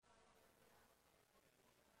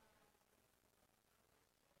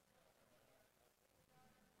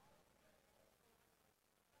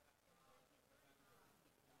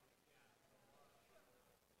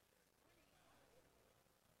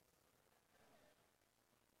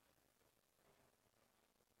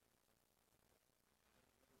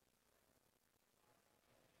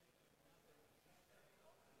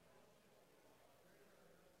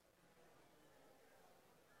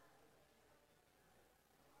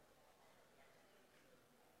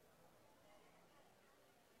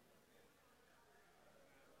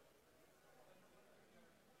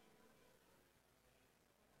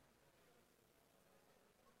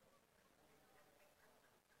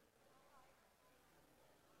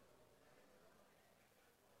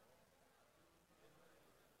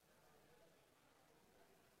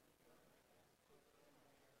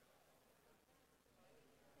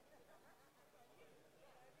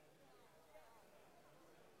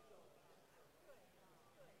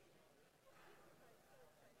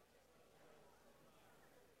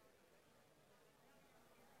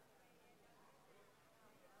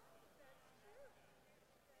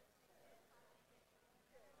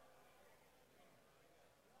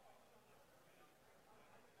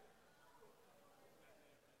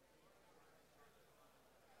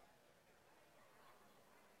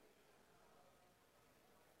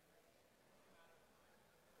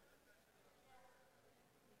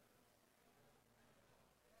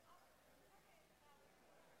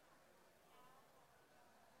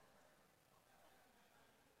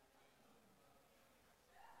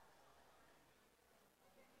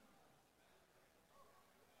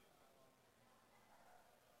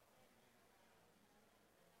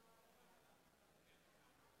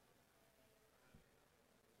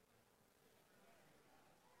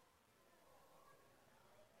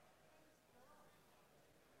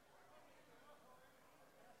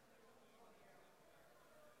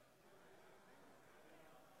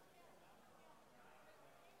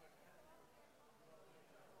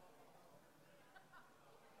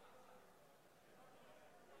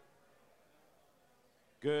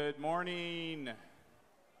Good morning. If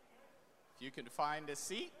you can find a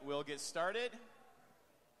seat, we'll get started.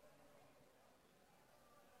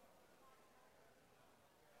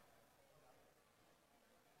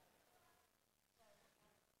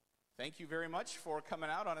 Thank you very much for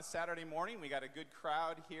coming out on a Saturday morning. We got a good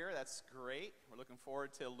crowd here. That's great. We're looking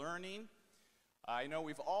forward to learning. I know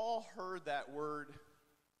we've all heard that word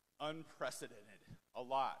unprecedented a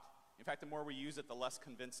lot. In fact, the more we use it, the less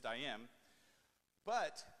convinced I am.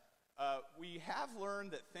 But we have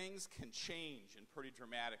learned that things can change in pretty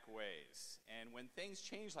dramatic ways. And when things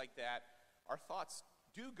change like that, our thoughts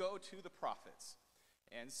do go to the prophets.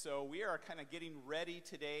 And so we are kind of getting ready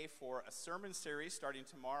today for a sermon series starting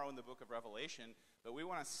tomorrow in the book of Revelation. But we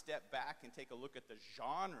want to step back and take a look at the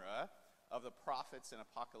genre of the prophets and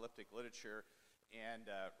apocalyptic literature. And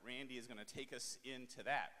Randy is going to take us into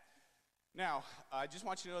that. Now, I just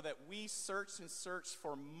want you to know that we searched and searched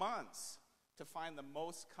for months to find the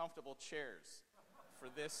most comfortable chairs for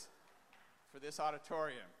this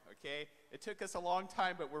auditorium, okay? It took us a long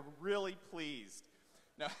time, but we're really pleased.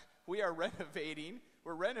 Now, we are renovating.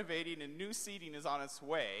 We're renovating, and new seating is on its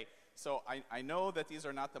way. So I know that these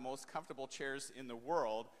are not the most comfortable chairs in the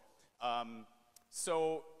world.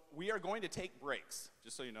 So we are going to take breaks,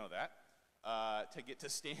 just so you know that, to get to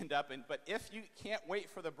stand up. But if you can't wait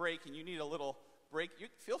for the break and you need a little break, you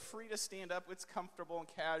feel free to stand up. It's comfortable and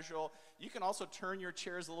casual. You can also turn your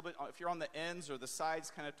chairs a little bit. If you're on the ends or the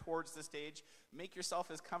sides kind of towards the stage, make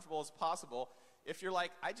yourself as comfortable as possible. If you're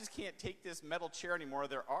like, I just can't take this metal chair anymore,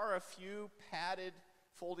 there are a few padded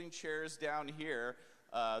folding chairs down here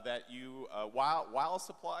that you, while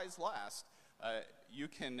supplies last, you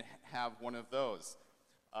can have one of those.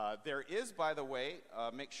 There is, by the way,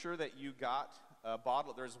 make sure that you got a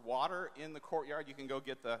bottle. There's water in the courtyard. You can go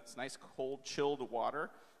get the nice cold chilled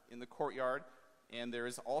water in the courtyard. And there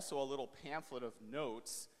is also a little pamphlet of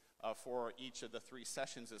notes for each of the 3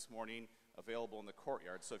 sessions this morning available in the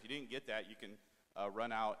courtyard. So if you didn't get that, you can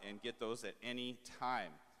run out and get those at any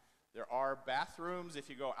time. There are bathrooms. If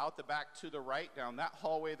you go out the back to the right, down that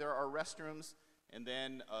hallway, there are restrooms. And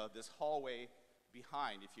then this hallway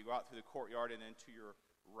behind, if you go out through the courtyard and then to your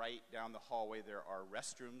right down the hallway, there are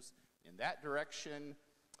restrooms in that direction.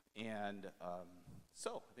 And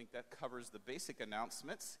so I think that covers the basic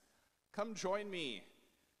announcements. Come join me,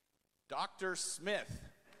 Dr. Smith.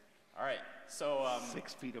 All right, so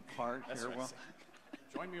 6 feet apart here. Right. Well,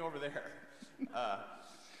 join me over there.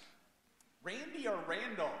 Randy or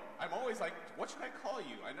Randall? I'm always like, what should I call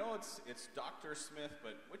you? I know it's Dr. Smith,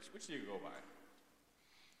 but which do you go by?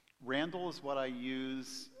 Randall is what I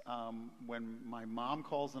use when my mom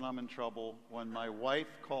calls and I'm in trouble, when my wife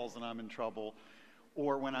calls and I'm in trouble,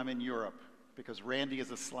 or when I'm in Europe, because Randy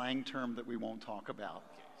is a slang term that we won't talk about.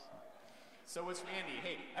 Okay. So it's Randy.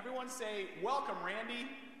 Hey, everyone say, welcome, Randy.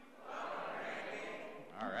 Welcome,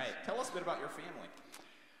 Randy. All right. Tell us a bit about your family.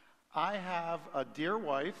 I have a dear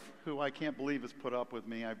wife who I can't believe has put up with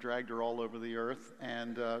me. I've dragged her all over the earth,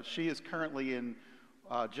 and she is currently in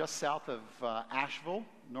just south of Asheville,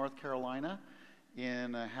 North Carolina,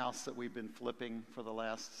 in a house that we've been flipping for the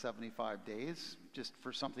last 75 days, just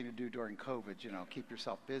for something to do during COVID, keep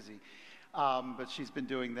yourself busy. But she's been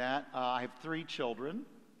doing that. I have 3 children.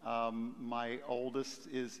 My oldest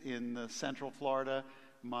is in Central Florida.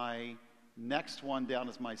 My next one down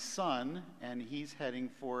is my son, and he's heading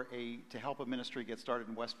to help a ministry get started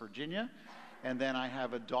in West Virginia. And then I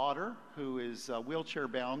have a daughter who is wheelchair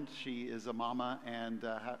bound. She is a mama, and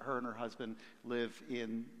her and her husband live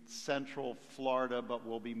in Central Florida, but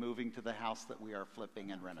will be moving to the house that we are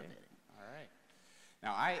flipping and renovating. All right.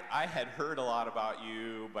 Now, I had heard a lot about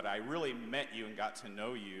you, but I really met you and got to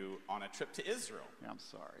know you on a trip to Israel. I'm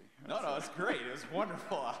sorry. No, it's great. It was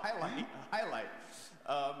wonderful. A highlight.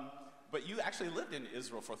 But you actually lived in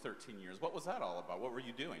Israel for 13 years. What was that all about? What were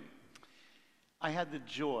you doing? I had the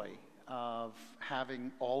joy of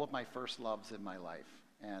having all of my first loves in my life.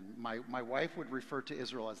 And my wife would refer to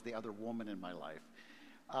Israel as the other woman in my life.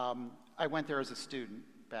 I went there as a student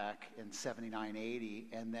back in 79, 80,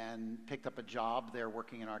 and then picked up a job there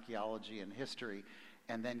working in archaeology and history,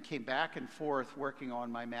 and then came back and forth working on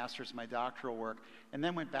my master's, my doctoral work, and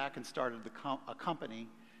then went back and started a company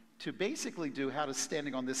to basically do how does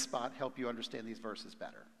standing on this spot help you understand these verses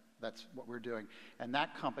better. That's what we're doing. And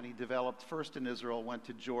that company developed first in Israel, went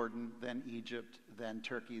to Jordan, then Egypt, then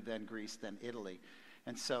Turkey, then Greece, then Italy.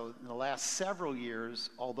 And so in the last several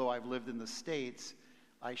years, although I've lived in the States,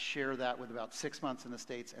 I share that with about 6 months in the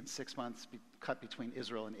States and 6 months cut between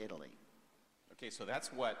Israel and Italy. Okay, so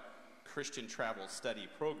that's what Christian Travel Study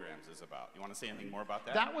Programs is about. You want to say anything more about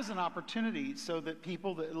that? That was an opportunity so that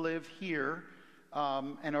people that live here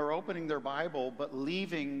and are opening their Bible but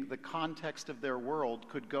leaving the context of their world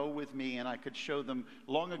could go with me, and I could show them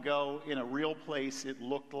long ago in a real place it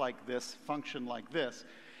looked like this, functioned like this.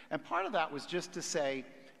 And part of that was just to say,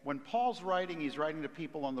 when Paul's writing, he's writing to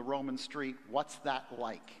people on the Roman street, what's that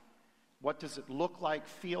like? What does it look like,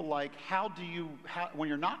 feel like? When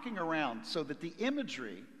you're knocking around, so that the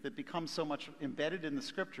imagery that becomes so much embedded in the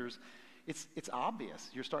scriptures, it's obvious.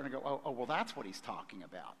 You're starting to go, oh, well, that's what he's talking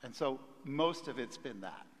about. And so most of it's been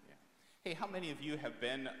that. Yeah. Hey, how many of you have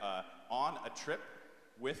been on a trip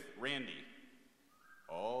with Randy?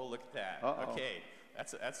 Oh, look at that. Uh-oh. Okay,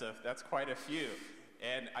 that's quite a few.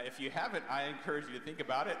 And if you haven't, I encourage you to think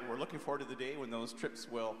about it. We're looking forward to the day when those trips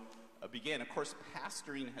will begin. Of course,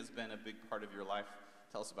 pastoring has been a big part of your life.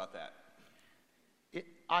 Tell us about that.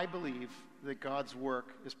 I believe that God's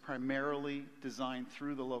work is primarily designed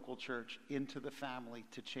through the local church into the family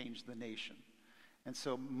to change the nation. And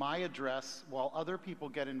so my address, while other people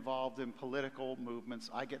get involved in political movements,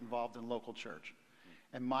 I get involved in local church.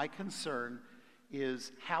 And my concern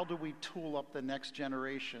is, how do we tool up the next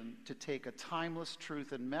generation to take a timeless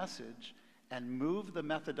truth and message and move the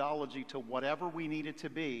methodology to whatever we need it to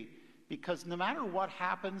be? Because no matter what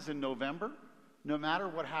happens in November, no matter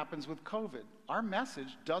what happens with COVID, our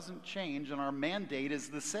message doesn't change and our mandate is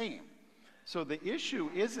the same. So the issue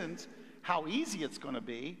isn't how easy it's going to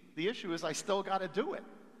be. The issue is I still got to do it.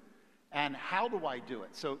 And how do I do it?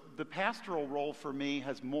 So the pastoral role for me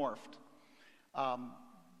has morphed.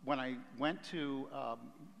 When I went to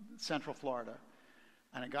Central Florida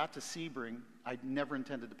and I got to Sebring, I never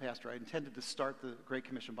intended to pastor. I intended to start the Great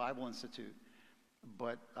Commission Bible Institute.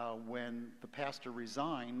 But when the pastor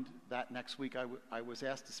resigned, that next week I was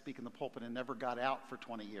asked to speak in the pulpit and never got out for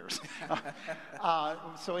 20 years.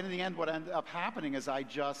 So in the end, what ended up happening is I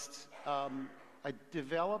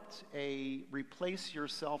developed a replace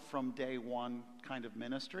yourself from day one kind of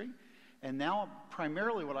ministry. And now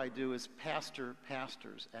primarily what I do is pastor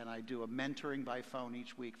pastors, and I do a mentoring by phone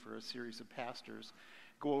each week for a series of pastors,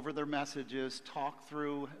 go over their messages, talk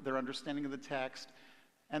through their understanding of the text,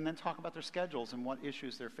 and then talk about their schedules and what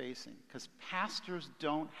issues they're facing. Because pastors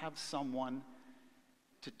don't have someone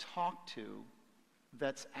to talk to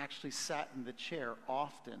that's actually sat in the chair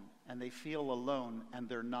often, and they feel alone, and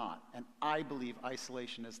they're not. And I believe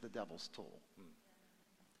isolation is the devil's tool.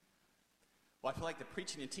 Well, I feel like the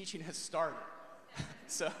preaching and teaching has started.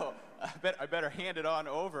 So I better hand it on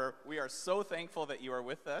over. We are so thankful that you are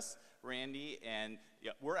with us, Randy, and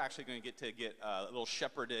we're actually going to get a little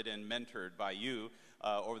shepherded and mentored by you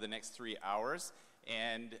over the next 3 hours.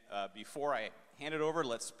 And before I hand it over,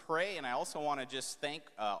 let's pray. And I also want to just thank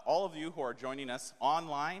all of you who are joining us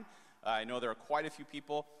online. I know there are quite a few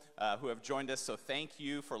people who have joined us, so thank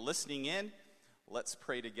you for listening in. Let's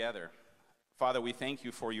pray together. Father, we thank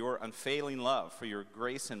you for your unfailing love, for your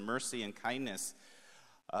grace and mercy and kindness.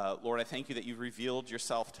 Lord, I thank you that you've revealed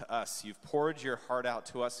yourself to us. You've poured your heart out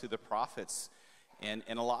to us through the prophets. And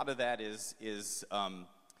a lot of that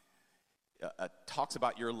talks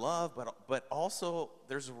about your love, but also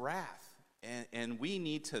there's wrath. And we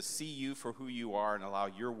need to see you for who you are and allow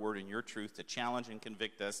your word and your truth to challenge and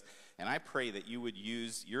convict us. And I pray that you would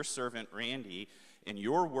use your servant, Randy, in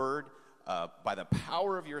your word, by the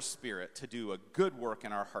power of your Spirit, to do a good work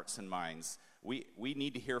in our hearts and minds. We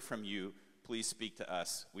need to hear from you. Please speak to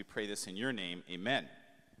us. We pray this in your name. Amen.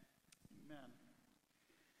 Amen.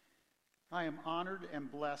 I am honored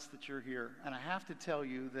and blessed that you're here. And I have to tell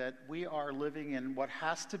you that we are living in what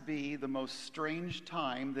has to be the most strange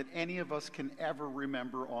time that any of us can ever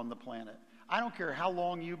remember on the planet. I don't care how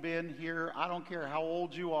long you've been here. I don't care how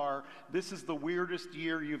old you are. This is the weirdest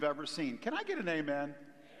year you've ever seen. Can I get an amen?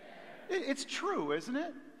 It's true, isn't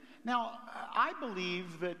it? Now, I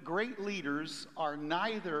believe that great leaders are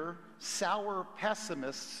neither sour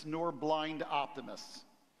pessimists nor blind optimists.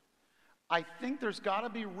 I think there's got to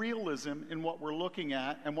be realism in what we're looking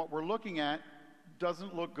at, and what we're looking at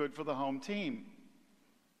doesn't look good for the home team.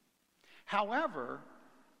 However,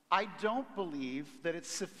 I don't believe that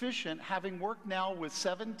it's sufficient, having worked now with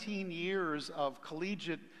 17 years of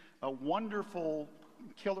collegiate, wonderful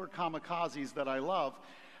killer kamikazes that I love.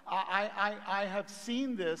 I have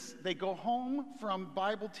seen this. They go home from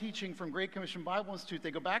Bible teaching from Great Commission Bible Institute.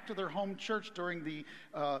 They go back to their home church during the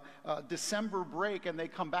December break, and they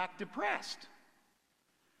come back depressed.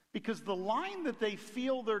 Because the line that they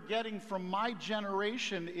feel they're getting from my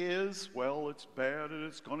generation is, well, it's bad and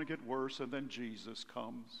it's going to get worse, and then Jesus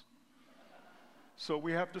comes. So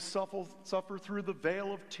we have to suffer through the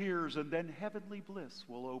veil of tears, and then heavenly bliss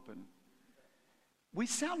will open. We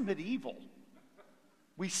sound medieval.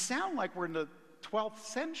 We sound like we're in the 12th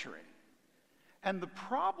century. And the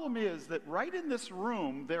problem is that right in this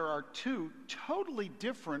room, there are two totally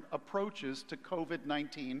different approaches to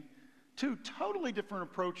COVID-19, two totally different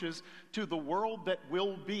approaches to the world that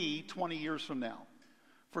will be 20 years from now.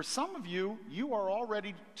 For some of you, you are all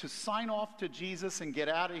ready to sign off to Jesus and get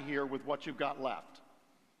out of here with what you've got left.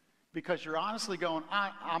 Because you're honestly going,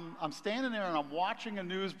 I'm standing there and I'm watching a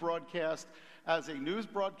news broadcast as a news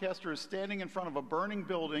broadcaster is standing in front of a burning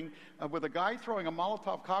building with a guy throwing a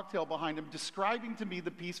Molotov cocktail behind him, describing to me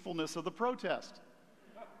the peacefulness of the protest.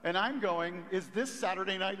 And I'm going, is this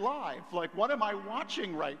Saturday Night Live? Like, what am I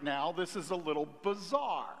watching right now? This is a little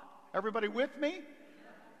bizarre. Everybody with me?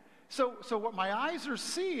 So what my eyes are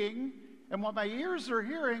seeing and what my ears are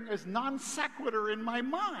hearing is non sequitur in my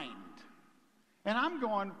mind. And I'm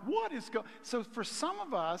going, what is going? So for some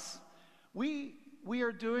of us, we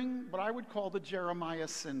are doing what I would call the Jeremiah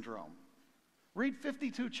syndrome. Read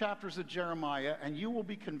 52 chapters of Jeremiah, and you will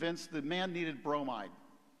be convinced the man needed bromide.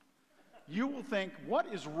 You will think, what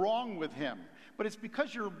is wrong with him? But it's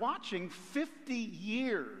because you're watching 50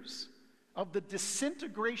 years of the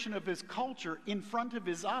disintegration of his culture in front of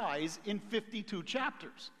his eyes in 52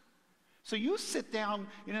 chapters. So you sit down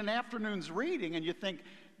in an afternoon's reading, and you think,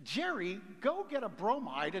 Jerry, go get a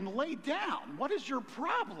bromide and lay down. What is your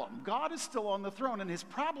problem? God is still on the throne, and his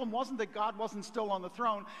problem wasn't that God wasn't still on the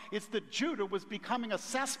throne. It's that Judah was becoming a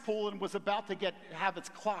cesspool and was about to have its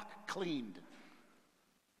clock cleaned.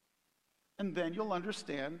 And then you'll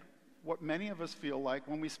understand what many of us feel like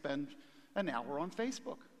when we spend an hour on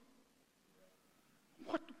Facebook.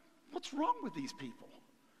 What's wrong with these people?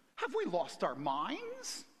 Have we lost our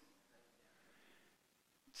minds?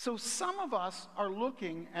 So some of us are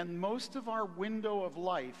looking, and most of our window of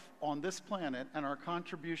life on this planet and our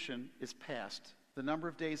contribution is past. The number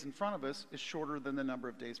of days in front of us is shorter than the number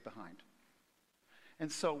of days behind.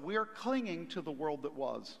 And so we are clinging to the world that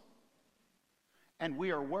was. And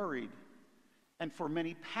we are worried. And for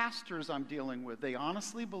many pastors I'm dealing with, they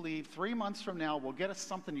honestly believe 3 months from now we'll get us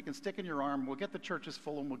something you can stick in your arm, we'll get the churches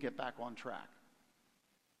full, and we'll get back on track.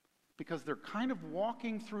 Because they're kind of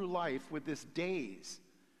walking through life with this daze,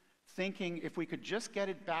 thinking if we could just get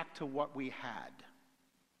it back to what we had.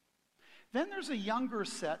 Then there's a younger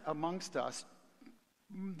set amongst us.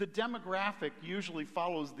 The demographic usually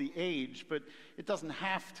follows the age, but it doesn't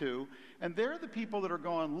have to. And they're the people that are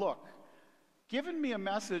going, look, giving me a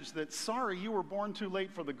message that, sorry, you were born too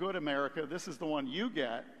late for the good America, this is the one you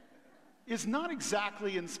get, is not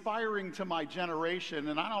exactly inspiring to my generation,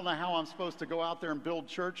 and I don't know how I'm supposed to go out there and build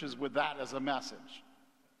churches with that as a message.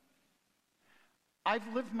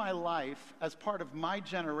 I've lived my life as part of my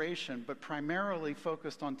generation, but primarily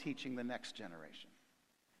focused on teaching the next generation.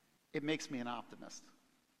 It makes me an optimist.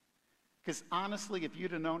 Because honestly, if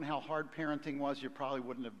you'd have known how hard parenting was, you probably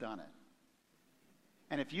wouldn't have done it.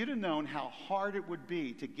 And if you'd have known how hard it would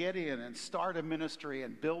be to get in and start a ministry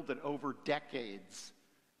and build it over decades,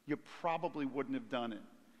 you probably wouldn't have done it.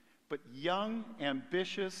 But young,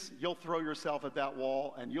 ambitious, you'll throw yourself at that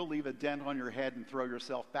wall and you'll leave a dent on your head and throw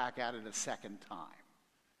yourself back at it a second time.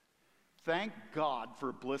 Thank God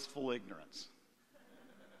for blissful ignorance.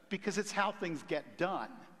 Because it's how things get done.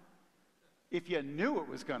 If you knew it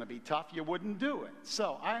was going to be tough, you wouldn't do it.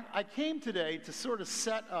 So I came today to sort of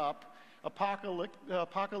set up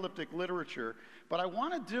apocalyptic literature, but I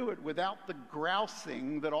want to do it without the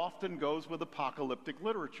grousing that often goes with apocalyptic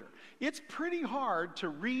literature. It's pretty hard to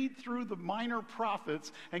read through the minor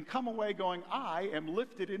prophets and come away going, I am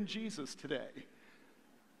lifted in Jesus today.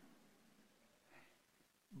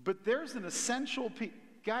 But there's an essential piece.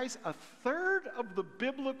 Guys, a third of the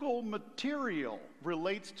biblical material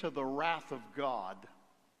relates to the wrath of God.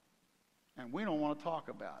 And we don't want to talk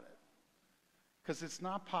about it. Because it's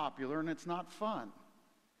not popular and it's not fun.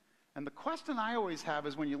 And the question I always have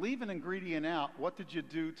is when you leave an ingredient out, what did you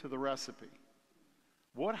do to the recipe?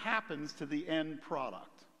 What happens to the end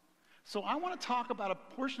product? So I want to talk about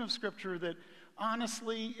a portion of Scripture that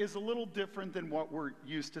honestly is a little different than what we're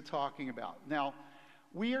used to talking about. Now,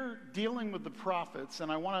 we are dealing with the prophets,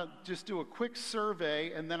 and I want to just do a quick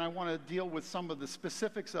survey, and then I want to deal with some of the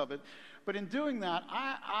specifics of it. But in doing that,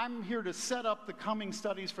 I'm here to set up the coming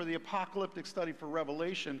studies for the apocalyptic study for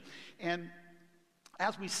Revelation. And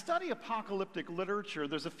as we study apocalyptic literature,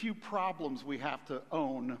 there's a few problems we have to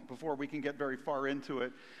own before we can get very far into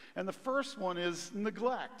it. And the first one is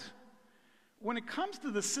neglect. When it comes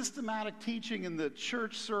to the systematic teaching in the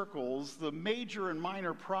church circles, the major and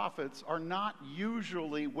minor prophets are not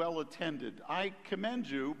usually well attended. I commend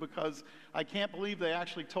you because I can't believe they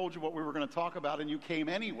actually told you what we were going to talk about and you came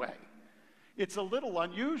anyway. It's a little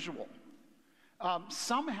unusual.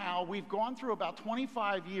 somehow we've gone through about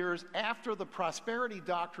 25 years after the prosperity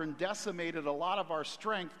doctrine decimated a lot of our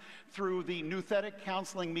strength through the nouthetic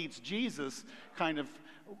counseling meets Jesus kind of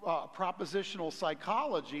propositional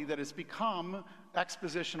psychology that has become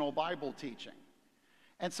expositional Bible teaching.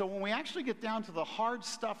 And so when we actually get down to the hard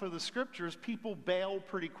stuff of the scriptures, people bail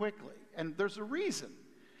pretty quickly. And there's a reason.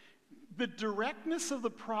 The directness of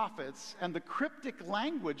the prophets and the cryptic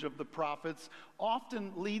language of the prophets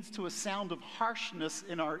often leads to a sound of harshness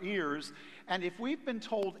in our ears. And if we've been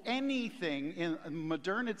told anything in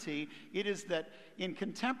modernity, it is that in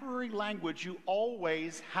contemporary language, you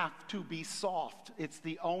always have to be soft. It's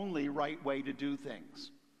the only right way to do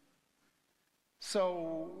things.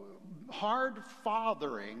 So hard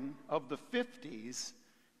fathering of the 50s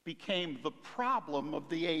became the problem of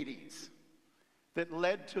the 80s that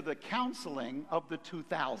led to the counseling of the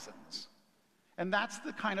 2000s. And that's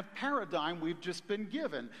the kind of paradigm we've just been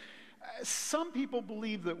given. Some people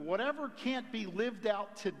believe that whatever can't be lived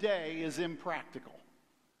out today is impractical.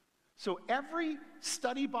 So every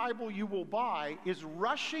study Bible you will buy is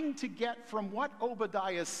rushing to get from what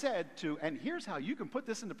Obadiah said to, and here's how you can put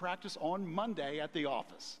this into practice on Monday at the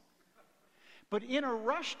office. But in a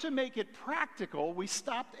rush to make it practical, we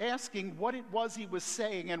stopped asking what it was he was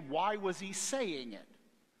saying and why was he saying it.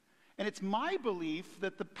 And it's my belief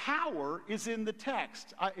that the power is in the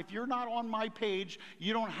text. If you're not on my page,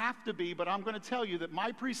 you don't have to be, but I'm going to tell you that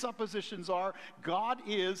my presuppositions are God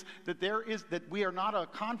is, that we are not a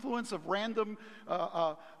confluence of random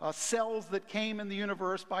cells that came in the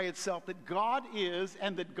universe by itself, that God is,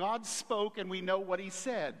 and that God spoke and we know what he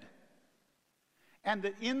said. And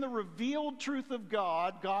that in the revealed truth of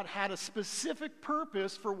God, God had a specific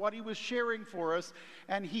purpose for what he was sharing for us.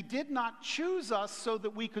 And he did not choose us so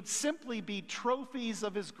that we could simply be trophies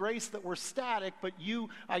of his grace that were static, but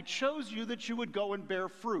I chose you that you would go and bear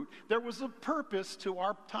fruit. There was a purpose to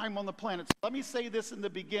our time on the planet. So let me say this in the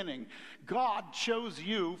beginning. God chose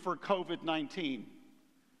you for COVID-19.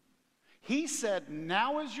 He said,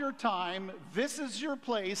 now is your time, this is your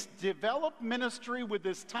place, develop ministry with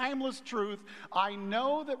this timeless truth. I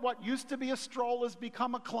know that what used to be a stroll has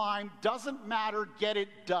become a climb, doesn't matter, get it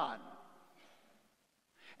done.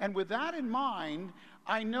 And with that in mind,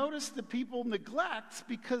 I notice that people neglect,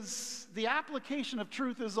 because the application of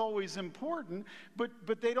truth is always important,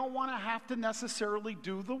 but they don't want to have to necessarily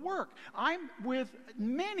do the work. I'm with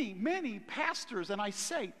many, many pastors, and I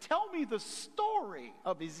say, tell me the story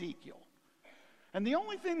of Ezekiel. And the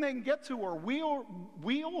only thing they can get to are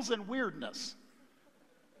wheels and weirdness.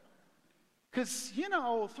 Because,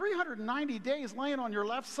 390 days laying on your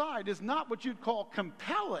left side is not what you'd call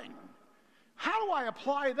compelling. How do I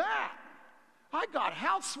apply that? I got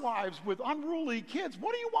housewives with unruly kids.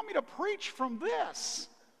 What do you want me to preach from this?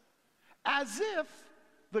 As if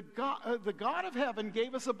the God of heaven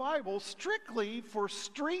gave us a Bible strictly for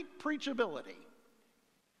street preachability.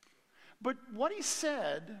 But what he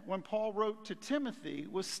said when Paul wrote to Timothy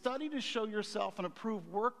was, study to show yourself an approved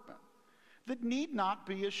workman that need not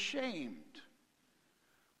be ashamed.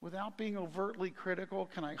 Without being overtly critical,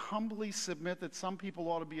 can I humbly submit that some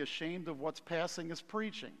people ought to be ashamed of what's passing as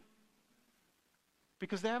preaching?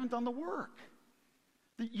 Because they haven't done the work.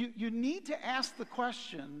 You need to ask the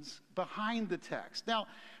questions behind the text. Now,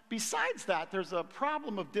 besides that, there's a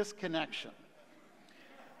problem of disconnection.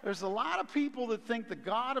 There's a lot of people that think the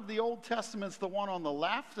God of the Old Testament's the one on the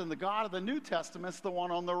left and the God of the New Testament's the one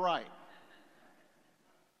on the right.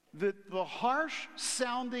 The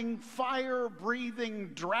harsh-sounding,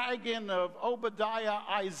 fire-breathing dragon of Obadiah,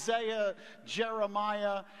 Isaiah,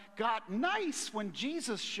 Jeremiah got nice when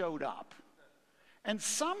Jesus showed up. And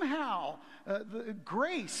somehow the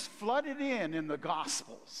grace flooded in the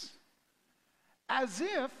Gospels. As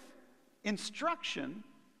if instruction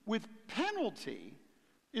with penalty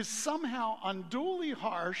is somehow unduly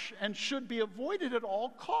harsh and should be avoided at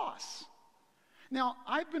all costs. Now,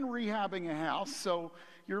 I've been rehabbing a house, so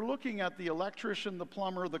you're looking at the electrician, the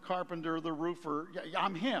plumber, the carpenter, the roofer.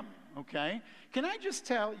 I'm him, okay? Can I just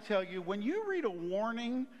tell you, when you read a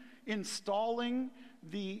warning installing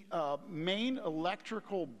the main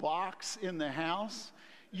electrical box in the house,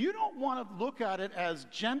 you don't want to look at it as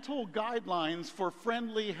gentle guidelines for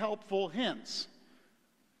friendly, helpful hints.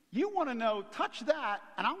 You want to know, touch that,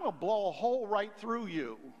 and I'm going to blow a hole right through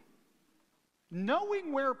you.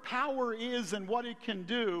 Knowing where power is and what it can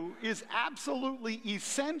do is absolutely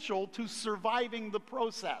essential to surviving the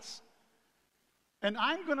process. And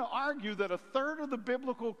I'm going to argue that a third of the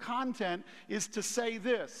biblical content is to say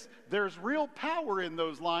this: there's real power in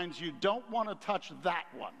those lines, you don't want to touch that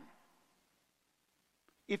one.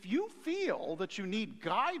 If you feel that you need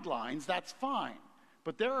guidelines, that's fine.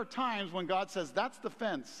 But there are times when God says, that's the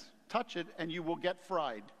fence. Touch it and you will get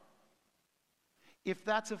fried. If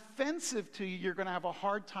that's offensive to you, you're going to have a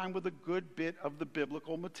hard time with a good bit of the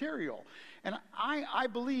biblical material. And I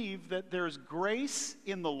believe that there's grace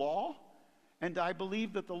in the law, and I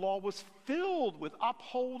believe that the law was filled with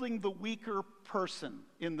upholding the weaker person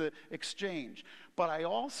in the exchange. But I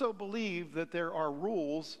also believe that there are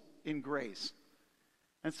rules in grace.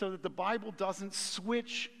 And so that the Bible doesn't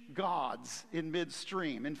switch gods in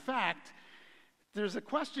midstream. In fact, there's a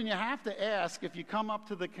question you have to ask if you come up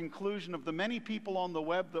to the conclusion of the many people on the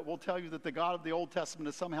web that will tell you that the God of the Old Testament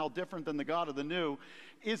is somehow different than the God of the New.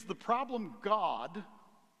 Is the problem God?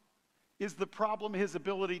 Is the problem his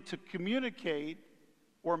ability to communicate?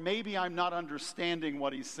 Or maybe I'm not understanding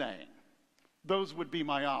what he's saying? Those would be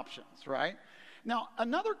my options, right? Now,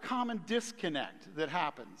 another common disconnect that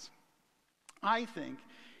happens, I think,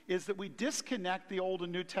 is that we disconnect the Old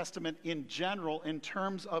and New Testament in general in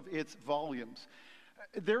terms of its volumes.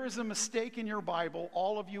 There is a mistake in your Bible.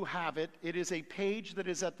 All of you have it. It is a page that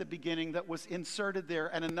is at the beginning that was inserted there,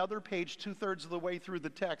 and another page 2/3 of the way through the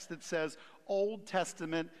text that says Old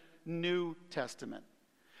Testament, New Testament.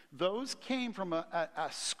 Those came from a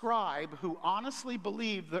scribe who honestly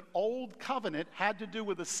believed that Old Covenant had to do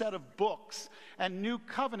with a set of books, and New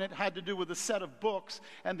Covenant had to do with a set of books,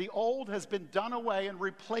 and the Old has been done away and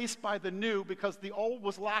replaced by the New because the Old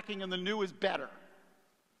was lacking and the New is better.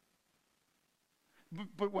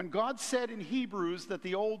 But when God said in Hebrews that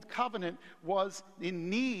the Old Covenant was in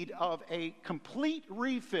need of a complete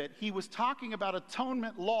refit, he was talking about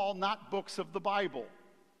atonement law, not books of the Bible.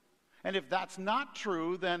 And if that's not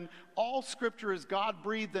true, then all Scripture is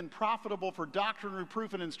God-breathed and profitable for doctrine,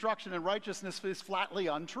 reproof, and instruction in righteousness is flatly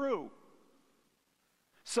untrue.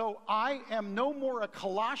 So I am no more a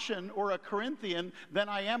Colossian or a Corinthian than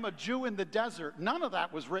I am a Jew in the desert. None of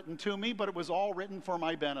that was written to me, but it was all written for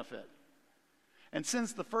my benefit. And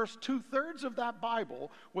since the first 2/3 of that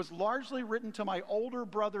Bible was largely written to my older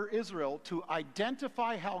brother Israel to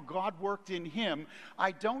identify how God worked in him,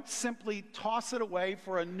 I don't simply toss it away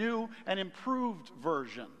for a new and improved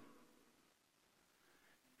version.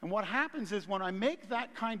 And what happens is when I make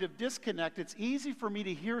that kind of disconnect, it's easy for me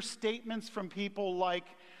to hear statements from people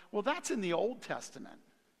like, well, that's in the Old Testament.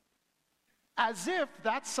 As if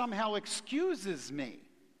that somehow excuses me.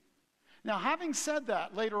 Now, having said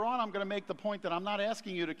that, later on I'm going to make the point that I'm not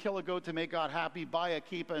asking you to kill a goat to make God happy, buy a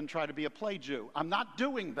kippah, and try to be a play Jew. I'm not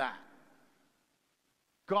doing that.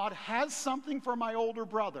 God has something for my older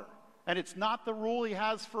brother, and it's not the rule he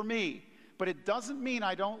has for me. But it doesn't mean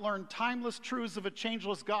I don't learn timeless truths of a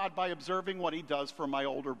changeless God by observing what he does for my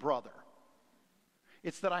older brother.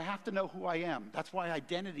 It's that I have to know who I am. That's why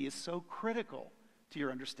identity is so critical to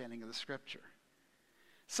your understanding of the Scripture.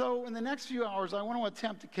 So in the next few hours, I want to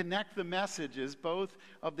attempt to connect the messages, both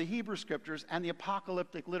of the Hebrew Scriptures and the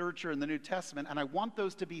apocalyptic literature in the New Testament, and I want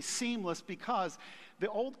those to be seamless because the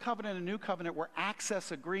Old Covenant and New Covenant were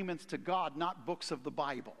access agreements to God, not books of the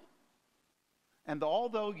Bible. And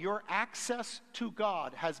although your access to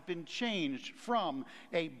God has been changed from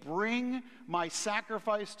a bring my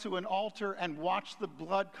sacrifice to an altar and watch the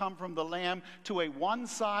blood come from the lamb to a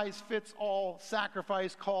one-size-fits-all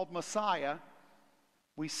sacrifice called Messiah,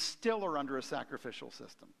 we still are under a sacrificial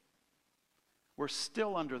system. We're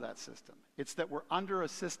still under that system. It's that we're under a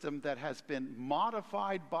system that has been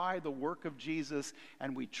modified by the work of Jesus,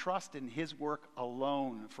 and we trust in his work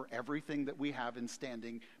alone for everything that we have in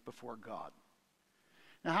standing before God.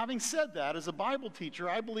 Now, having said that, as a Bible teacher,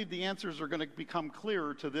 I believe the answers are going to become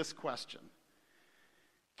clearer to this question.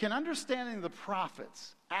 Can understanding the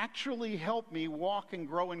prophets actually help me walk and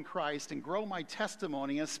grow in Christ and grow my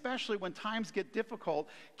testimony, especially when times get difficult?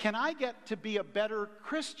 Can I get to be a better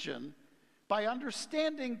Christian by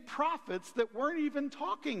understanding prophets that weren't even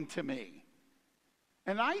talking to me?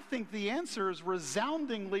 And I think the answer is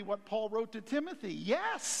resoundingly what Paul wrote to Timothy.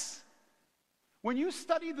 Yes. When you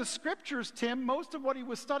study the Scriptures, Tim, most of what he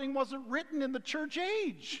was studying wasn't written in the church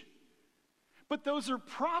age. But those are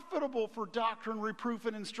profitable for doctrine, reproof,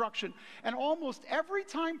 and instruction. And almost every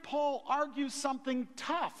time Paul argues something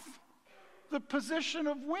tough, the position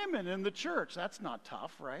of women in the church, that's not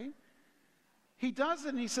tough, right? He does it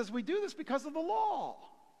and he says, we do this because of the law.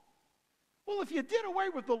 Well, if you did away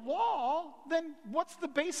with the law, then what's the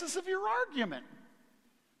basis of your argument?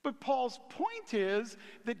 But Paul's point is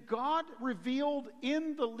that God revealed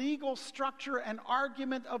in the legal structure and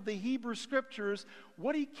argument of the Hebrew Scriptures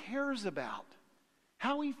what he cares about,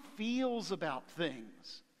 how he feels about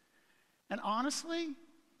things. And honestly,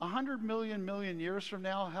 100 million years from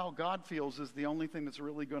now, how God feels is the only thing that's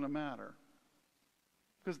really going to matter.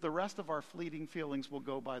 Because the rest of our fleeting feelings will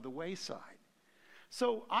go by the wayside.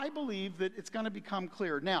 So I believe that it's going to become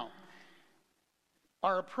clear. Now,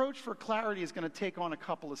 our approach for clarity is going to take on a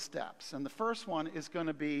couple of steps. And the first one is going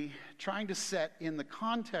to be trying to set in the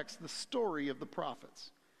context the story of the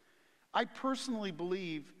prophets. I personally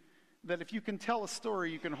believe that if you can tell a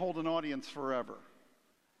story, you can hold an audience forever.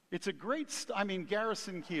 It's a great,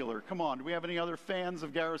 Garrison Keillor. Come on, do we have any other fans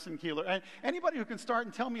of Garrison Keillor? And anybody who can start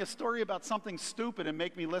and tell me a story about something stupid and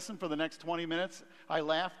make me listen for the next 20 minutes, I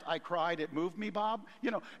laughed, I cried, it moved me, Bob.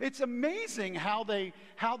 It's amazing how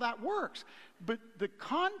that works. But the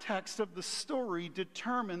context of the story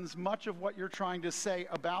determines much of what you're trying to say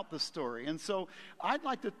about the story. And so I'd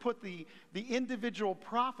like to put the individual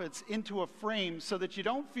prophets into a frame so that you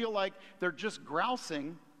don't feel like they're just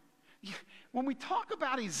grousing. When we talk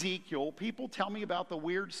about Ezekiel, people tell me about the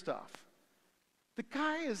weird stuff. The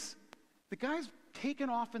guy's taken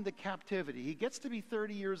off into captivity. He gets to be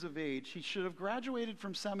 30 years of age. He should have graduated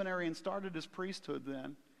from seminary and started his priesthood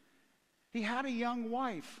then. He had a young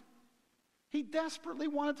wife. He desperately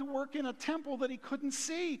wanted to work in a temple that he couldn't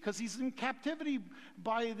see because he's in captivity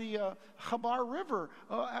by the Chabar River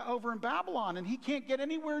over in Babylon, and he can't get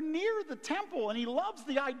anywhere near the temple, and he loves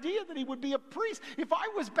the idea that he would be a priest. If I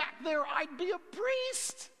was back there, I'd be a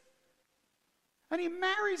priest. And he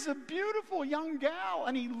marries a beautiful young gal,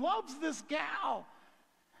 and he loves this gal.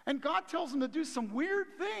 And God tells him to do some weird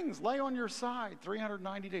things. Lay on your side,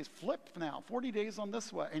 390 days. Flip now, 40 days on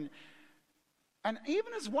this way. And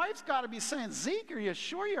even his wife's got to be saying, Zeke, are you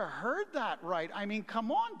sure you heard that right?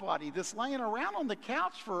 Come on, buddy. This laying around on the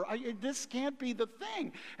couch this can't be the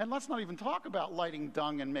thing. And let's not even talk about lighting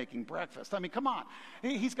dung and making breakfast. Come on.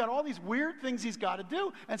 He's got all these weird things he's got to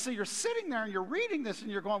do. And so you're sitting there and you're reading this and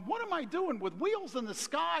you're going, what am I doing with wheels in the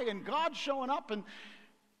sky and God showing up? And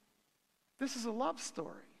this is a love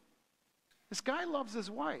story. This guy loves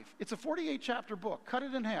his wife. It's a 48-chapter book. Cut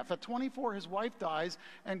it in half. At 24, his wife dies,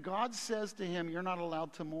 and God says to him, you're not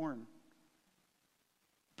allowed to mourn.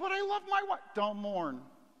 But I love my wife. Don't mourn.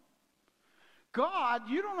 God,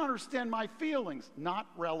 you don't understand my feelings. Not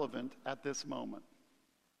relevant at this moment.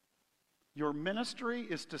 Your ministry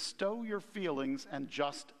is to stow your feelings and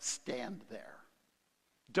just stand there.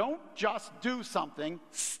 Don't just do something,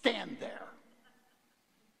 stand there.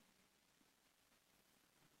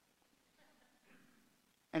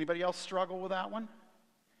 Anybody else struggle with that one?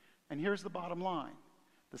 And here's the bottom line.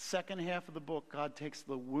 The second half of the book, God takes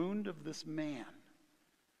the wound of this man,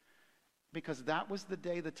 because that was the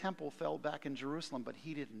day the temple fell back in Jerusalem, but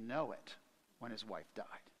he didn't know it when his wife died.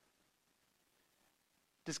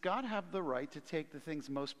 Does God have the right to take the things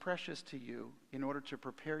most precious to you in order to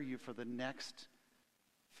prepare you for the next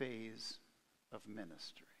phase of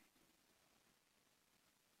ministry?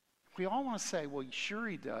 We all want to say, well, sure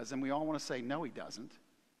he does, and we all want to say, no, he doesn't.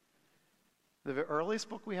 The earliest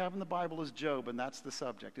book we have in the Bible is Job, and that's the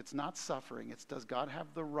subject. It's not suffering. It's, does God have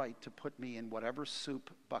the right to put me in whatever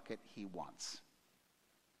soup bucket he wants?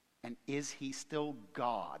 And is he still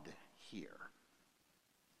God here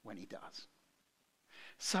when he does?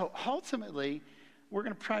 So ultimately, we're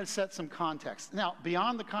going to try to set some context. Now,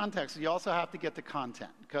 beyond the context, you also have to get the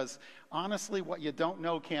content, because honestly, what you don't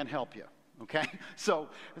know can't help you. Okay? So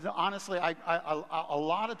honestly, a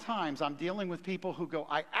lot of times I'm dealing with people who go,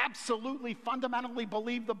 I absolutely fundamentally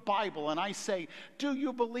believe the Bible. And I say, do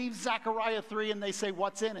you believe Zechariah 3? And they say,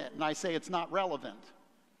 what's in it? And I say, it's not relevant.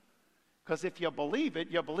 Because if you believe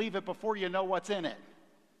it before you know what's in it.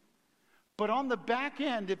 But on the back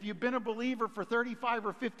end, if you've been a believer for 35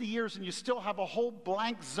 or 50 years and you still have a whole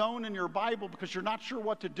blank zone in your Bible because you're not sure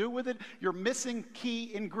what to do with it, you're missing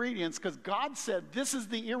key ingredients, because God said this is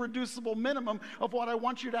the irreducible minimum of what I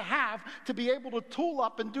want you to have to be able to tool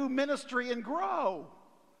up and do ministry and grow.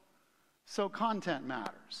 So content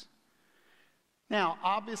matters. Now,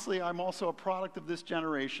 obviously, I'm also a product of this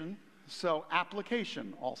generation. So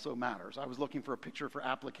application also matters. I was looking for a picture for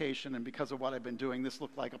application, and because of what I've been doing, this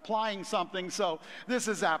looked like applying something, so this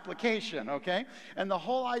is application, okay? And the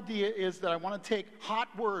whole idea is that I want to take hot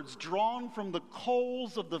words drawn from the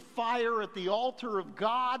coals of the fire at the altar of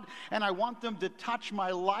God, and I want them to touch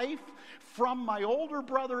my life. From my older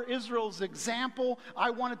brother Israel's example, I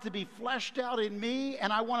want it to be fleshed out in me,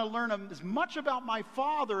 and I want to learn as much about my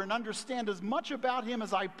father and understand as much about him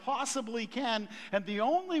as I possibly can. And the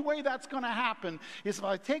only way that's going to happen is if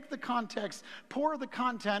I take the context, pour the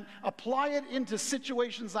content, apply it into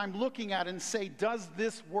situations I'm looking at, and say, does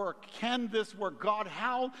this work? Can this work? God,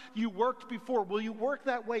 how you worked before, will you work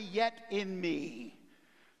that way yet in me?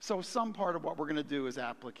 So some part of what we're going to do is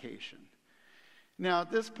application. Now,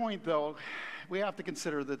 at this point, though, we have to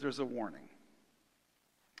consider that there's a warning.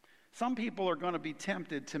 Some people are going to be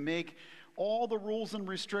tempted to make all the rules and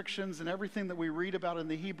restrictions and everything that we read about in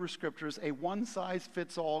the Hebrew Scriptures a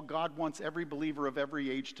one-size-fits-all. God wants every believer of every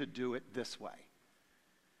age to do it this way.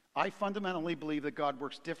 I fundamentally believe that God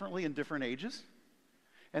works differently in different ages,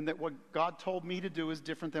 and that what God told me to do is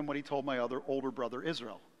different than what he told my older brother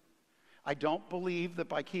Israel. I don't believe that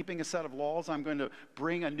by keeping a set of laws, I'm going to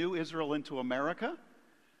bring a new Israel into America.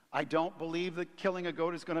 I don't believe that killing a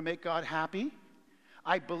goat is going to make God happy.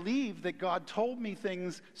 I believe that God told me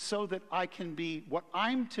things so that I can be what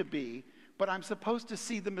I'm to be, but I'm supposed to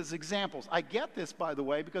see them as examples. I get this, by the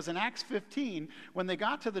way, because in Acts 15, when they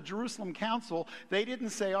got to the Jerusalem Council, they didn't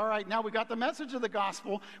say, all right, now we got the message of the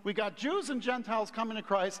gospel, we got Jews and Gentiles coming to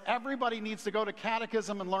Christ, everybody needs to go to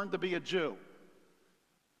catechism and learn to be a Jew.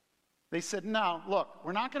 They said, no, look,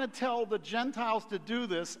 we're not going to tell the Gentiles to do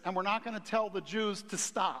this, and we're not going to tell the Jews to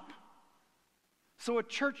stop. So a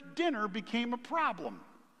church dinner became a problem,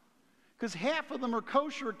 because half of them are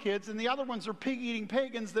kosher kids and the other ones are pig-eating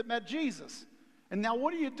pagans that met Jesus. And now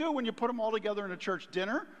what do you do when you put them all together in a church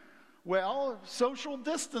dinner? Well, social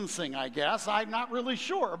distancing, I guess. I'm not really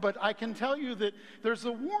sure, but I can tell you that there's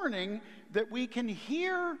a warning that we can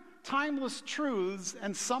hear timeless truths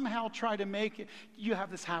and somehow try to make it. You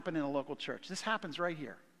have this happen in a local church. This happens right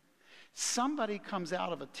here. Somebody comes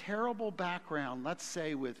out of a terrible background, let's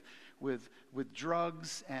say with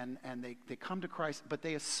drugs, and they come to Christ, but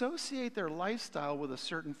they associate their lifestyle with a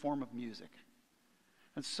certain form of music.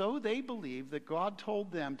 And so they believe that God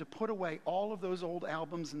told them to put away all of those old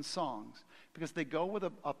albums and songs because they go with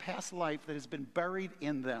a past life that has been buried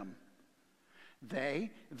in them.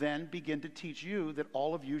 They then begin to teach you that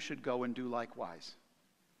all of you should go and do likewise.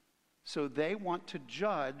 So they want to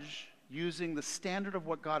judge using the standard of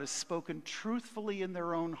what God has spoken truthfully in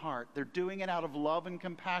their own heart. They're doing it out of love and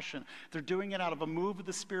compassion. They're doing it out of a move of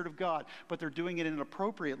the Spirit of God, but they're doing it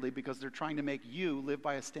inappropriately because they're trying to make you live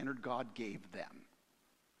by a standard God gave them.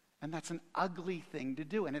 And that's an ugly thing to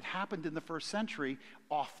do, and it happened in the first century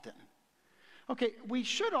often. Okay, we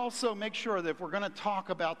should also make sure that if we're going to talk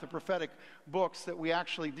about the prophetic books that we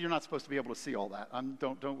actually, you're not supposed to be able to see all that.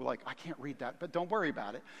 Don't like, I can't read that, but don't worry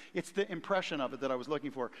about it. It's the impression of it that I was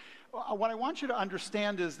looking for. What I want you to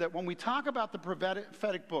understand is that when we talk about the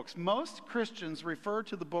prophetic books, most Christians refer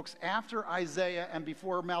to the books after Isaiah and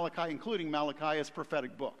before Malachi, including Malachi, as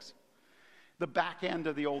prophetic books. The back end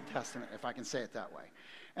of the Old Testament, if I can say it that way.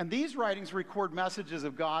 And these writings record messages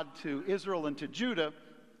of God to Israel and to Judah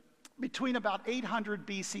between about 800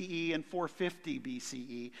 BCE and 450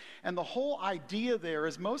 BCE. And the whole idea there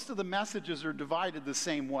is most of the messages are divided the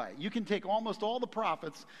same way. You can take almost all the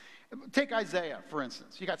prophets. Take Isaiah, for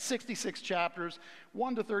instance. You got 66 chapters,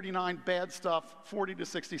 1 to 39 bad stuff, 40 to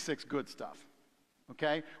 66 good stuff.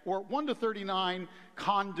 Okay? Or 1 to 39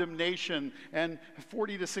 condemnation and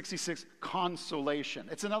 40 to 66 consolation.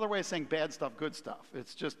 It's another way of saying bad stuff, good stuff.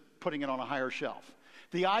 It's just putting it on a higher shelf.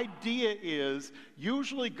 The idea is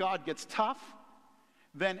usually God gets tough,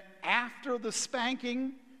 then after the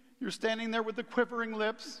spanking, you're standing there with the quivering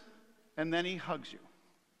lips, and then he hugs you.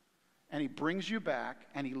 And he brings you back,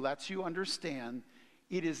 and he lets you understand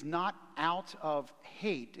it is not out of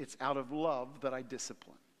hate, it's out of love that I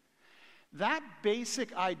discipline. That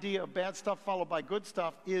basic idea of bad stuff followed by good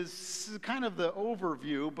stuff is kind of the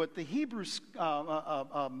overview, but the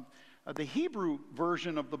Hebrew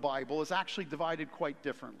version of the Bible is actually divided quite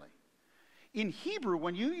differently. In Hebrew,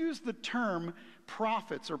 when you use the term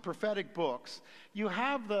prophets or prophetic books, you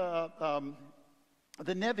have the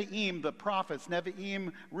Nevi'im, the prophets,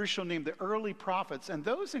 Nevi'im, Rishonim, the early prophets, and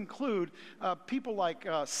those include people like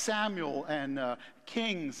Samuel and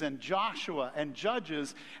Kings and Joshua and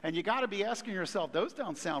Judges, and you got to be asking yourself, those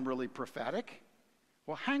don't sound really prophetic.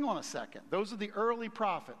 Well, hang on a second. Those are the early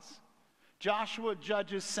prophets. Joshua,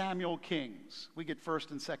 Judges, Samuel, Kings. We get first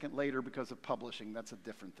and second later because of publishing. That's a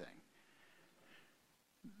different thing.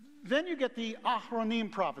 Then you get the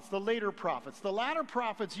Ahronim prophets, the later prophets. The latter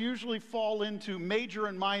prophets usually fall into major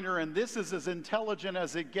and minor, and this is as intelligent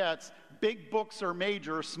as it gets. Big books are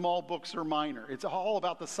major, small books are minor. It's all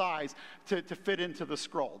about the size to fit into the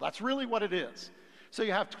scroll. That's really what it is. So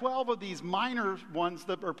you have 12 of these minor ones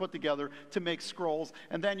that are put together to make scrolls,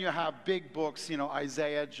 and then you have big books,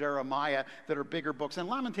 Isaiah, Jeremiah, that are bigger books. And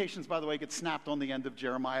Lamentations, by the way, gets snapped on the end of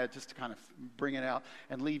Jeremiah just to kind of bring it out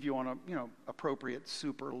and leave you on a, appropriate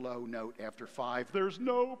super low note after 5. There's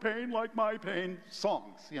no pain like my pain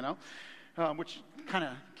songs, which kind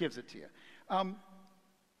of gives it to you.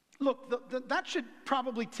 Look, that should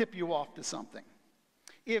probably tip you off to something.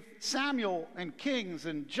 If Samuel and Kings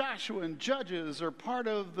and Joshua and Judges are part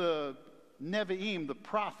of the Nevi'im, the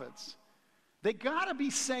prophets, they got to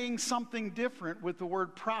be saying something different with the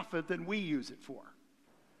word prophet than we use it for.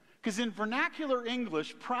 Because in vernacular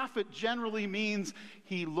English, prophet generally means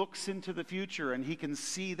he looks into the future and he can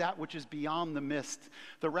see that which is beyond the mist.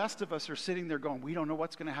 The rest of us are sitting there going, we don't know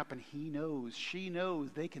what's going to happen. He knows, she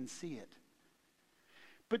knows, they can see it.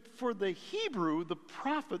 But for the Hebrew, the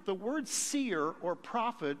prophet, the word seer or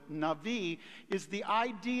prophet, navi, is the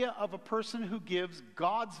idea of a person who gives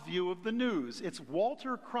God's view of the news. It's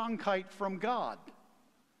Walter Cronkite from God.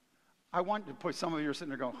 I want to put some of you are sitting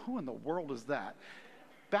there going, who in the world is that?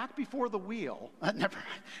 Back before the wheel. Never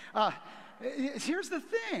mind. Here's the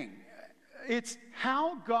thing. It's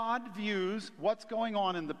how God views what's going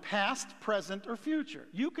on in the past, present, or future.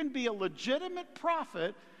 You can be a legitimate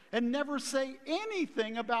prophet and never say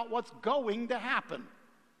anything about what's going to happen.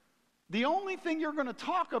 The only thing you're going to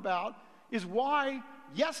talk about is why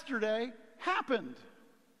yesterday happened.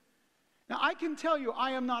 Now, I can tell you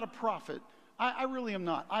I am not a prophet. I really am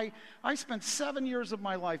not. I spent 7 years of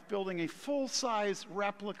my life building a full-size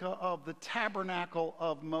replica of the tabernacle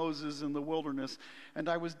of Moses in the wilderness, and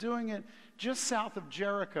I was doing it just south of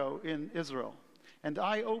Jericho in Israel. And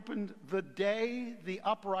I opened the day the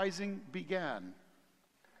uprising began,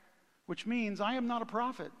 which means I am not a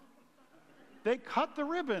prophet. They cut the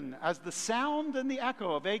ribbon as the sound and the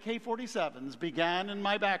echo of AK-47s began in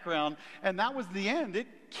my background, and that was the end. It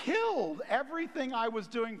killed everything I was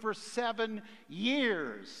doing for 7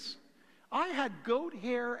 years. I had goat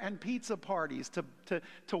hair and pizza parties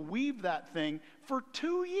to weave that thing for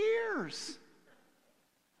 2 years.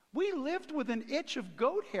 We lived with an itch of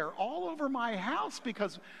goat hair all over my house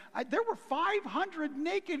because there were 500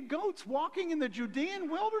 naked goats walking in the Judean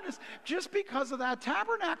wilderness just because of that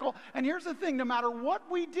tabernacle. And here's the thing, no matter what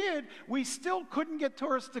we did, we still couldn't get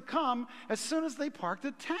tourists to come as soon as they parked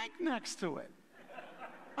a tank next to it.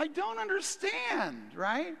 I don't understand,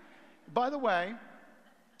 right? By the way,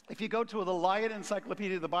 if you go to the Lion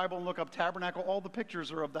Encyclopedia of the Bible and look up tabernacle, all the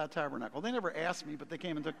pictures are of that tabernacle. They never asked me, but they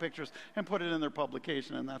came and took pictures and put it in their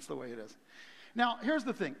publication, and that's the way it is. Now, here's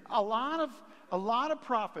the thing. A lot of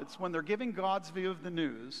prophets, when they're giving God's view of the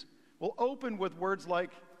news, will open with words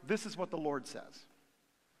like, this is what the Lord says.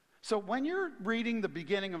 So when you're reading the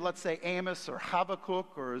beginning of, let's say, Amos or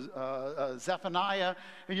Habakkuk or Zephaniah,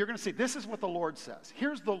 and you're going to see, this is what the Lord says.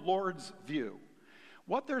 Here's the Lord's view.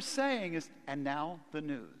 What they're saying is, and now the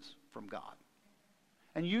news from God.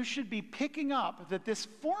 And you should be picking up that this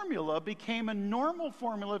formula became a normal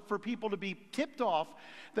formula for people to be tipped off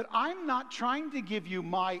that I'm not trying to give you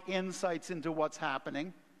my insights into what's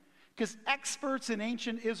happening. Because experts in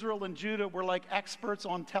ancient Israel and Judah were like experts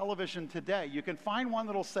on television today. You can find one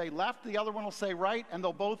that'll say left, the other one will say right, and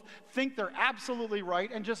they'll both think they're absolutely right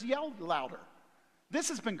and just yell louder. This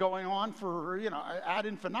has been going on for, ad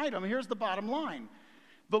infinitum. Here's the bottom line.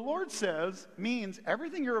 The Lord says means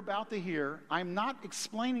everything you're about to hear, I'm not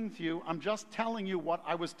explaining to you, I'm just telling you what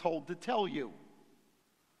I was told to tell you.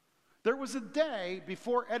 There was a day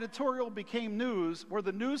before editorial became news where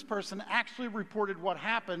the news person actually reported what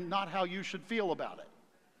happened, not how you should feel about it.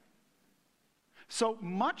 So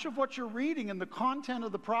much of what you're reading in the content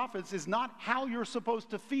of the prophets is not how you're supposed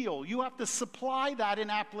to feel. You have to supply that in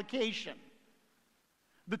application.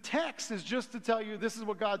 The text is just to tell you this is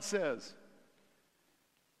what God says.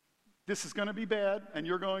 This is going to be bad, and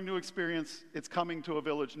you're going to experience it's coming to a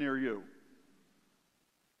village near you.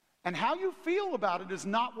 And how you feel about it is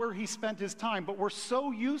not where he spent his time, but we're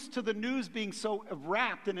so used to the news being so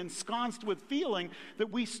wrapped and ensconced with feeling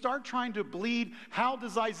that we start trying to bleed, how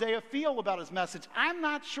does Isaiah feel about his message? I'm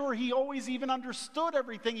not sure he always even understood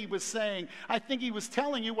everything he was saying. I think he was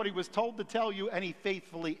telling you what he was told to tell you, and he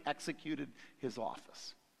faithfully executed his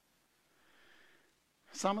office.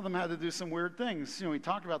 Some of them had to do some weird things. We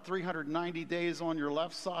talked about 390 days on your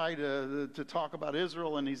left side to talk about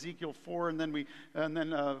Israel in Ezekiel 4, and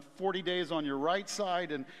then 40 days on your right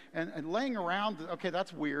side, and laying around. Okay,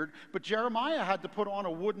 that's weird. But Jeremiah had to put on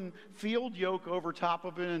a wooden field yoke over top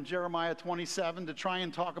of it in Jeremiah 27 to try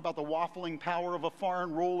and talk about the waffling power of a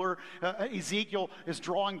foreign ruler. Ezekiel is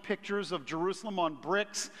drawing pictures of Jerusalem on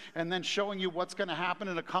bricks and then showing you what's going to happen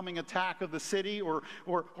in a coming attack of the city. Or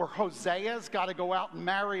Hosea's got to go out and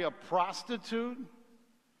marry a prostitute.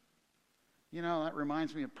 That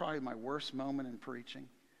reminds me of probably my worst moment in preaching.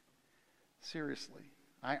 Seriously.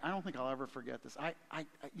 I don't think I'll ever forget this.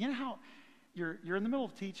 You know how you're in the middle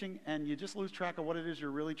of teaching and you just lose track of what it is you're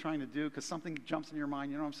really trying to do because something jumps in your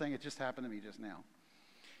mind. You know what I'm saying? It just happened to me just now.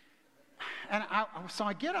 And so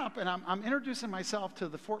I get up and I'm introducing myself to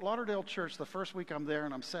the Fort Lauderdale church the first week I'm there,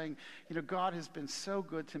 and I'm saying, God has been so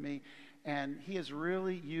good to me, and he has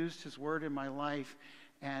really used his word in my life.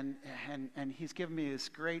 and he's given me this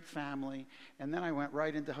great family. And then I went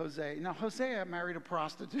right into Hosea. Now, Hosea married a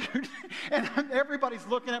prostitute, and everybody's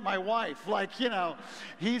looking at my wife like,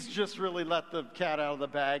 he's just really let the cat out of the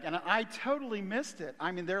bag. And I totally missed it.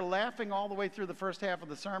 I mean, they're laughing all the way through the first half of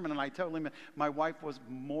the sermon, and I totally missed. My wife was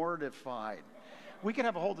mortified. We could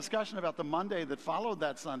have a whole discussion about the Monday that followed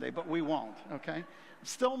that Sunday, but we won't, okay?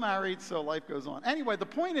 Still married, so life goes on. Anyway, the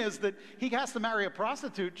point is that he has to marry a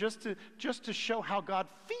prostitute just to show how God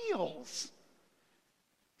feels.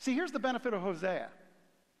 See, here's the benefit of Hosea.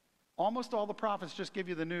 Almost all the prophets just give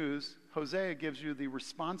you the news. Hosea gives you the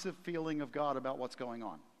responsive feeling of God about what's going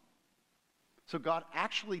on. So God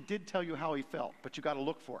actually did tell you how he felt, but you got to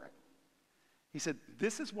look for it. He said,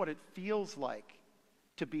 this is what it feels like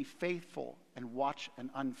to be faithful and watch an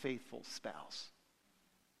unfaithful spouse.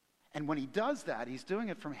 And when he does that, he's doing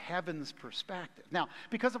it from heaven's perspective. Now,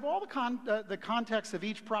 because of all the context of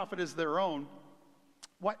each prophet is their own,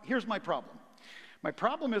 here's my problem. My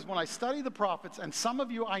problem is when I study the prophets, and some of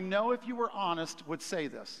you, I know if you were honest, would say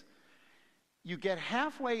this. You get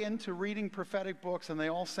halfway into reading prophetic books, and they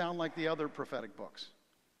all sound like the other prophetic books.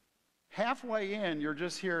 Halfway in, you're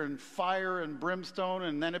just hearing fire and brimstone,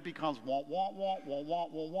 and then it becomes wah, wah, wah, wah, wah,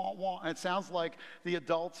 wah, wah, wah. And it sounds like the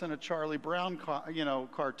adults in a Charlie Brown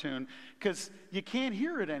cartoon, because you can't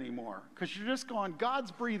hear it anymore, because you're just going,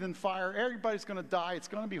 God's breathing fire, everybody's going to die, it's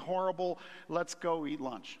going to be horrible, let's go eat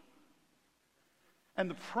lunch. And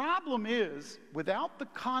the problem is, without the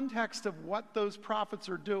context of what those prophets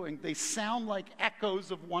are doing, they sound like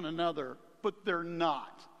echoes of one another, but they're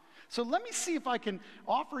not. So let me see if I can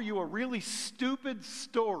offer you a really stupid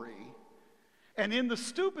story. And in the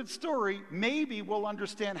stupid story, maybe we'll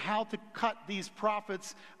understand how to cut these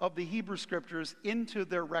prophets of the Hebrew Scriptures into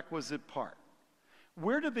their requisite part.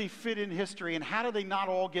 Where do they fit in history, and how do they not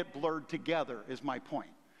all get blurred together, is my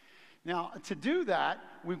point. Now, to do that,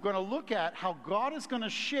 we're going to look at how God is going to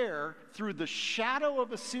share, through the shadow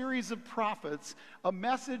of a series of prophets, a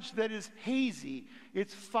message that is hazy,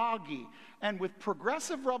 it's foggy. And with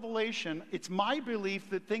progressive revelation, it's my belief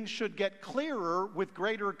that things should get clearer with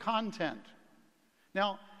greater content.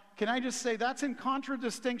 Now, can I just say that's in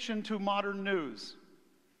contradistinction to modern news,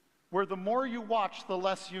 where the more you watch, the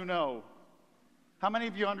less you know. How many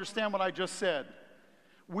of you understand what I just said?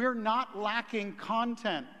 We're not lacking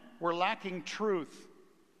content. We're lacking truth.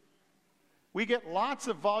 We get lots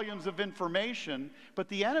of volumes of information, but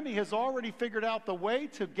the enemy has already figured out the way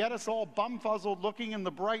to get us all bumfuzzled looking in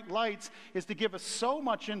the bright lights is to give us so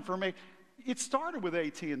much information. It started with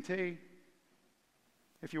AT&T.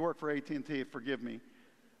 If you work for AT&T, forgive me.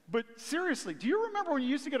 But seriously, do you remember when you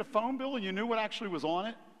used to get a phone bill and you knew what actually was on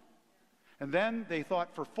it? And then they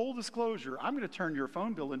thought, for full disclosure, I'm going to turn your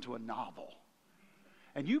phone bill into a novel.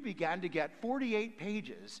 And you began to get 48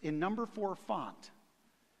 pages in number 4 font.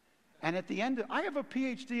 And at the end, I have a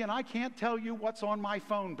PhD and I can't tell you what's on my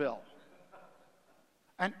phone bill.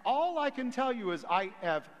 And all I can tell you is I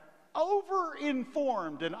have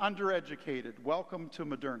over-informed and undereducated. Welcome to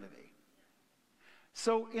modernity.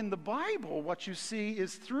 So in the Bible, what you see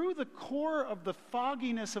is through the core of the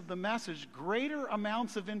fogginess of the message, greater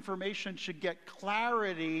amounts of information should get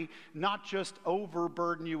clarity, not just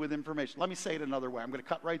overburden you with information. Let me say it another way. I'm going to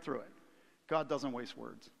cut right through it. God doesn't waste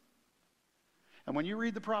words. And when you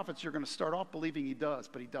read the prophets, you're going to start off believing he does,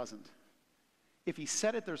 but he doesn't. If he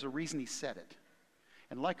said it, there's a reason he said it.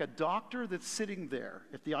 And like a doctor that's sitting there,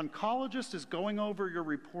 if the oncologist is going over your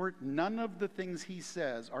report, none of the things he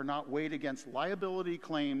says are not weighed against liability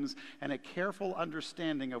claims and a careful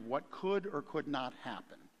understanding of what could or could not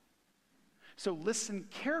happen. So listen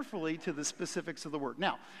carefully to the specifics of the word.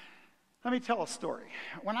 Now, let me tell a story.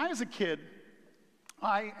 When I was a kid,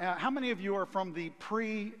 how many of you are from the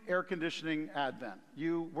pre-air conditioning advent?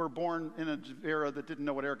 You were born in an era that didn't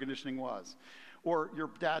know what air conditioning was. Or your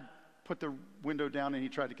dad put the window down and he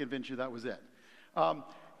tried to convince you that was it.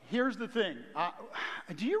 Here's the thing.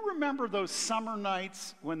 Do you remember those summer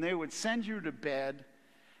nights when they would send you to bed,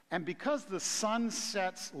 and because the sun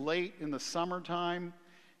sets late in the summertime,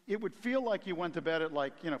 it would feel like you went to bed at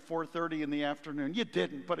 4:30 in the afternoon. You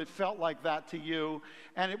didn't, but it felt like that to you.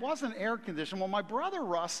 And it wasn't air conditioned. Well, my brother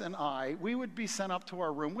Russ and we would be sent up to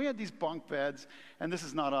our room. We had these bunk beds, and this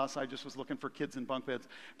is not us. I just was looking for kids in bunk beds.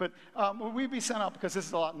 But we'd be sent up because this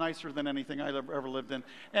is a lot nicer than anything I ever lived in.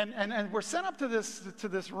 And we're sent up to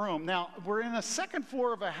this room. Now, we're in a second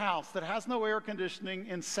floor of a house that has no air conditioning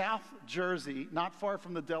in South Jersey, not far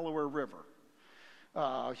from the Delaware River.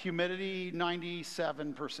 Humidity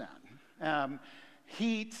 97%,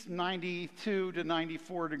 heat 92 to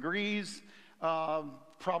 94 degrees,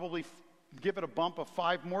 probably give it a bump of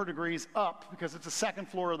 5 more degrees up because it's the second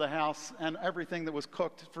floor of the house, and everything that was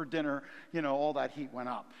cooked for dinner, all that heat went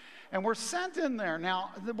up. And we're sent in there.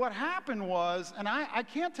 Now, what happened was, and I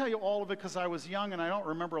can't tell you all of it because I was young and I don't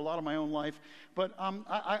remember a lot of my own life, but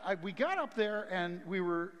we got up there and we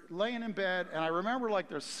were laying in bed, and I remember like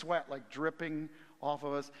there's sweat like dripping off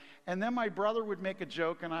of us. And then my brother would make a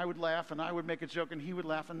joke and I would laugh, and I would make a joke and he would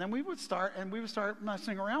laugh, and then we would start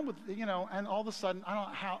messing around with, and all of a sudden, I don't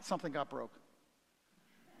know how, something got broke.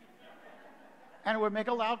 And it would make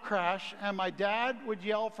a loud crash, and my dad would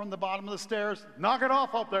yell from the bottom of the stairs, "Knock it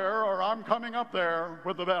off up there, or I'm coming up there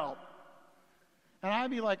with the belt." And I'd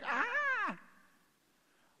be like, ah!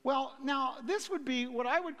 Well, now, this would be what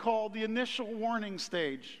I would call the initial warning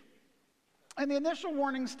stage. In the initial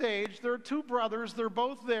warning stage, there are 2 brothers. They're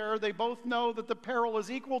both there. They both know that the peril is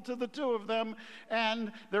equal to the 2 of them,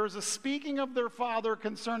 and there is a speaking of their father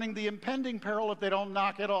concerning the impending peril if they don't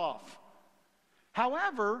knock it off.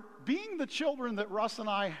 However, being the children that Russ and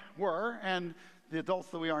I were, and the adults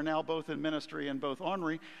that we are now, both in ministry and both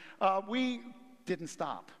ornery, we didn't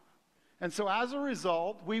stop. And so as a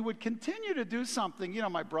result, we would continue to do something.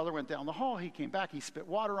 My brother went down the hall. He came back. He spit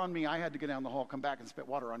water on me. I had to go down the hall, come back and spit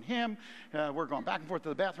water on him. We're going back and forth to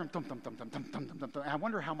the bathroom. Tum, tum, tum, tum, tum, tum, tum, tum, tum. I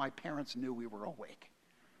wonder how my parents knew we were awake.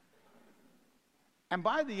 And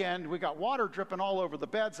by the end, we got water dripping all over the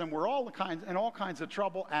beds, and we're all in all kinds of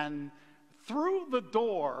trouble. And through the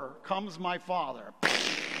door comes my father,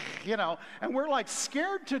 and we're like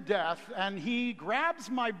scared to death, and he grabs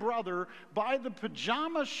my brother by the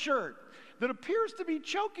pajama shirt that appears to be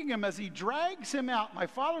choking him as he drags him out. My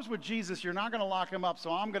father's with Jesus. You're not going to lock him up, so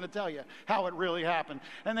I'm going to tell you how it really happened.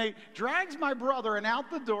 And they drags my brother, and out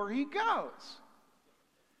the door he goes.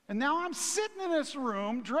 And now I'm sitting in this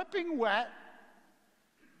room, dripping wet,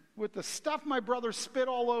 with the stuff my brother spit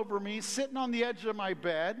all over me, sitting on the edge of my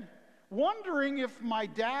bed, wondering if my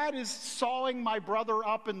dad is sawing my brother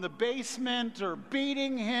up in the basement or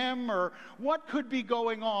beating him or what could be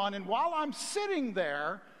going on. And while I'm sitting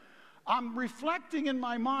there, I'm reflecting in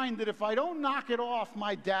my mind that if I don't knock it off,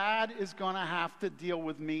 my dad is going to have to deal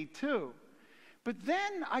with me too. But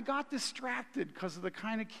then I got distracted because of the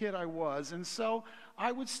kind of kid I was. And so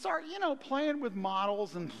I would start, playing with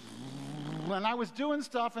models, and I was doing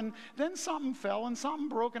stuff, and then something fell and something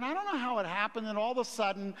broke, and I don't know how it happened, and all of a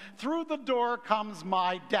sudden, through the door comes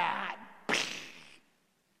my dad.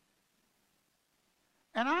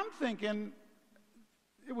 And I'm thinking,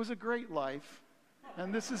 it was a great life,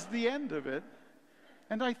 and this is the end of it,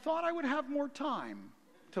 and I thought I would have more time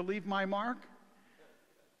to leave my mark.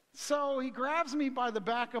 So he grabs me by the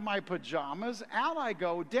back of my pajamas. Out I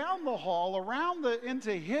go, down the hall,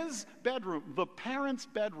 into his bedroom, the parents'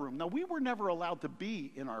 bedroom. Now, we were never allowed to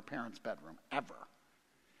be in our parents' bedroom, ever.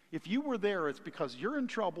 If you were there, it's because you're in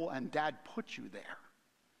trouble and Dad put you there.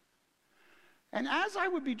 And as I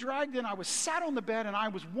would be dragged in, I was sat on the bed, and I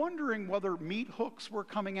was wondering whether meat hooks were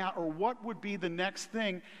coming out or what would be the next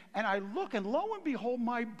thing. And I look, and lo and behold,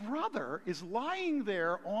 my brother is lying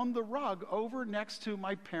there on the rug over next to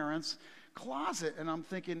my parents' closet. And I'm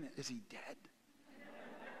thinking, is he dead?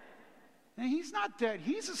 And he's not dead.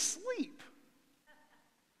 He's asleep.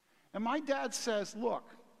 And my dad says, "Look,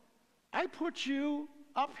 I put you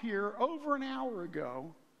up here over an hour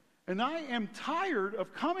ago, and I am tired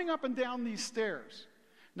of coming up and down these stairs.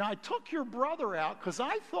 Now, I took your brother out because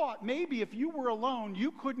I thought maybe if you were alone,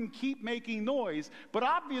 you couldn't keep making noise, but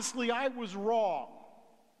obviously I was wrong.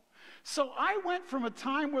 So I went from a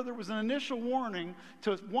time where there was an initial warning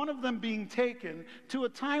to one of them being taken to a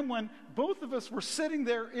time when both of us were sitting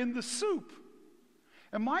there in the soup.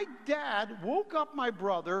 And my dad woke up my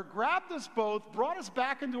brother, grabbed us both, brought us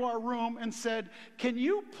back into our room, and said, 'Can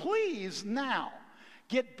you please now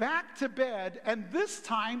get back to bed, and this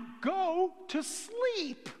time go to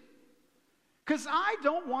sleep? Because I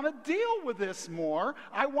don't want to deal with this more.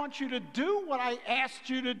 I want you to do what I asked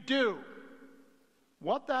you to do.'"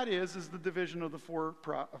 What that is the division of the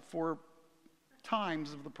four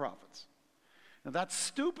times of the prophets. Now, that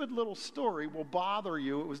stupid little story will bother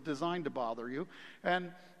you. It was designed to bother you.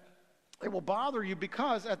 And it will bother you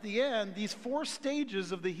because at the end, these 4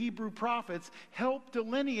 stages of the Hebrew prophets help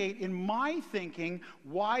delineate, in my thinking,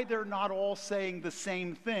 why they're not all saying the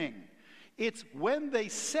same thing. It's when they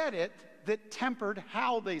said it that tempered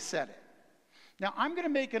how they said it. Now, I'm going to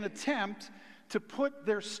make an attempt to put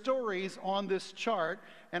their stories on this chart,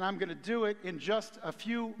 and I'm going to do it in just a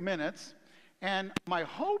few minutes. And my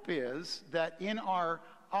hope is that in our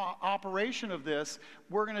operation of this,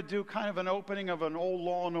 we're going to do kind of an opening of an old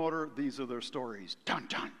Law and Order. These are their stories. Dun,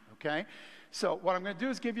 dun. Okay? So what I'm going to do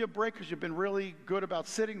is give you a break because you've been really good about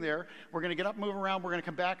sitting there. We're going to get up, move around, we're going to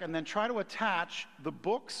come back, and then try to attach the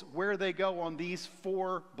books where they go on these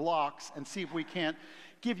 4 blocks and see if we can't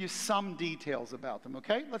give you some details about them,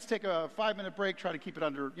 okay? Let's take a 5-minute break, try to keep it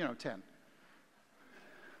under, 10.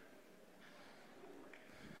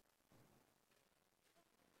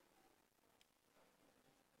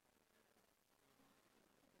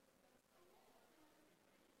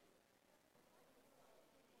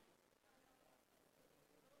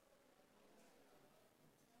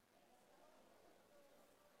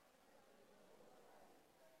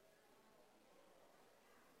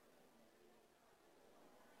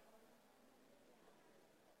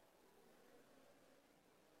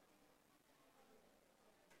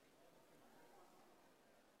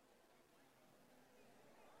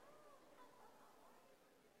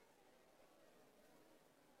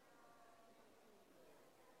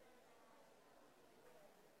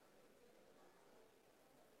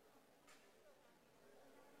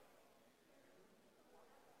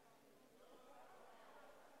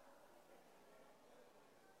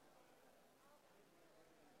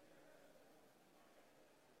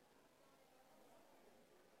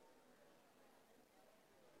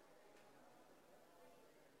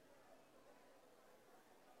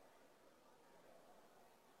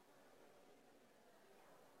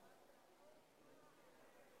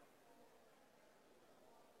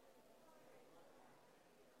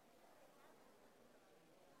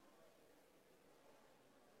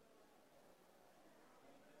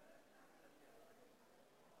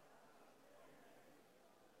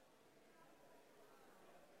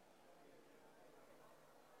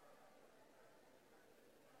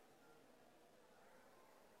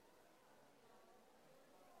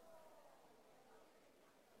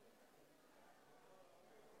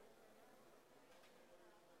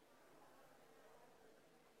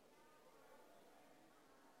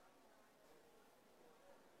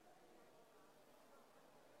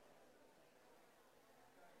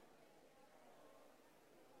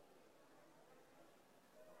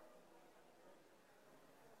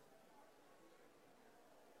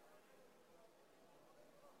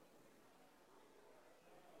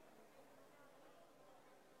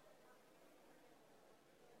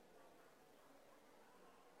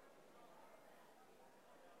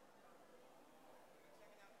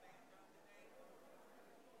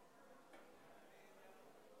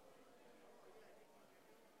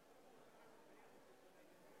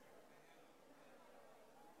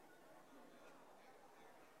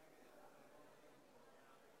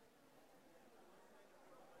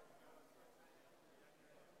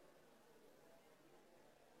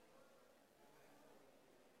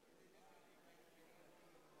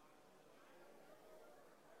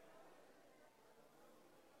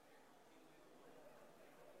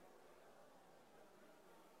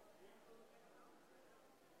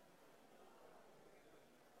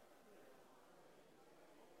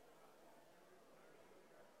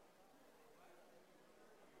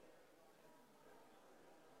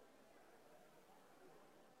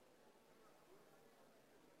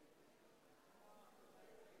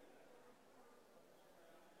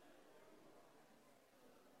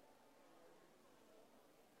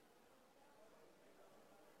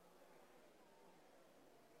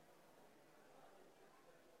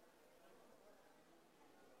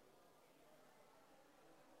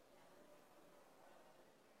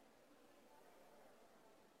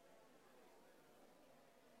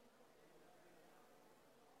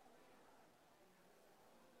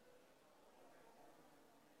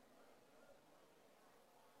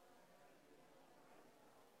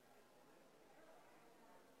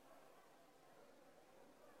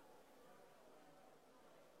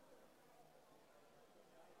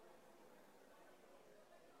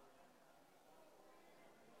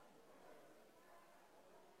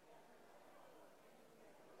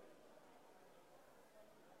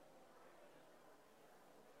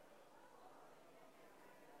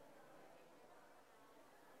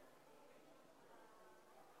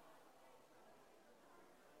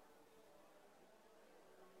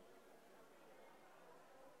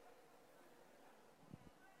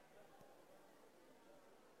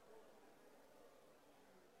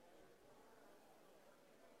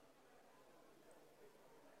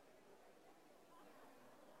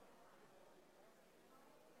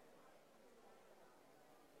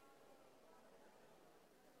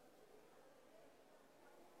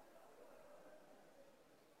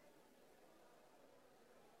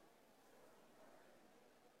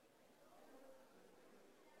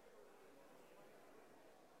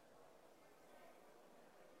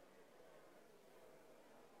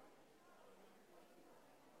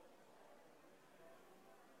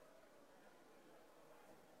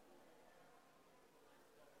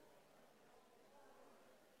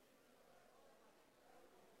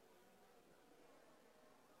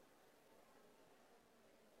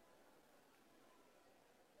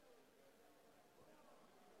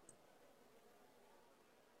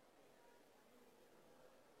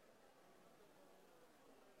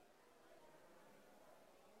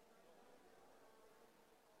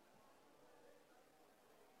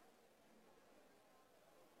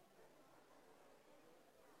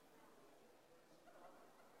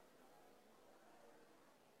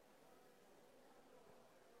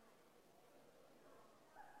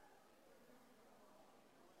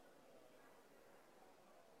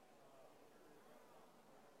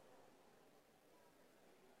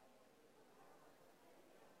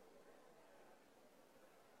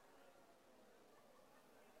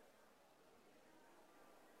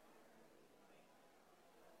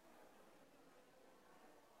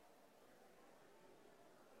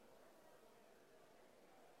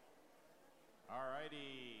 All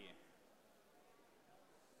righty.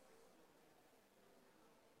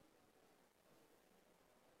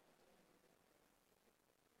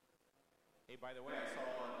 Hey, by the way, I saw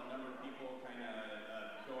a number of people kind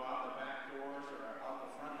of go out the back doors or out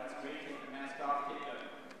the front. That's great. Take the mask off. Take a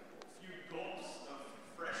few gulps of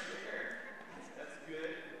fresh air. That's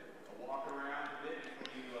good. Walk around a bit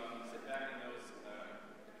before you sit back in those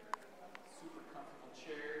super comfortable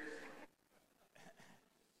chairs.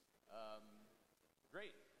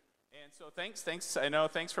 Great. And so thanks. I know,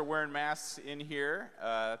 thanks for wearing masks in here.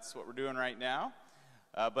 That's what we're doing right now.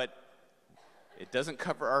 But it doesn't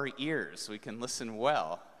cover our ears. We can listen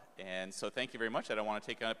well. And so thank you very much. I don't want to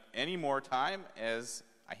take up any more time as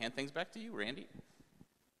I hand things back to you, Randy.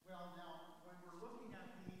 Well, now, when we're looking at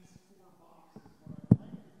these 4 boxes, what I'd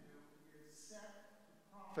like to do is set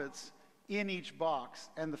the prophets in each box.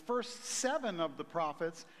 And the first 7 of the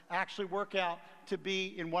prophets actually work out to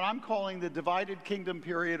be in what I'm calling the divided kingdom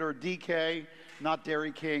period, or DK, not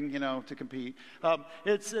Dairy King, to compete.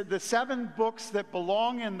 It's the 7 books that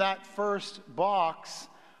belong in that first box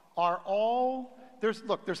are all,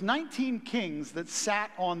 there's 19 kings that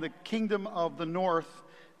sat on the kingdom of the north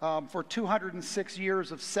for 206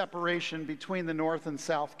 years of separation between the north and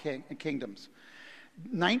south kingdoms.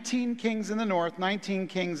 19 kings in the north, 19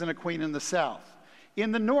 kings and a queen in the south.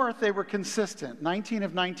 In the north, they were consistent. 19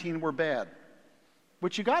 of 19 were bad.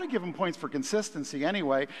 Which you got to give them points for consistency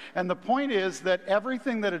anyway. And the point is that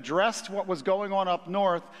everything that addressed what was going on up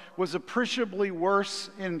north was appreciably worse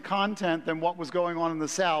in content than what was going on in the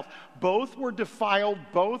south. Both were defiled.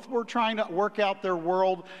 Both were trying to work out their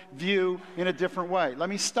world view in a different way. Let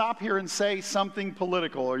me stop here and say something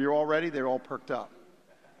political. Are you all ready? They're all perked up.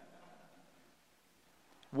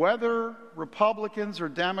 Whether Republicans or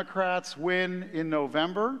Democrats win in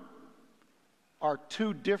November are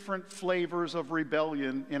 2 different flavors of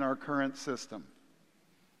rebellion in our current system.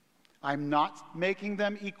 I'm not making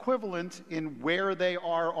them equivalent in where they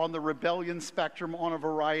are on the rebellion spectrum on a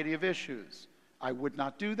variety of issues. I would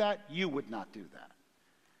not do that. You would not do that.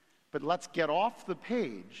 But let's get off the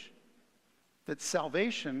page that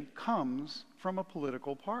salvation comes from a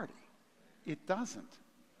political party. It doesn't.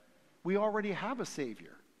 We already have a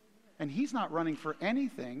Savior, and He's not running for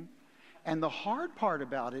anything. And the hard part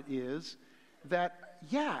about it is that,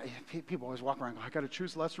 people always walk around, I got to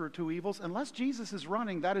choose lesser of 2 evils. Unless Jesus is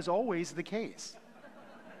running, that is always the case.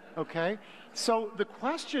 Okay? So the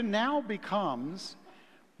question now becomes,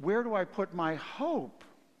 where do I put my hope?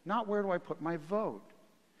 Not where do I put my vote?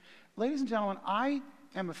 Ladies and gentlemen, I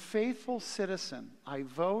am a faithful citizen. I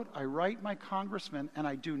vote, I write my congressman, and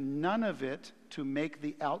I do none of it to make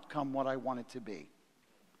the outcome what I want it to be.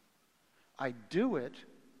 I do it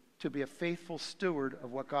to be a faithful steward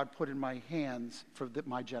of what God put in my hands for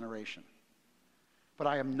my generation. But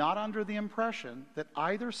I am not under the impression that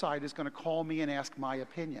either side is going to call me and ask my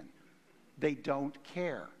opinion. They don't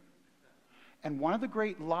care. And one of the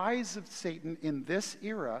great lies of Satan in this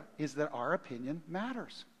era is that our opinion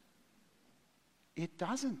matters. It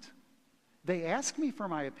doesn't. They ask me for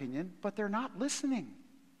my opinion, but they're not listening.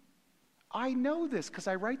 I know this because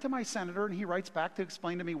I write to my senator and he writes back to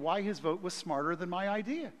explain to me why his vote was smarter than my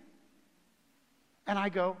idea. And I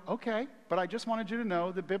go, okay, but I just wanted you to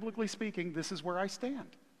know that biblically speaking, this is where I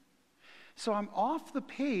stand. So I'm off the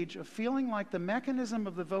page of feeling like the mechanism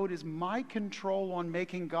of the vote is my control on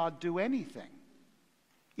making God do anything.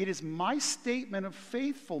 It is my statement of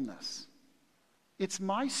faithfulness. It's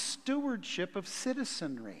my stewardship of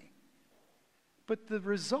citizenry. But the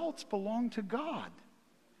results belong to God.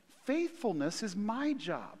 Faithfulness is my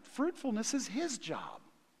job. Fruitfulness is His job.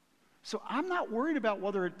 So I'm not worried about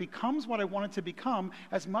whether it becomes what I want it to become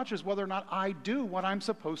as much as whether or not I do what I'm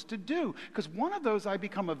supposed to do. Because one of those I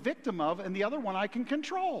become a victim of, and the other one I can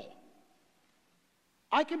control.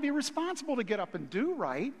 I can be responsible to get up and do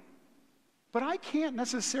right, but I can't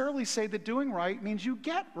necessarily say that doing right means you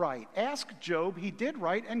get right. Ask Job, he did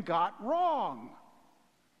right and got wrong.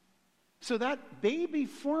 So that baby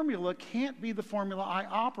formula can't be the formula I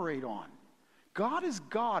operate on. God is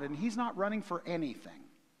God, and He's not running for anything.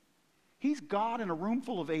 He's God in a room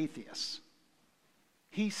full of atheists.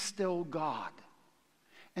 He's still God.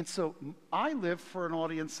 And so I live for an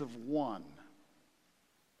audience of 1,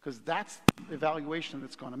 because that's the evaluation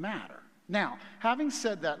that's going to matter. Now, having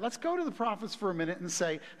said that, let's go to the prophets for a minute and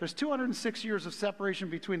say there's 206 years of separation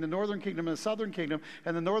between the northern kingdom and the southern kingdom,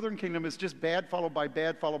 and the northern kingdom is just bad, followed by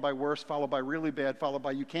worse, followed by really bad, followed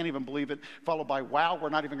by you can't even believe it, followed by wow, we're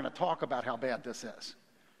not even going to talk about how bad this is.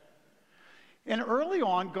 And early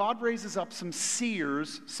on, God raises up some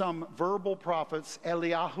seers, some verbal prophets,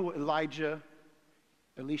 Eliyahu, Elijah,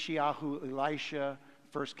 Elishahu, Elisha,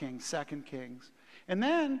 1 Kings, 2 Kings. And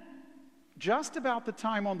then, just about the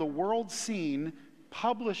time on the world scene,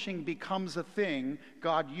 publishing becomes a thing,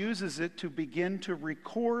 God uses it to begin to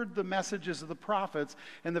record the messages of the prophets.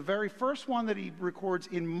 And the very first one that he records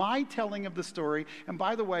in my telling of the story, and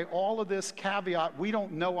by the way, all of this caveat, we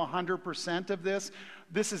don't know 100% of this.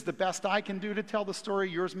 This is the best I can do to tell the story.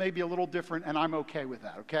 Yours may be a little different, and I'm okay with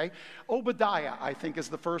that, okay? Obadiah, I think, is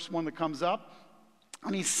the first one that comes up.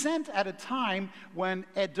 And he's sent at a time when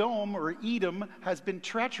Edom, or Edom, has been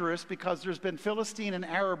treacherous because there's been Philistine and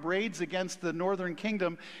Arab raids against the northern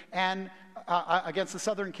kingdom and against the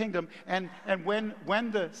southern kingdom. And when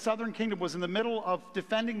the southern kingdom was in the middle of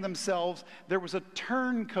defending themselves, there was a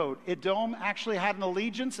turncoat. Edom actually had an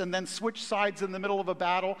allegiance and then switched sides in the middle of a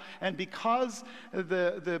battle. And because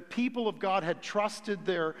the people of God had trusted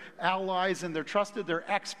their allies and they trusted their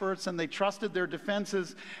experts and they trusted their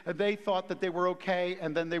defenses, they thought that they were okay,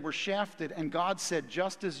 and then they were shafted. And God said,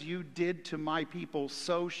 just as you did to my people,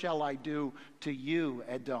 so shall I do to you,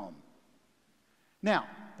 Edom. Now,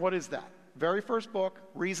 what is that? Very first book,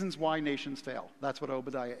 Reasons Why Nations Fail. That's what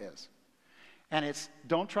Obadiah is. And it's,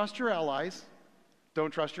 don't trust your allies,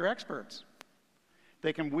 don't trust your experts.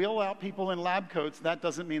 They can wheel out people in lab coats, that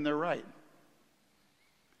doesn't mean they're right.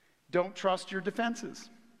 Don't trust your defenses.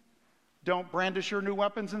 Don't brandish your new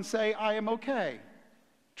weapons and say, I am okay.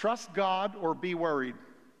 Trust God or be worried.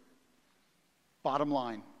 Bottom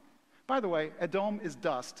line. By the way, Edom is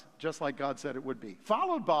dust, just like God said it would be.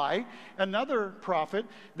 Followed by another prophet.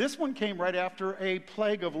 This one came right after a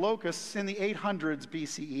plague of locusts in the 800s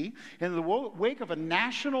BCE. In the wake of a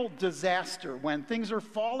national disaster, when things are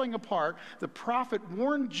falling apart, the prophet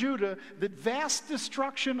warned Judah that vast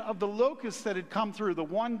destruction of the locusts that had come through, the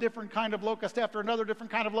one different kind of locust after another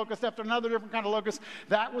different kind of locust after another different kind of locust,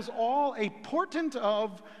 that was all a portent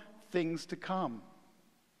of things to come.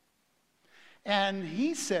 And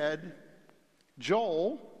he said,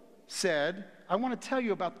 Joel said, I want to tell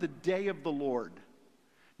you about the day of the Lord.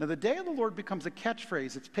 Now, the day of the Lord becomes a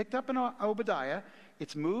catchphrase. It's picked up in Obadiah,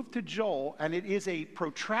 it's moved to Joel, and it is a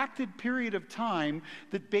protracted period of time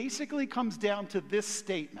that basically comes down to this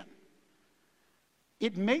statement.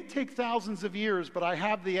 It may take thousands of years, but I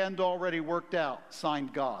have the end already worked out,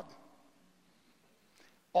 signed God.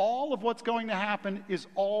 All of what's going to happen is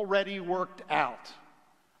already worked out.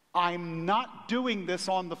 I'm not doing this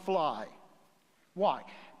on the fly. Why?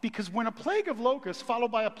 Because when a plague of locusts,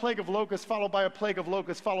 followed by a plague of locusts, followed by a plague of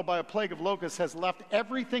locusts, followed by a plague of locusts, has left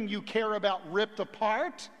everything you care about ripped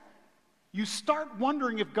apart, you start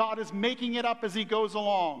wondering if God is making it up as he goes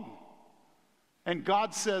along. And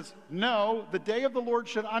God says, no, the day of the Lord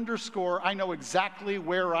should underscore, I know exactly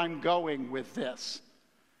where I'm going with this.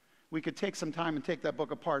 We could take some time and take that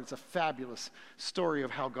book apart. It's a fabulous story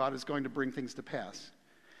of how God is going to bring things to pass.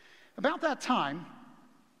 About that time,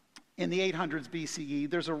 in the 800s BCE,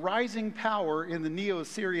 there's a rising power in the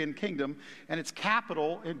Neo-Assyrian kingdom, and its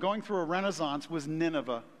capital, and going through a renaissance, was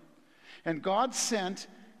Nineveh. And God sent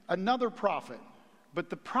another prophet. But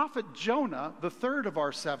the prophet Jonah, the third of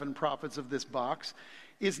our 7 prophets of this box,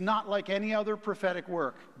 is not like any other prophetic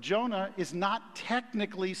work. Jonah is not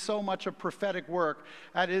technically so much a prophetic work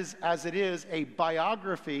as it is a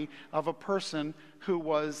biography of a person who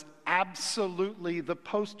was absolutely the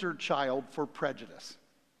poster child for prejudice.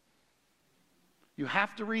 You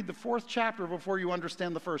have to read the 4th chapter before you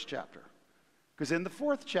understand the 1st chapter. Because in the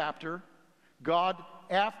 4th chapter, God,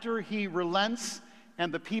 after he relents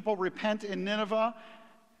and the people repent in Nineveh,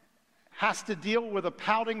 has to deal with a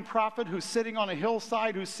pouting prophet who's sitting on a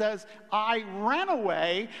hillside who says, I ran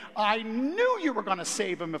away. I knew you were going to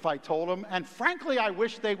save him if I told him, and frankly, I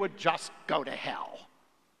wish they would just go to hell.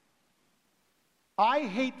 I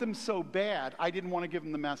hate them so bad, I didn't want to give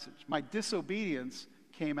them the message. My disobedience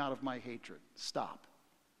came out of my hatred. Stop.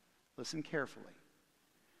 Listen carefully.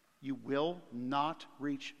 You will not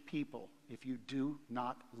reach people if you do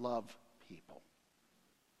not love people.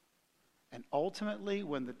 And ultimately,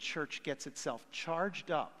 when the church gets itself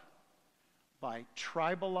charged up by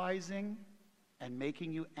tribalizing and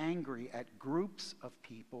making you angry at groups of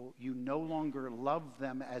people, you no longer love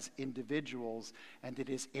them as individuals, and it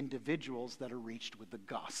is individuals that are reached with the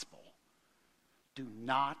gospel. Do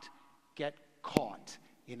not get caught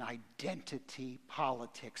in identity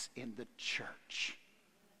politics in the church.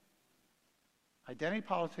 Identity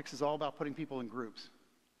politics is all about putting people in groups.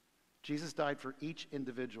 Jesus died for each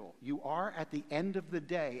individual. You are, at the end of the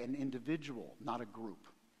day, an individual, not a group.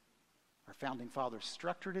 Our founding fathers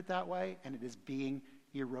structured it that way, and it is being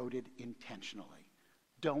eroded intentionally.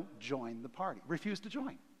 Don't join the party. Refuse to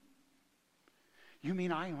join. You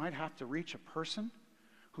mean I might have to reach a person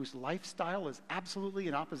whose lifestyle is absolutely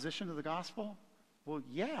in opposition to the gospel? Well,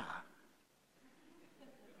 yeah.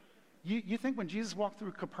 You think when Jesus walked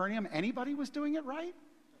through Capernaum, anybody was doing it right?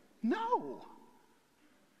 No.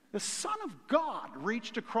 The Son of God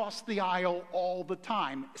reached across the aisle all the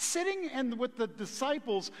time. Sitting with the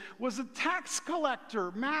disciples was a tax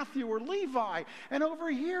collector, Matthew or Levi. And over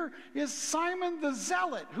here is Simon the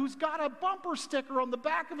Zealot, who's got a bumper sticker on the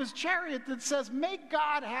back of his chariot that says, "Make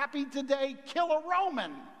God happy today, kill a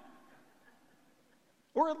Roman."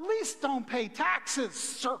 Or at least don't pay taxes,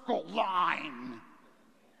 circle line.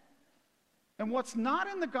 And what's not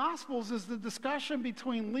in the Gospels is the discussion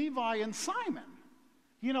between Levi and Simon.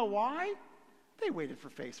 You know why? They waited for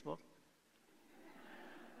Facebook.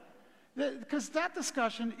 Because that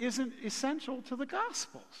discussion isn't essential to the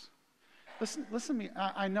Gospels. Listen to me.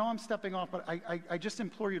 I know I'm stepping off, but I just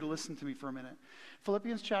implore you to listen to me for a minute.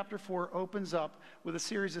 Philippians chapter 4 opens up with a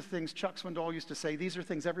series of things Chuck Swindoll used to say. These are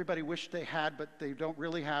things everybody wished they had, but they don't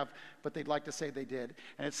really have, but they'd like to say they did.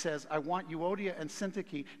 And it says, I want Euodia and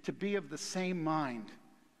Syntyche to be of the same mind.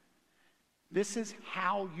 This is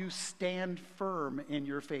how you stand firm in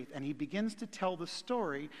your faith. And he begins to tell the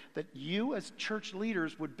story that you as church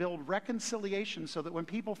leaders would build reconciliation so that when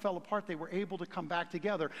people fell apart, they were able to come back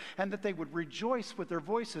together, and that they would rejoice with their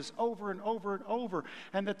voices over and over and over,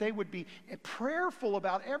 and that they would be prayerful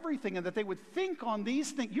about everything, and that they would think on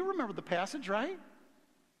these things. You remember the passage, right?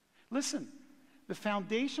 Listen, the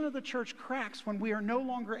foundation of the church cracks when we are no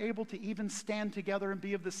longer able to even stand together and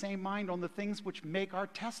be of the same mind on the things which make our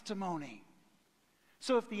testimony.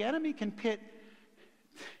 So if the enemy can pit,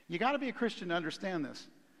 you got to be a Christian to understand this.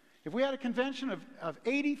 If we had a convention of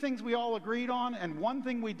 80 things we all agreed on and one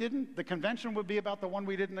thing we didn't, the convention would be about the one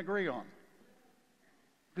we didn't agree on.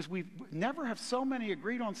 Because we never have so many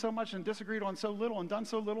agreed on so much and disagreed on so little and done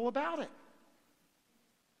so little about it.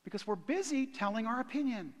 Because we're busy telling our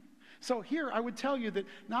opinion. So here I would tell you that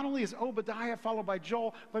not only is Obadiah followed by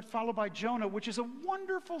Joel, but followed by Jonah, which is a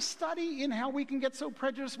wonderful study in how we can get so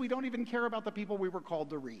prejudiced we don't even care about the people we were called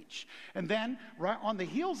to reach. And then right on the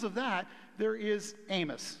heels of that, there is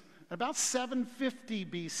Amos. About 750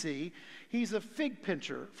 BC, he's a fig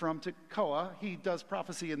pincher from Tekoa. He does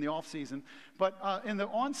prophecy in the off-season. But in the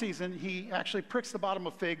on-season, he actually pricks the bottom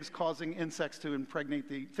of figs, causing insects to impregnate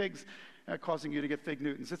the figs, causing you to get fig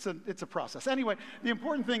Newtons. It's a process. Anyway, the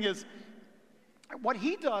important thing is, what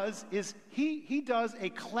he does is he does a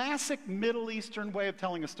classic Middle Eastern way of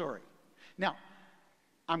telling a story. Now,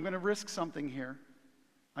 I'm going to risk something here.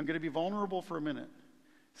 I'm going to be vulnerable for a minute.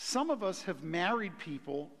 Some of us have married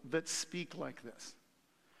people that speak like this,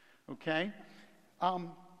 okay?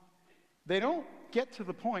 They don't get to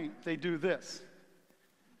the point, they do this.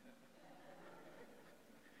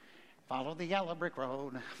 Follow the yellow brick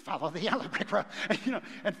road, follow the yellow brick road.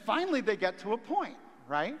 And finally they get to a point,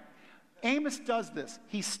 right? Amos does this.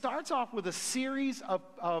 He starts off with a series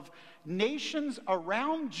of nations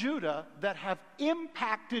around Judah that have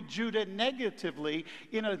impacted Judah negatively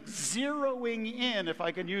in a zeroing in, if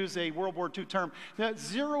I can use a World War II term,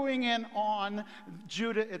 zeroing in on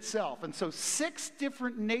Judah itself. And so 6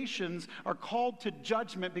 different nations are called to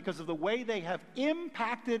judgment because of the way they have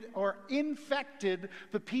impacted or infected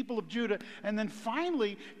the people of Judah. And then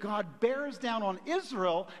finally, God bears down on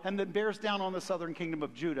Israel and then bears down on the southern kingdom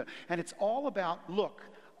of Judah. And it's all about, look,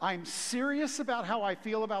 I'm serious about how I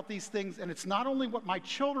feel about these things, and it's not only what my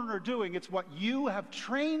children are doing, it's what you have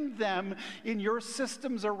trained them in your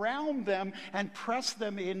systems around them and pressed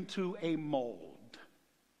them into a mold.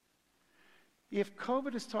 If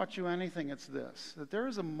COVID has taught you anything, it's this, that there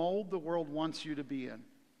is a mold the world wants you to be in.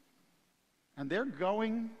 And they're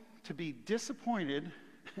going to be disappointed,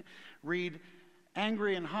 read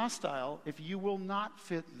angry and hostile, if you will not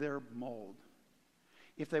fit their mold.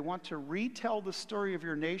 If they want to retell the story of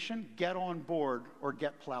your nation, get on board or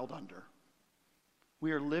get plowed under.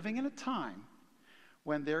 We are living in a time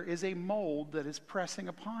when there is a mold that is pressing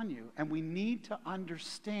upon you, and we need to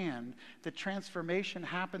understand that transformation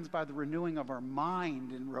happens by the renewing of our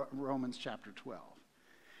mind in Romans chapter 12.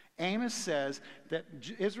 Amos says that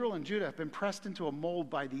Israel and Judah have been pressed into a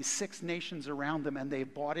mold by these 6 nations around them, and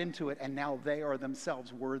they've bought into it, and now they are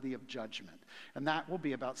themselves worthy of judgment. And that will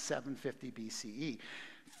be about 750 BCE.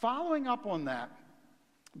 Following up on that,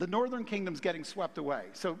 the northern kingdom's getting swept away.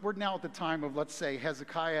 So we're now at the time of, let's say,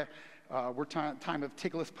 Hezekiah We're time of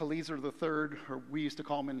Tiglath-Pileser III, or we used to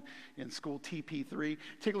call him in school TP3.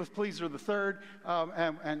 Tiglath-Pileser III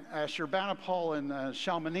and Ashurbanipal and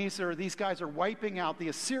Shalmaneser, these guys are wiping out. The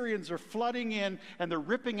Assyrians are flooding in, and they're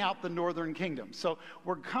ripping out the northern kingdom. So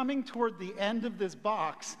we're coming toward the end of this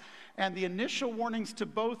box, and the initial warnings to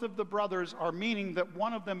both of the brothers are meaning that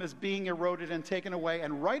one of them is being eroded and taken away.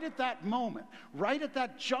 And right at that moment, right at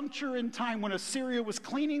that juncture in time when Assyria was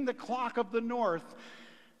cleaning the clock of the north,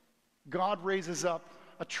 God raises up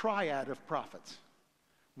a triad of prophets.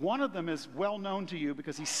 One of them is well known to you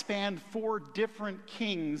because he spanned 4 different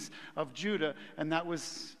kings of Judah, and that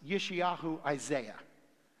was Yeshayahu, Isaiah.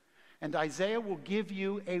 And Isaiah will give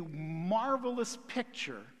you a marvelous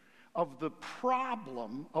picture of the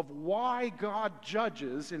problem of why God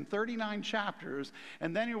judges in 39 chapters,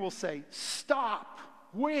 and then he will say, stop,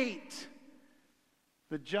 wait.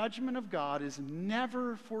 The judgment of God is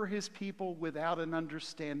never for his people without an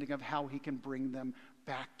understanding of how he can bring them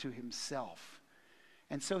back to himself.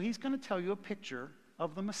 And so he's going to tell you a picture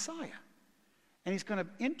of the Messiah. And he's going to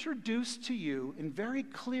introduce to you in very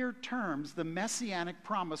clear terms the messianic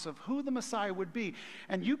promise of who the Messiah would be.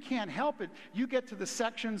 And you can't help it. You get to the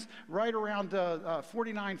sections right around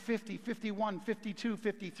 49, 50, 51, 52,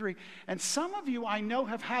 53. And some of you, I know,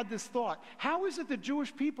 have had this thought. How is it the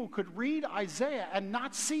Jewish people could read Isaiah and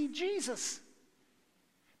not see Jesus?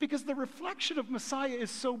 Because the reflection of Messiah is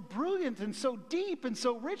so brilliant and so deep and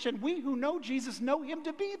so rich. And we who know Jesus know him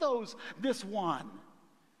to be this one.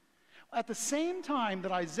 At the same time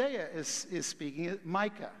that Isaiah is speaking,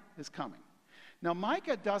 Micah is coming. Now,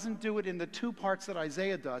 Micah doesn't do it in the 2 parts that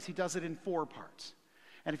Isaiah does. He does it in 4 parts.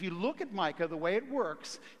 And if you look at Micah, the way it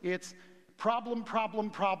works, it's problem, problem,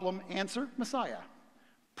 problem, answer, Messiah.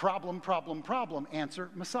 Problem, problem, problem, answer,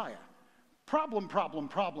 Messiah. Problem, problem,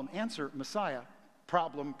 problem, answer, Messiah.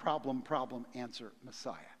 Problem, problem, problem, answer,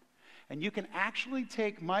 Messiah. And you can actually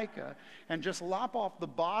take Micah and just lop off the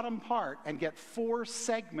bottom part and get 4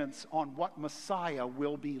 segments on what Messiah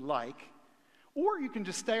will be like. Or you can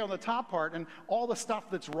just stay on the top part and all the stuff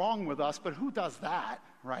that's wrong with us, but who does that,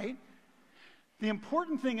 right? The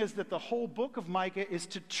important thing is that the whole book of Micah is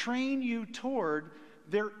to train you toward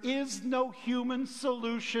there is no human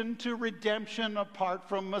solution to redemption apart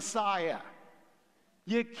from Messiah.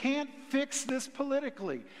 You can't fix this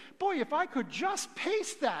politically. Boy, if I could just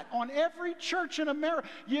paste that on every church in America,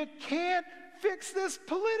 you can't fix this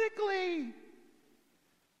politically.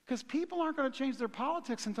 Because people aren't going to change their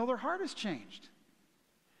politics until their heart is changed.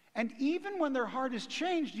 And even when their heart is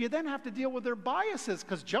changed, you then have to deal with their biases,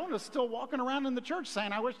 because Jonah's still walking around in the church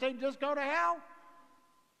saying, I wish they'd just go to hell.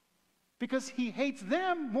 Because he hates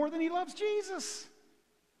them more than he loves Jesus.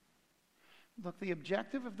 Look, the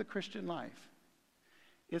objective of the Christian life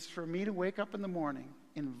is for me to wake up in the morning,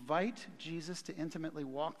 invite Jesus to intimately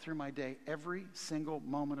walk through my day every single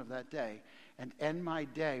moment of that day, and end my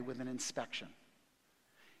day with an inspection.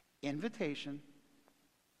 Invitation,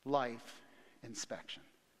 life, inspection.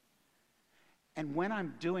 And when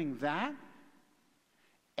I'm doing that,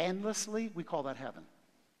 endlessly, we call that heaven.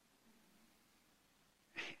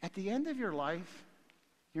 At the end of your life,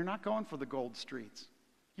 you're not going for the gold streets.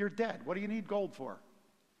 You're dead. What do you need gold for?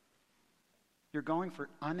 You're going for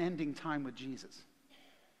unending time with Jesus.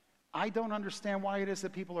 I don't understand why it is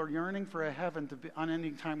that people are yearning for a heaven to be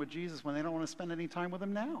unending time with Jesus when they don't want to spend any time with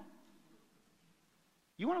him now.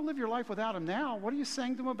 You want to live your life without him now, what are you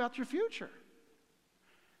saying to him about your future?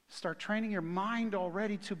 Start training your mind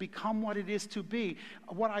already to become what it is to be.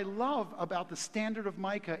 What I love about the standard of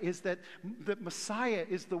Micah is that the Messiah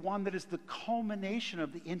is the one that is the culmination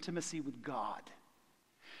of the intimacy with God.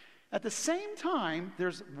 At the same time,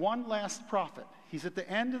 there's one last prophet. He's at the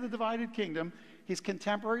end of the divided kingdom. He's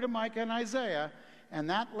contemporary to Micah and Isaiah. And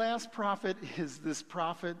that last prophet is this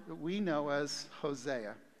prophet that we know as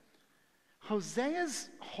Hosea. Hosea's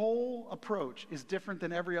whole approach is different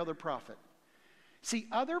than every other prophet. See,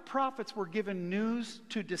 other prophets were given news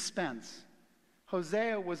to dispense.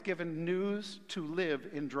 Hosea was given news to live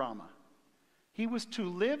in drama. He was to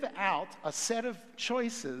live out a set of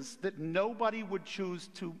choices that nobody would choose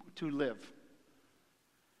to live.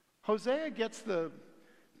 Hosea gets the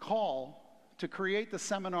call to create the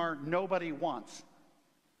seminar nobody wants.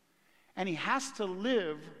 And he has to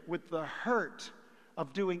live with the hurt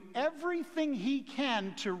of doing everything he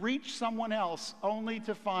can to reach someone else, only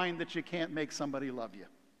to find that you can't make somebody love you.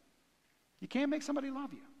 You can't make somebody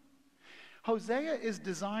love you. Hosea is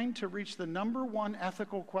designed to reach the number one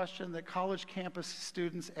ethical question that college campus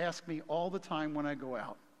students ask me all the time when I go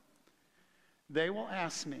out. They will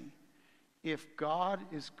ask me, if God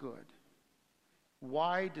is good,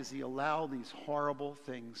 Why does he allow these horrible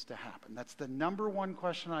things to happen? That's the number one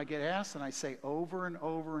question I get asked, and I say over and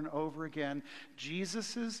over and over again.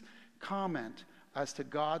 Jesus' comment as to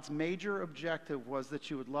God's major objective was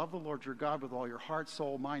that you would love the Lord your God with all your heart,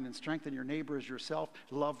 soul, mind, and strength, and your neighbor as yourself.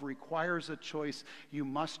 Love requires a choice. You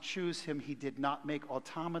must choose him. He did not make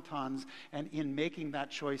automatons, and in making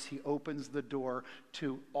that choice, he opens the door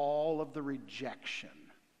to all of the rejection.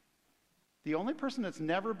 The only person that's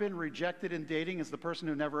never been rejected in dating is the person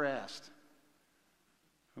who never asked.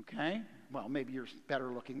 Okay? Well, maybe you're better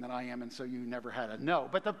looking than I am, and so you never had a no.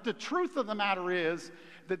 But the truth of the matter is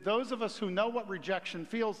that those of us who know what rejection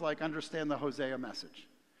feels like understand the Hosea message.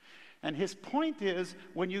 And his point is,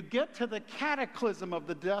 when you get to the cataclysm of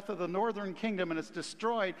the death of the northern kingdom and it's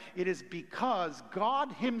destroyed, it is because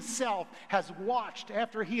God himself has watched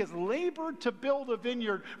after he has labored to build a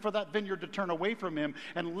vineyard for that vineyard to turn away from him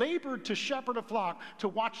and labored to shepherd a flock to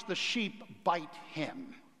watch the sheep bite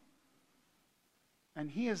him. And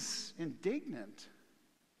he is indignant.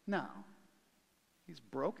 No, he's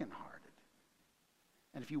brokenhearted.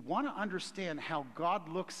 And if you want to understand how God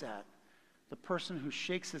looks at the person who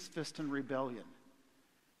shakes his fist in rebellion,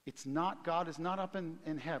 it's not, God is not up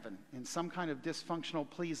in heaven in some kind of dysfunctional,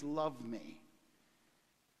 please love me.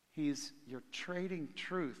 You're trading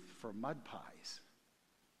truth for mud pies.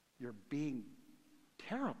 You're being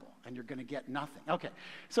terrible, and you're going to get nothing. Okay,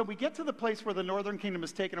 so we get to the place where the northern kingdom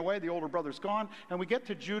is taken away, the older brother's gone, and we get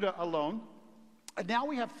to Judah alone. And now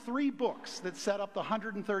we have 3 books that set up the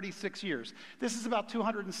 136 years. This is about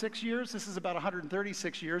 206 years. This is about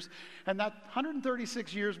 136 years. And that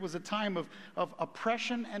 136 years was a time of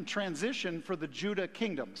oppression and transition for the Judah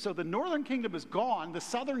kingdom. So the northern kingdom is gone. The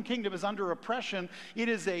southern kingdom is under oppression. It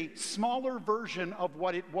is a smaller version of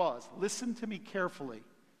what it was. Listen to me carefully.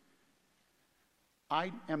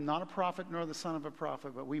 I am not a prophet nor the son of a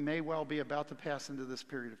prophet, but we may well be about to pass into this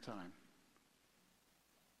period of time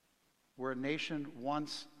where a nation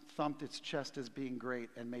once thumped its chest as being great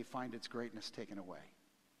and may find its greatness taken away.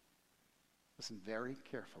 Listen very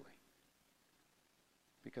carefully,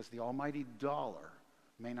 because the almighty dollar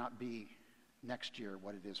may not be next year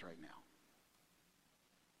what it is right now.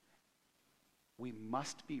 We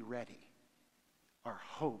must be ready. Our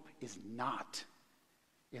hope is not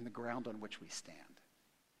in the ground on which we stand.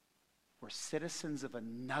 We're citizens of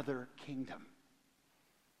another kingdom.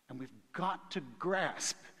 And we've got to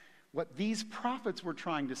grasp what these prophets were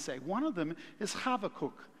trying to say. One of them is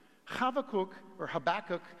Habakkuk. Habakkuk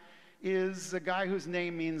is a guy whose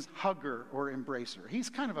name means hugger or embracer. He's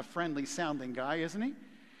kind of a friendly sounding guy, isn't he?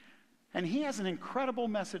 And he has an incredible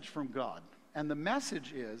message from God. And the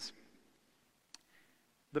message is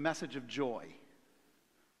the message of joy.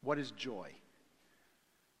 What is joy?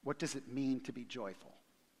 What does it mean to be joyful?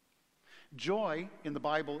 Joy in the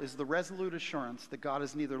Bible is the resolute assurance that God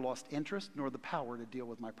has neither lost interest nor the power to deal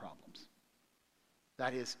with my problems.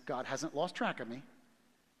 That is, God hasn't lost track of me.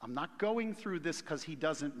 I'm not going through this because he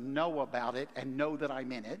doesn't know about it and know that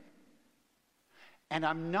I'm in it. And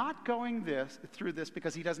I'm not going through this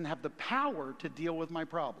because he doesn't have the power to deal with my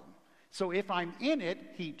problem. So if I'm in it,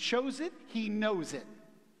 he chose it, he knows it.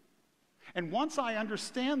 And once I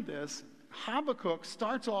understand this, Habakkuk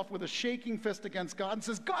starts off with a shaking fist against God and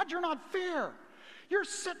says, God, you're not fair. You're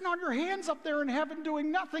sitting on your hands up there in heaven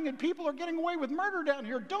doing nothing, and people are getting away with murder down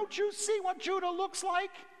here. Don't you see what Judah looks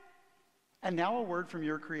like? And now a word from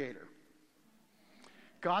your creator.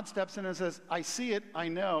 God steps in and says, I see it, I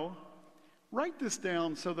know. Write this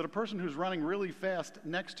down so that a person who's running really fast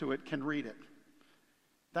next to it can read it.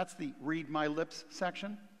 That's the read my lips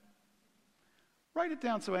section. Write it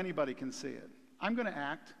down so anybody can see it. I'm going to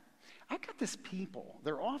act. I got this people.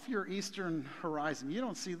 They're off your eastern horizon. You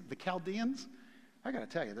don't see the Chaldeans? I got to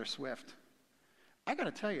tell you, they're swift. I got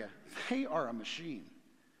to tell you, they are a machine.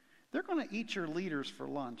 They're going to eat your leaders for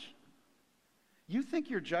lunch. You think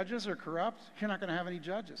your judges are corrupt? You're not going to have any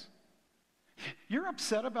judges. You're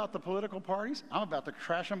upset about the political parties? I'm about to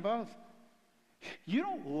crash them both. You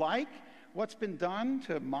don't like what's been done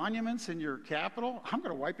to monuments in your capital? I'm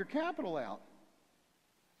going to wipe your capital out.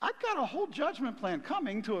 I've got a whole judgment plan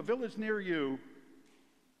coming to a village near you.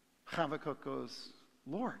 Habakkuk goes,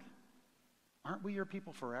 Lord, aren't we your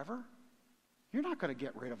people forever? You're not going to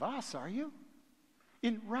get rid of us, are you?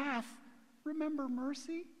 In wrath, remember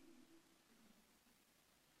mercy?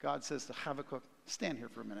 God says to Habakkuk, stand here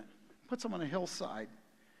for a minute. Puts him on a hillside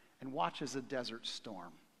and watches a desert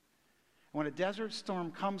storm. When a desert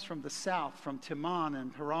storm comes from the south, from Teman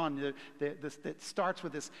and Haran, that starts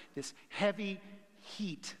with this heavy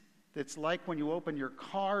heat that's like when you open your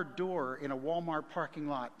car door in a Walmart parking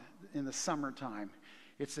lot in the summertime.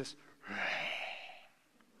 It's this,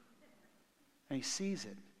 And he sees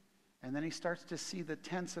it. And then he starts to see the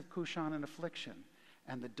tents of Cushan in affliction,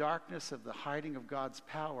 and the darkness of the hiding of God's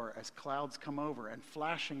power as clouds come over, and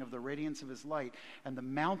flashing of the radiance of his light, and the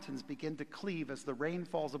mountains begin to cleave as the rain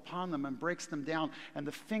falls upon them and breaks them down, and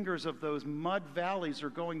the fingers of those mud valleys are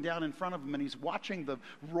going down in front of him, and he's watching the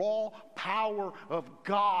raw power of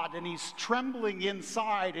God, and he's trembling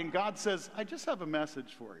inside, and God says, I just have a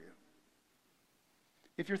message for you.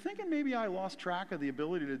 If you're thinking maybe I lost track of the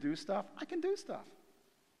ability to do stuff, I can do stuff.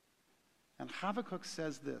 And Habakkuk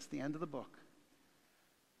says this, the end of the book.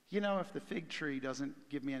 You know, if the fig tree doesn't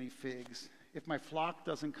give me any figs, if my flock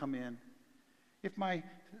doesn't come in, if my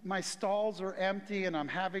stalls are empty and I'm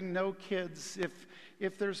having no kids,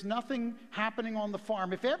 if there's nothing happening on the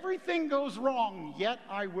farm, if everything goes wrong, yet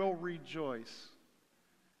I will rejoice.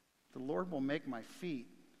 The Lord will make my feet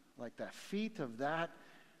like the feet of that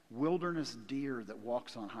wilderness deer that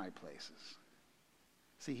walks on high places.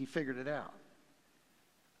 See, he figured it out.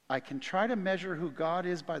 I can try to measure who God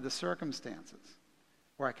is by the circumstances,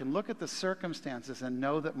 or I can look at the circumstances and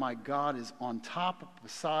know that my God is on top,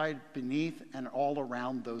 beside, beneath, and all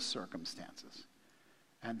around those circumstances.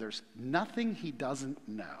 And there's nothing he doesn't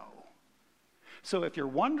know. So if you're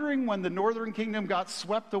wondering when the northern kingdom got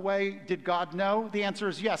swept away, did God know? The answer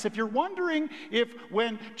is yes. If you're wondering if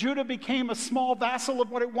when Judah became a small vassal of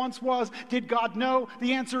what it once was, did God know?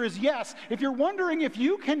 The answer is yes. If you're wondering if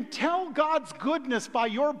you can tell God's goodness by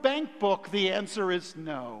your bank book, the answer is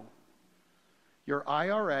no. Your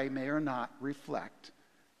IRA may or not reflect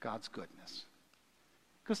God's goodness,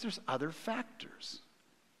 because there's other factors.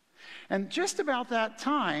 And just about that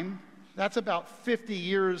time, that's about 50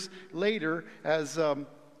 years later, as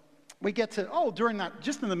we get to, during that,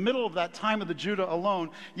 just in the middle of that time of the Judah alone,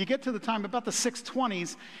 you get to the time about the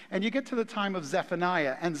 620s, and you get to the time of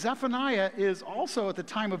Zephaniah. And Zephaniah is also at the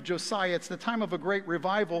time of Josiah. It's the time of a great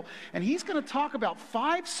revival. And he's going to talk about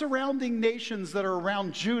 5 surrounding nations that are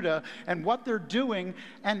around Judah and what they're doing,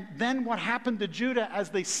 and then what happened to Judah as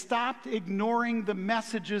they stopped ignoring the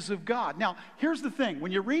messages of God. Now, here's the thing.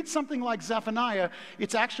 When you read something like Zephaniah,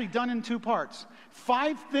 it's actually done in 2 parts.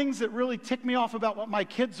 5 things that really tick me off about what my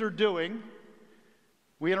kids are doing.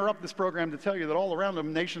 We interrupt this program to tell you that all around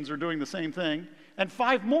them, nations are doing the same thing. And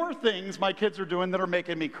 5 more things my kids are doing that are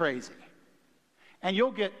making me crazy. And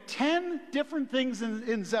you'll get 10 different things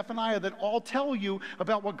in Zephaniah that all tell you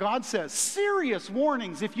about what God says. Serious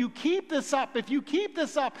warnings. If you keep this up,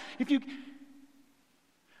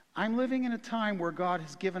 I'm living in a time where God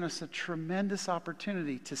has given us a tremendous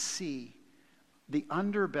opportunity to see the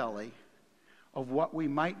underbelly of what we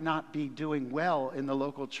might not be doing well in the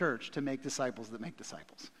local church to make disciples that make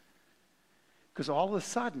disciples. Because all of a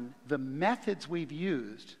sudden, the methods we've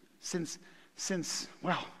used since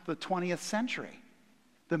the 20th century,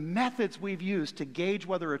 the methods we've used to gauge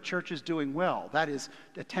whether a church is doing well, that is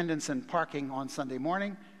attendance and parking on Sunday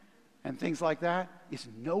morning and things like that, is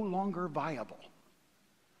no longer viable.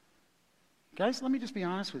 Guys, let me just be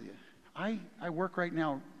honest with you. I work right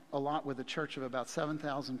now a lot with a church of about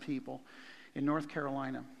 7,000 people in North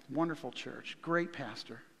Carolina. Wonderful church, great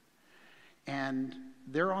pastor. And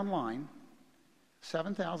they're online,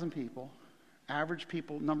 7,000 people, average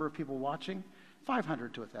number of people watching,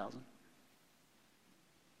 500 to 1,000.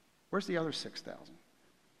 Where's the other 6,000?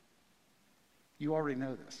 You already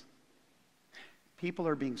know this. People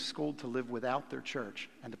are being schooled to live without their church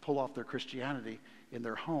and to pull off their Christianity in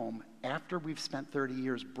their home after we've spent 30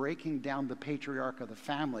 years breaking down the patriarch of the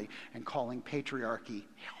family and calling patriarchy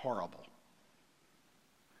horrible.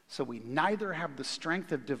 So we neither have the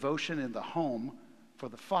strength of devotion in the home for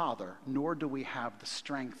the Father, nor do we have the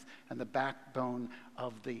strength and the backbone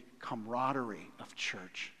of the camaraderie of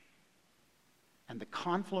church. And the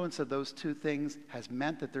confluence of those 2 things has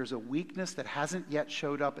meant that there's a weakness that hasn't yet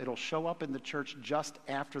showed up. It'll show up in the church just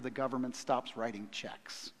after the government stops writing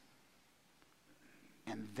checks.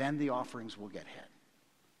 And then the offerings will get hit.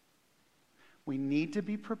 We need to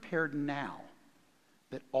be prepared now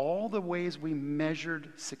that all the ways we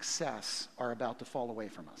measured success are about to fall away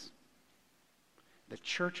from us. The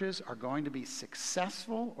churches are going to be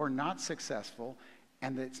successful or not successful,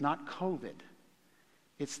 and that it's not COVID.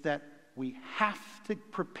 It's that we have to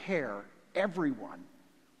prepare everyone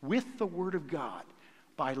with the Word of God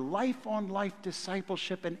by life-on-life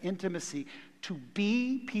discipleship and intimacy to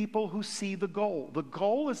be people who see the goal. The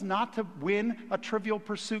goal is not to win a Trivial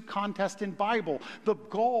Pursuit contest in Bible. The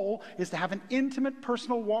goal is to have an intimate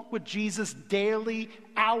personal walk with Jesus daily,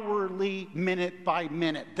 hourly, minute by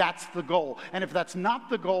minute. That's the goal. And if that's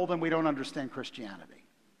not the goal, then we don't understand Christianity.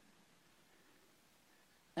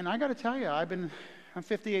 And I got to tell you, I'm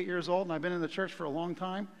 58 years old and I've been in the church for a long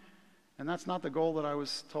time, and that's not the goal that I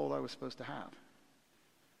was told I was supposed to have.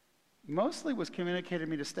 mostly was communicated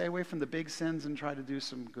to me to stay away from the big sins and try to do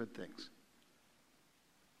some good things.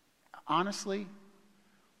 Honestly,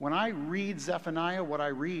 when I read Zephaniah, what I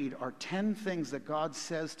read are 10 things that God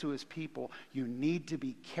says to his people. You need to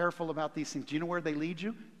be careful about these things. Do you know where they lead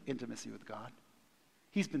you? Intimacy with God.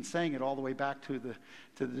 He's been saying it all the way back to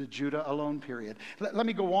the Judah alone period. Let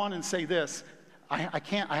me go on and say this. I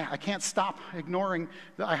can't stop ignoring.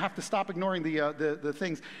 I have to stop ignoring the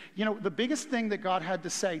things. You know, the biggest thing that God had to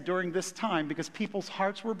say during this time, because people's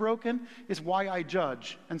hearts were broken, is why I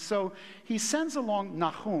judge. And so he sends along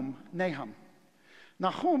Nahum.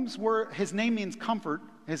 Nahum's his name means comfort.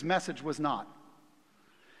 His message was not.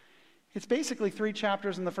 It's basically 3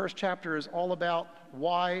 chapters, and the first chapter is all about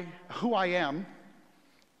who I am.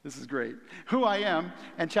 This is great. Who I am,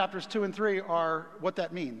 and chapters 2 and 3 are what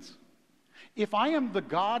that means. If I am the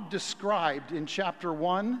God described in chapter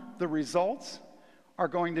 1, the results are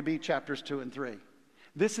going to be chapters 2 and 3.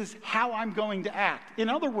 This is how I'm going to act. In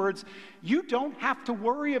other words, you don't have to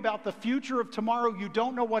worry about the future of tomorrow. You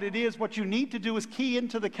don't know what it is. What you need to do is key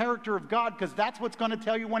into the character of God, because that's what's going to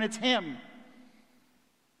tell you when it's him.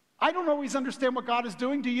 I don't always understand what God is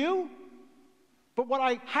doing. Do you? But what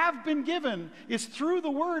I have been given is through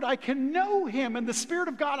the Word, I can know him, and the Spirit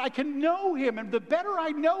of God, I can know him. And the better I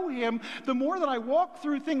know him, the more that I walk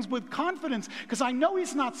through things with confidence, because I know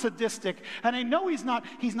he's not sadistic, and I know he's not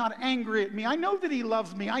angry at me. I know that he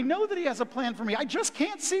loves me. I know that he has a plan for me. I just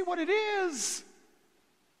can't see what it is.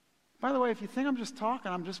 By the way, if you think I'm just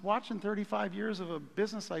talking, I'm just watching 35 years of a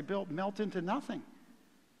business I built melt into nothing.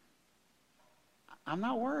 I'm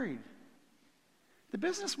not worried. The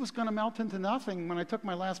business was going to melt into nothing when I took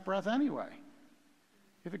my last breath anyway.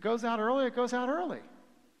 If it goes out early, it goes out early.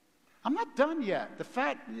 I'm not done yet.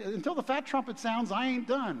 Until the fat trumpet sounds, I ain't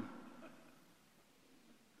done.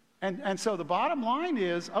 And so the bottom line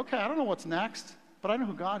is, okay, I don't know what's next, but I know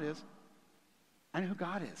who God is. I know who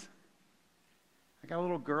God is. I got a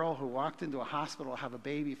little girl who walked into a hospital to have a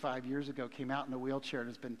baby 5 years ago, came out in a wheelchair, and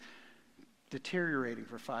has been deteriorating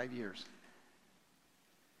for 5 years.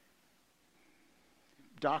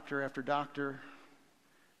 Doctor after doctor,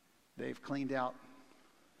 they've cleaned out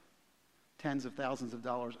tens of thousands of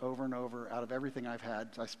dollars over and over out of everything I've had.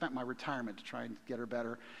 I spent my retirement to try and get her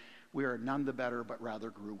better. We are none the better, but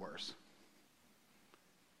rather grew worse.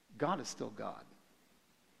 God is still God.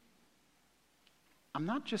 I'm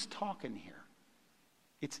not just talking here.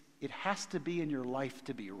 It has to be in your life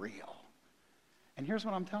to be real. And here's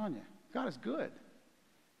what I'm telling you. God is good.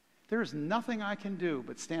 There is nothing I can do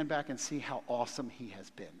but stand back and see how awesome he has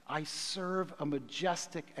been. I serve a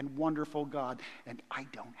majestic and wonderful God, and I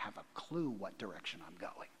don't have a clue what direction I'm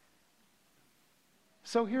going.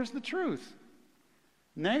 So here's the truth.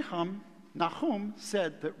 Nahum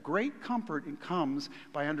said that great comfort comes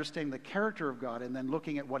by understanding the character of God and then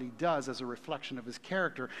looking at what he does as a reflection of his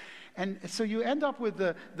character. And so you end up with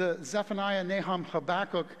the Zephaniah, Nahum,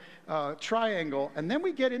 Habakkuk triangle, and then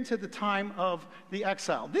we get into the time of the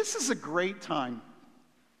exile. This is a great time.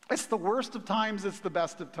 It's the worst of times, it's the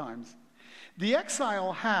best of times. The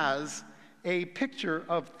exile has a picture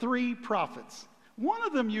of 3 prophets. One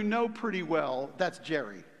of them you know pretty well, that's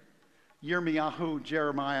Yirmiyahu,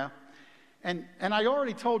 Jeremiah. And I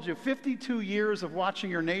already told you, 52 years of watching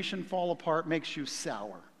your nation fall apart makes you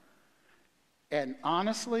sour. And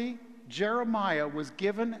honestly, Jeremiah was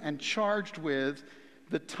given and charged with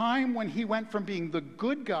the time when he went from being the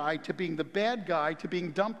good guy to being the bad guy to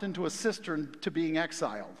being dumped into a cistern to being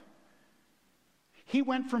exiled. He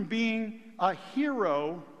went from being a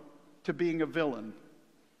hero to being a villain.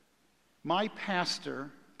 My pastor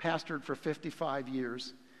pastored for 55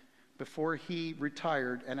 years before he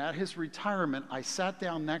retired, and at his retirement, I sat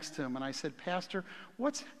down next to him and I said, Pastor,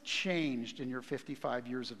 what's changed in your 55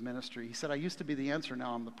 years of ministry? He said, I used to be the answer,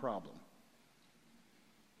 now I'm the problem.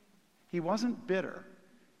 He wasn't bitter.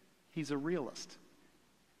 He's a realist.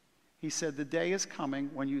 He said, the day is coming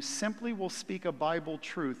when you simply will speak a Bible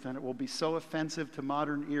truth and it will be so offensive to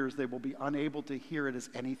modern ears they will be unable to hear it as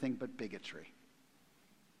anything but bigotry.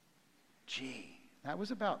 Gee, that was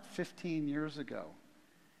about 15 years ago.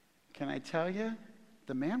 Can I tell you,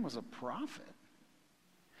 the man was a prophet.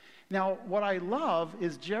 Now, what I love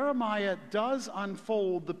is Jeremiah does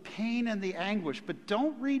unfold the pain and the anguish, but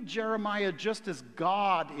don't read Jeremiah just as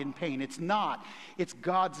God in pain. It's not. It's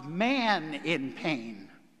God's man in pain.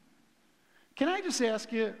 Can I just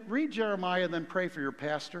ask you, read Jeremiah, then pray for your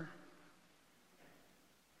pastor?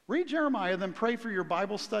 Read Jeremiah, then pray for your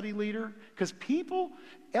Bible study leader, because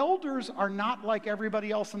elders are not like everybody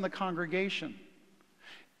else in the congregation.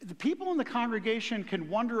 The people in the congregation can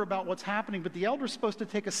wonder about what's happening, but the elder's supposed to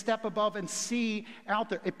take a step above and see out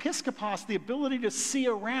there. Episkopos, the ability to see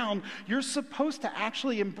around, you're supposed to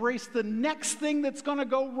actually embrace the next thing that's going to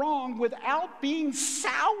go wrong without being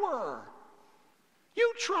sour.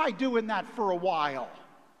 You try doing that for a while.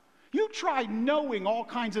 You try knowing all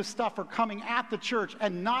kinds of stuff are coming at the church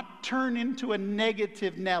and not turn into a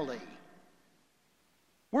negative Nelly.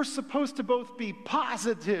 We're supposed to both be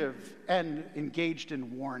positive and engaged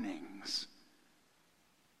in warnings.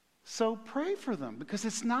 So pray for them, because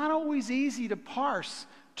it's not always easy to parse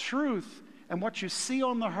truth and what you see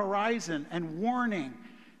on the horizon and warning,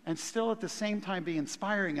 and still at the same time be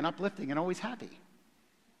inspiring and uplifting and always happy.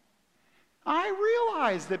 I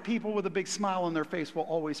realize that people with a big smile on their face will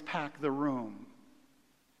always pack the room.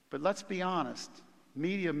 But let's be honest,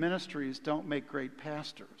 media ministries don't make great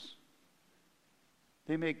pastors.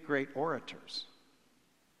 They make great orators.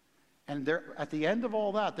 And at the end of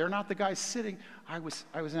all that, they're not the guys sitting. I was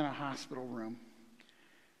in a hospital room.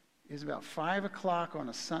 It was about 5 o'clock on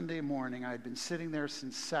a Sunday morning. I had been sitting there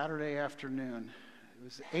since Saturday afternoon. It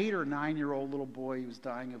was an 8 or 9-year-old little boy who was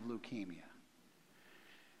dying of leukemia.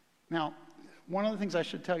 Now, one of the things I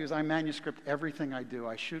should tell you is I manuscript everything I do.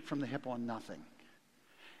 I shoot from the hip on nothing.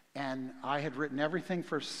 And I had written everything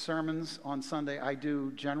for sermons on Sunday. I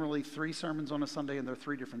do generally 3 sermons on a Sunday, and they're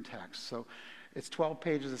 3 different texts. So it's 12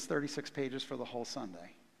 pages, it's 36 pages for the whole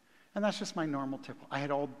Sunday. And that's just my normal typical. I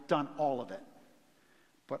had done all of it.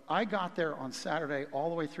 But I got there on Saturday all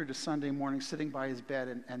the way through to Sunday morning, sitting by his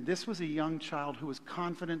bed, and this was a young child who was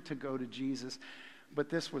confident to go to Jesus, but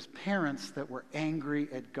this was parents that were angry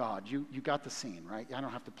at God. You got the scene, right? I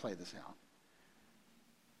don't have to play this out.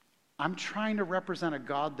 I'm trying to represent a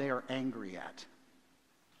God they are angry at.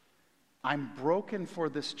 I'm broken for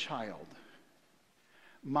this child.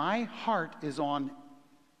 My heart is on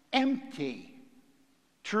empty.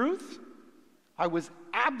 Truth? I was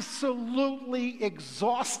absolutely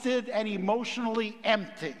exhausted and emotionally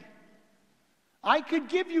empty. I could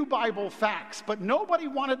give you Bible facts, but nobody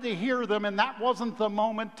wanted to hear them, and that wasn't the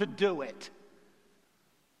moment to do it.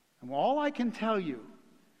 And all I can tell you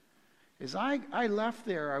is I left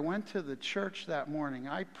there, I went to the church that morning,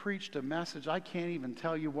 I preached a message, I can't even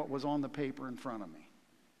tell you what was on the paper in front of me.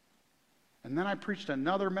 And then I preached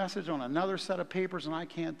another message on another set of papers, and I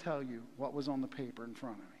can't tell you what was on the paper in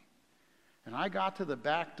front of me. And I got to the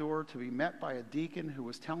back door to be met by a deacon who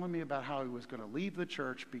was telling me about how he was going to leave the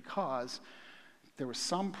church because there was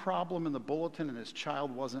some problem in the bulletin and his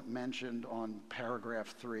child wasn't mentioned on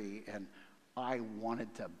paragraph 3, and I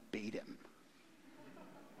wanted to beat him.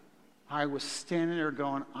 I was standing there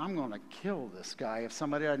going, I'm going to kill this guy if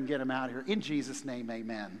somebody doesn't get him out of here. In Jesus' name,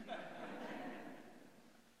 amen.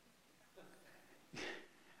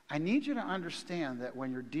 I need you to understand that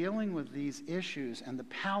when you're dealing with these issues and the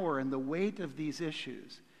power and the weight of these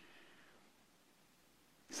issues,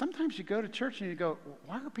 sometimes you go to church and you go,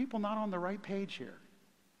 why are people not on the right page here?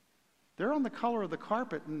 They're on the color of the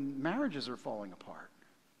carpet and marriages are falling apart.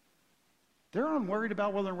 They're worried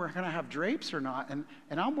about whether we're going to have drapes or not, and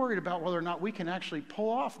I'm worried about whether or not we can actually pull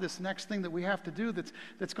off this next thing that we have to do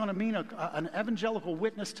that's going to mean an evangelical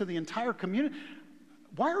witness to the entire community.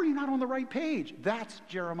 Why are you not on the right page? That's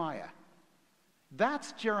Jeremiah.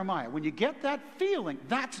 That's Jeremiah. When you get that feeling,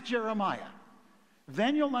 that's Jeremiah.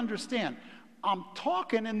 Then you'll understand. I'm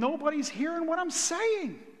talking and nobody's hearing what I'm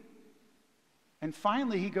saying. And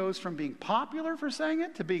finally, he goes from being popular for saying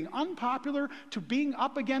it to being unpopular to being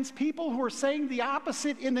up against people who are saying the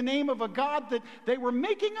opposite in the name of a God that they were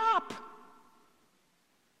making up.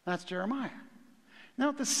 That's Jeremiah. Now,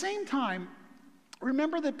 at the same time,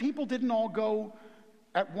 remember that people didn't all go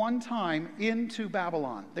at one time into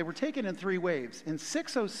Babylon. They were taken in 3 waves. In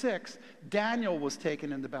 606, Daniel was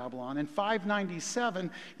taken into Babylon. In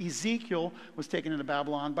 597, Ezekiel was taken into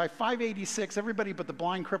Babylon. By 586, everybody but the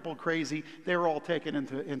blind, crippled, crazy, they were all taken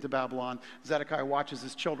into Babylon. Zedekiah watches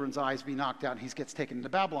his children's eyes be knocked out, and he gets taken into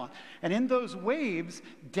Babylon. And in those waves,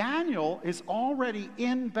 Daniel is already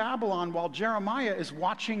in Babylon while Jeremiah is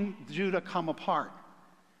watching Judah come apart.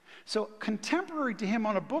 So contemporary to him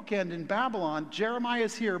on a bookend in Babylon,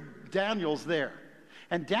 Jeremiah's here, Daniel's there.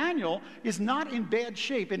 And Daniel is not in bad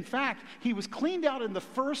shape. In fact, he was cleaned out in the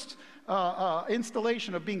first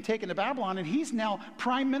installation of being taken to Babylon, and he's now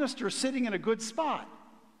prime minister sitting in a good spot.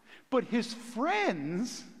 But his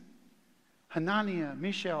friends, Hananiah,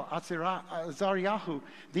 Mishael, Azariah,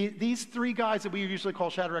 these 3 guys that we usually call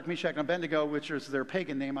Shadrach, Meshach, and Abednego, which is their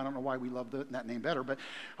pagan name. I don't know why we love that name better. But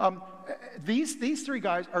these 3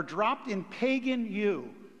 guys are dropped in pagan U,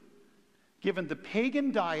 given the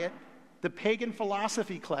pagan diet, the pagan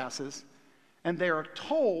philosophy classes, And they are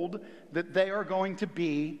told that they are going to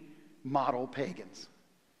be model pagans.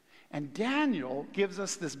 And Daniel gives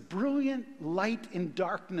us this brilliant light and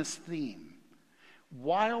darkness theme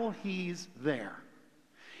while he's there.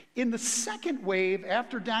 In the second wave,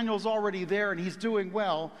 after Daniel's already there and he's doing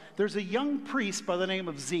well, there's a young priest by the name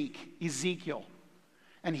of Ezekiel.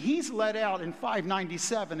 And he's led out in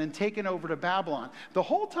 597 and taken over to Babylon. The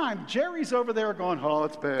whole time, Jerry's over there going, oh,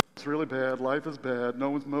 it's bad. It's really bad. Life is bad.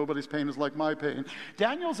 Nobody's pain is like my pain.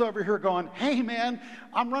 Daniel's over here going, hey, man,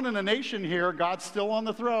 I'm running a nation here. God's still on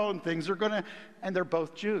the throne. Things are going to... And they're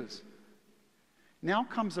both Jews. Now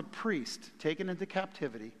comes a priest taken into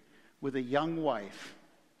captivity with a young wife,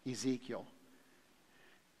 Ezekiel.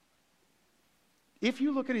 If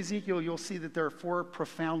you look at Ezekiel, you'll see that there are 4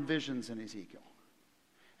 profound visions in Ezekiel.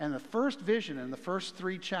 And the first vision in the first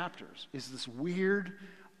 3 chapters is this weird,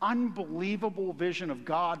 unbelievable vision of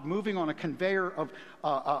God moving on a conveyor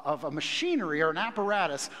of a machinery or an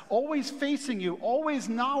apparatus, always facing you, always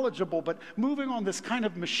knowledgeable, but moving on this kind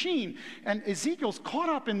of machine. And Ezekiel's caught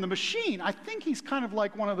up in the machine. I think he's kind of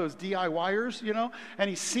like one of those DIYers, you know, and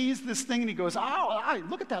he sees this thing and he goes, oh,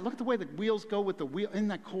 look at that. Look at the way the wheels go with the wheel. Isn't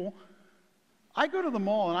that cool? I go to the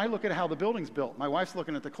mall and I look at how the building's built. My wife's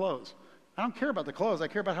looking at the clothes. I don't care about the clothes. I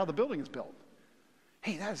care about how the building is built.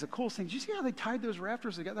 Hey, that is the coolest thing. Did you see how they tied those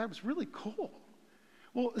rafters together? That was really cool.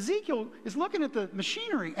 Well, Ezekiel is looking at the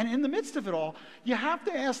machinery, and in the midst of it all, you have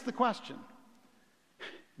to ask the question.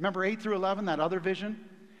 Remember 8 through 11, that other vision?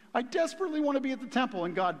 I desperately want to be at the temple,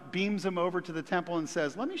 and God beams him over to the temple and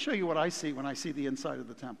says, let me show you what I see when I see the inside of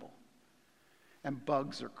the temple. And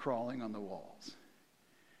bugs are crawling on the walls,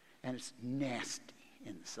 and it's nasty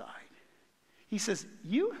inside. He says,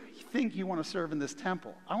 you think you want to serve in this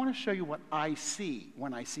temple. I want to show you what I see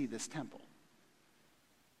when I see this temple.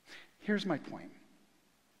 Here's my point.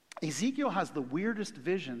 Ezekiel has the weirdest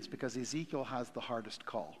visions because Ezekiel has the hardest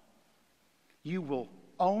call. You will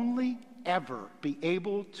only ever be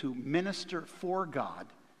able to minister for God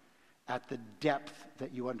at the depth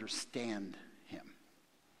that you understand him.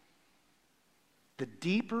 The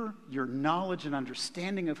deeper your knowledge and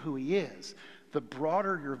understanding of who he is, the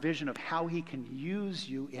broader your vision of how he can use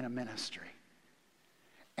you in a ministry.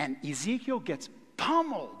 And Ezekiel gets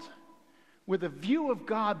pummeled with a view of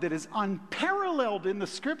God that is unparalleled in the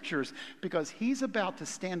scriptures because he's about to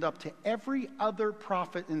stand up to every other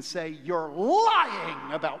prophet and say, you're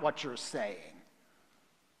lying about what you're saying.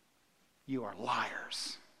 You are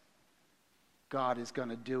liars. God is going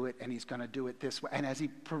to do it, and he's going to do it this way. And as he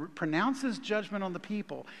pronounces judgment on the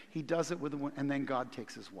people, he does it with and then God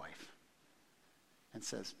takes his wife and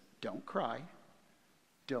says, don't cry,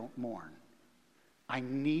 don't mourn. I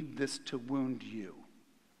need this to wound you.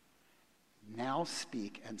 Now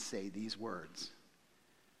speak and say these words,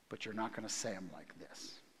 but you're not going to say them like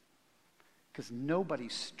this. Because nobody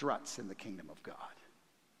struts in the kingdom of God.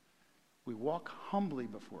 We walk humbly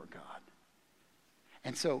before God.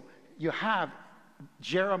 And so you have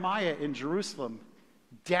Jeremiah in Jerusalem,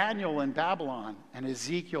 Daniel in Babylon, and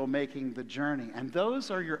Ezekiel making the journey. And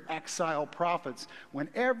those are your exile prophets when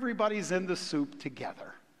everybody's in the soup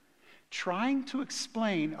together, trying to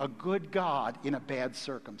explain a good God in a bad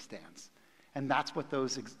circumstance. And that's what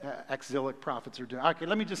those exilic prophets are doing. Okay,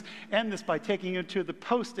 let me just end this by taking you to the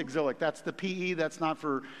post-exilic. That's the PE. That's not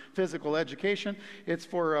for physical education. It's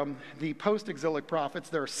for the post-exilic prophets.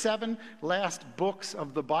 There are 7 last books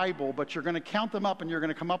of the Bible, but you're going to count them up and you're going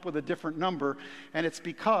to come up with a different number. And it's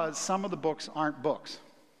because some of the books aren't books.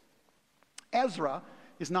 Ezra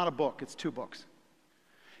is not a book. It's 2 books.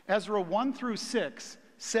 Ezra 1 through 6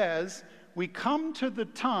 says, we come to the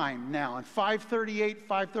time now, in 538,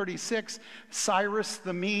 536, Cyrus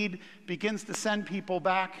the Mede begins to send people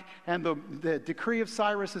back, and the decree of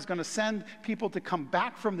Cyrus is going to send people to come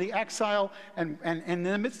back from the exile, and in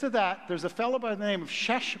the midst of that, there's a fellow by the name of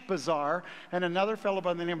Sheshbazzar and another fellow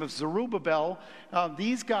by the name of Zerubbabel.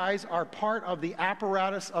 These guys are part of the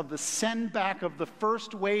apparatus of the send back of the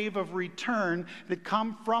first wave of return that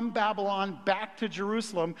come from Babylon back to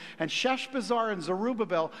Jerusalem, and Sheshbazzar and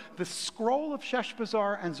Zerubbabel, the scroll of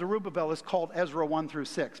Sheshbazzar and Zerubbabel is called Ezra 1 through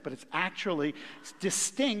 6, but it's actually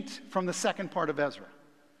distinct from the second part of Ezra.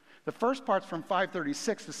 The first part's from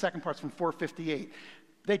 536, the second part's from 458.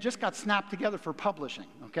 They just got snapped together for publishing,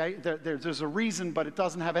 okay? There's a reason, but it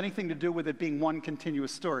doesn't have anything to do with it being one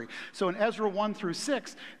continuous story. So in Ezra 1 through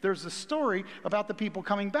 6, there's a story about the people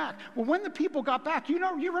coming back. Well, when the people got back, you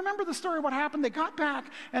remember the story, what happened? They got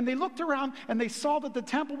back, and they looked around, and they saw that the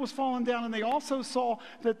temple was falling down, and they also saw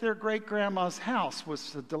that their great-grandma's house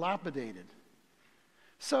was dilapidated.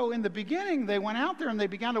 So in the beginning, they went out there and they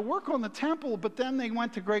began to work on the temple, but then they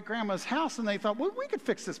went to great-grandma's house and they thought, well, we could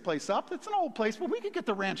fix this place up. It's an old place, but we could get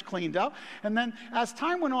the ranch cleaned up. And then as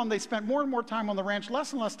time went on, they spent more and more time on the ranch,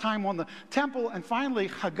 less and less time on the temple, and finally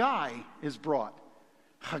Haggai is brought.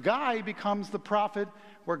 Haggai becomes the prophet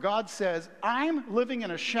where God says, I'm living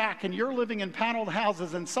in a shack and you're living in paneled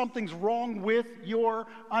houses and something's wrong with your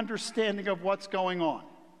understanding of what's going on.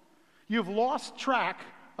 You've lost track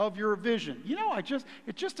of your vision. You know,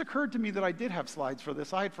 it just occurred to me that I did have slides for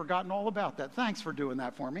this. I had forgotten all about that. Thanks for doing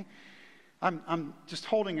that for me. I'm just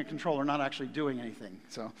holding a controller, not actually doing anything.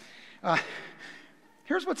 So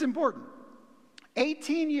here's what's important.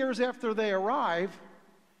 18 years after they arrive,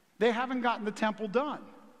 they haven't gotten the temple done.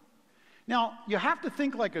 Now, you have to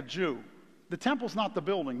think like a Jew. The temple's not the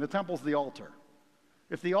building. The temple's the altar.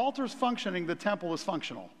 If the altar's functioning, the temple is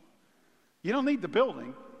functional. You don't need the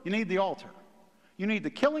building. You need the altar. You need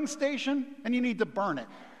the killing station, and you need to burn it.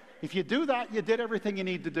 If you do that, you did everything you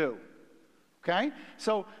need to do. Okay?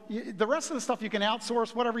 So the rest of the stuff you can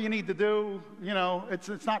outsource, whatever you need to do, you know,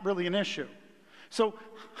 it's not really an issue. So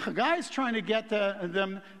Haggai's trying to get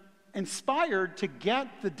them inspired to get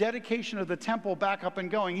the dedication of the temple back up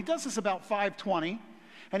and going. He does this about 520,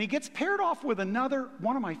 and he gets paired off with another,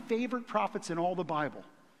 one of my favorite prophets in all the Bible,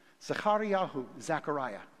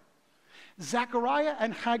 Zechariah. Zechariah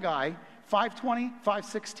and Haggai, 520,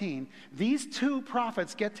 516, these two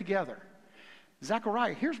prophets get together.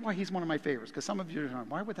 Zechariah, here's why he's one of my favorites, because some of you are going,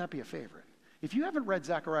 why would that be a favorite? If you haven't read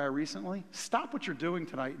Zechariah recently, stop what you're doing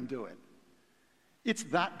tonight and do it. It's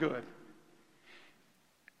that good.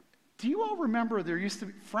 Do you all remember there used to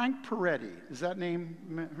be Frank Peretti? Is that name?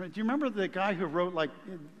 Do you remember the guy who wrote like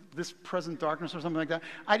This Present Darkness or something like that?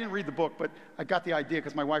 I didn't read the book, but I got the idea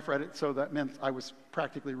because my wife read it, so that meant I was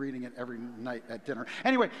practically reading it every night at dinner.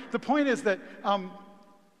 Anyway, the point is that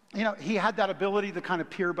you know, he had that ability to kind of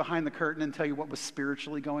peer behind the curtain and tell you what was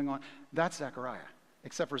spiritually going on. That's Zechariah,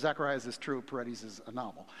 except for Zechariah's is true, Peretti's is a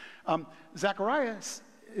novel. Zechariah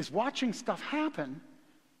is watching stuff happen,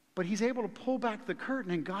 but he's able to pull back the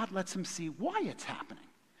curtain, and God lets him see why it's happening.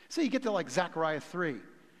 So you get to like Zechariah 3,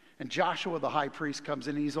 and Joshua the high priest comes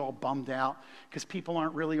in, and he's all bummed out because people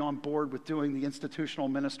aren't really on board with doing the institutional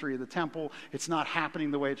ministry of the temple. It's not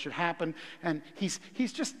happening the way it should happen, and he's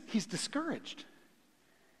discouraged.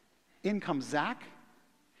 In comes Zach,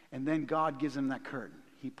 and then God gives him that curtain.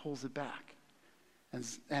 He pulls it back.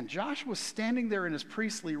 And Joshua's standing there in his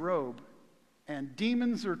priestly robe, and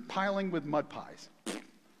demons are piling with mud pies.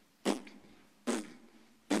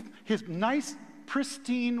 His nice,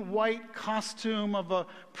 pristine white costume of a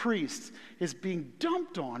priest is being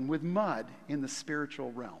dumped on with mud in the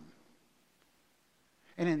spiritual realm.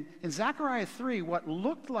 And in Zechariah 3, what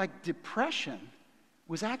looked like depression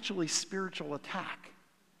was actually spiritual attack.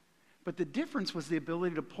 But the difference was the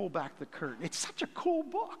ability to pull back the curtain. It's such a cool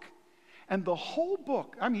book. And the whole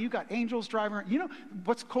book, I mean, you got angels driving around. You know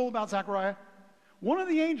what's cool about Zechariah? One of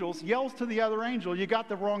the angels yells to the other angel, you got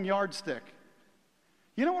the wrong yardstick.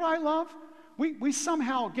 You know what I love? We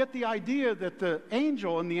somehow get the idea that the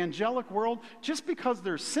angel in the angelic world, just because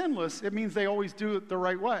they're sinless, it means they always do it the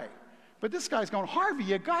right way. But this guy's going, Harvey,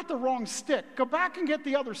 you got the wrong stick. Go back and get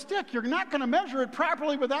the other stick. You're not going to measure it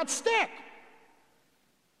properly with that stick.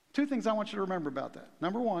 Two things I want you to remember about that.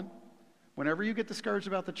 Number one, whenever you get discouraged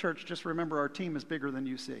about the church, just remember our team is bigger than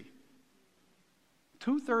you see.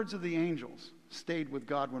 2/3 of the angels stayed with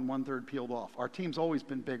God when 1/3 peeled off. Our team's always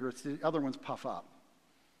been bigger. It's the other ones puff up.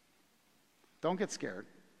 Don't get scared.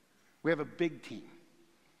 We have a big team.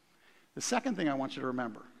 The second thing I want you to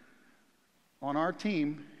remember, on our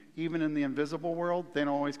team, even in the invisible world, they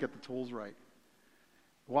don't always get the tools right.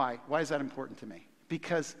 Why? Why is that important to me?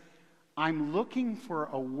 Because I'm looking for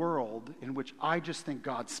a world in which I just think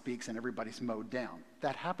God speaks and everybody's mowed down.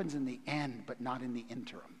 That happens in the end, but not in the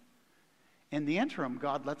interim. In the interim,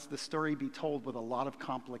 God lets the story be told with a lot of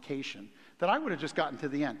complication that I would have just gotten to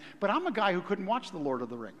the end. But I'm a guy who couldn't watch The Lord of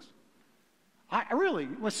the Rings. I really,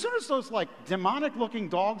 as soon as those like demonic-looking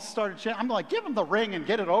dogs started chanting, I'm like, give them the ring and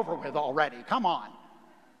get it over with already. Come on.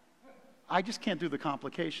 I just can't do the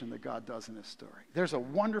complication that God does in his story. There's a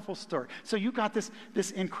wonderful story. So you got this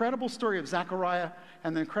incredible story of Zechariah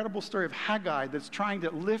and the incredible story of Haggai that's trying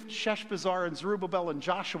to lift Sheshbazzar and Zerubbabel and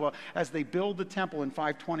Joshua as they build the temple in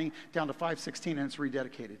 520 down to 516, and it's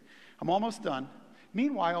rededicated. I'm almost done.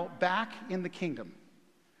 Meanwhile, back in the kingdom,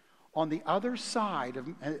 on the other side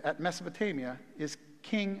at Mesopotamia is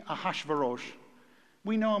King Ahasuerus.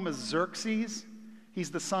 We know him as Xerxes. He's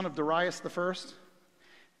the son of Darius I.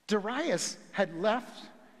 Darius had left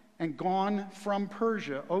and gone from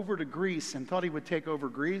Persia over to Greece and thought he would take over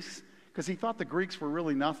Greece. because he thought the Greeks were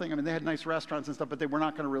really nothing. I mean, they had nice restaurants and stuff, but they were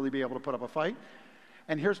not going to really be able to put up a fight.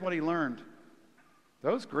 And here's what he learned.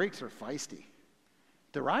 Those Greeks are feisty.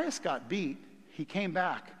 Darius got beat. He came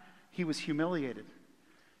back. He was humiliated.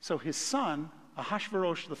 So his son,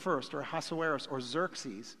 Ahasuerus I, or Ahasuerus, or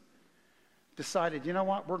Xerxes, decided, you know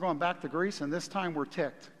what, we're going back to Greece, and this time we're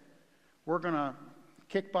ticked. We're going to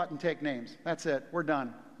kick butt and take names. That's it. We're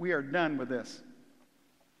done. We are done with this.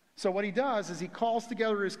 So what he does is he calls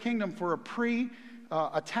together his kingdom for a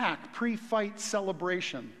pre-attack, pre-fight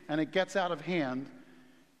celebration, and it gets out of hand,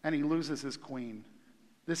 and he loses his queen.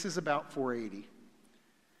 This is about 480.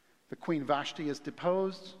 The queen Vashti is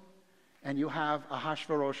deposed, and you have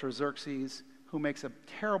Ahasuerus or Xerxes, who makes a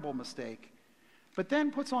terrible mistake, but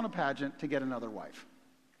then puts on a pageant to get another wife.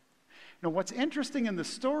 Now, what's interesting in the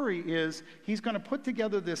story is he's going to put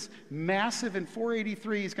together this massive, in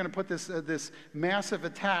 483, he's going to put this massive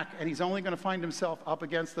attack, and he's only going to find himself up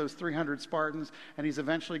against those 300 Spartans, and he's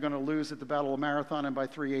eventually going to lose at the Battle of Marathon, and by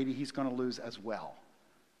 380, he's going to lose as well.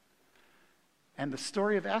 And the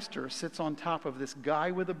story of Esther sits on top of this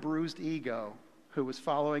guy with a bruised ego who was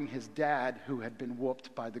following his dad who had been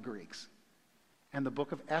whooped by the Greeks. And the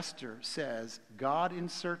book of Esther says God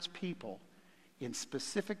inserts people in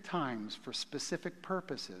specific times for specific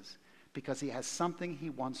purposes because he has something he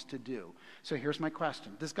wants to do. So here's my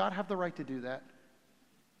question. Does God have the right to do that?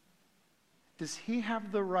 Does he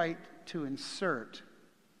have the right to insert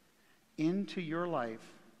into your life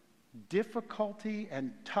difficulty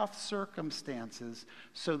and tough circumstances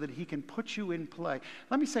so that he can put you in play?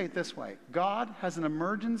 Let me say it this way. God has an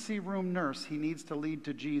emergency room nurse he needs to lead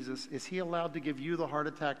to Jesus. Is he allowed to give you the heart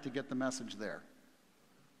attack to get the message there?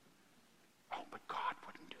 Oh, but God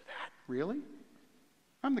wouldn't do that. Really?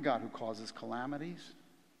 I'm the God who causes calamities.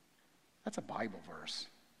 That's a Bible verse.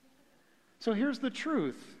 So here's the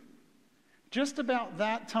truth. Just about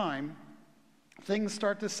that time, things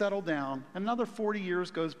start to settle down. Another 40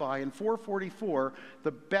 years goes by. In 444,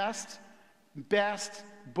 the best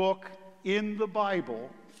book in the Bible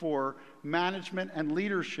for management and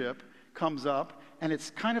leadership comes up, and it's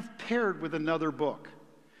kind of paired with another book.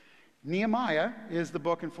 Nehemiah is the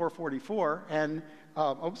book in 444, and,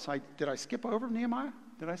 did I skip over Nehemiah?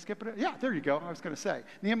 Did I skip it? Yeah, there you go. I was going to say.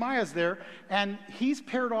 Nehemiah's there, and he's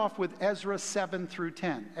paired off with Ezra 7 through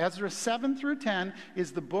 10. Ezra 7 through 10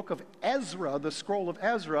 is the book of Ezra, the scroll of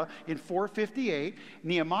Ezra, in 458.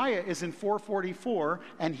 Nehemiah is in 444,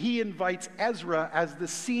 and he invites Ezra as the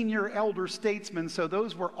senior elder statesman, so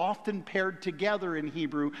those were often paired together in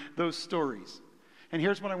Hebrew, those stories. And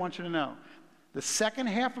here's what I want you to know. The second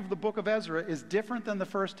half of the book of Ezra is different than the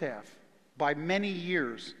first half by many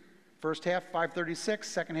years. First half, 536,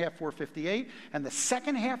 second half, 458. And the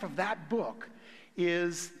second half of that book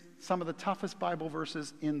is some of the toughest Bible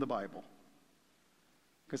verses in the Bible.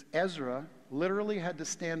 Because Ezra literally had to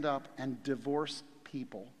stand up and divorce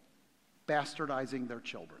people, bastardizing their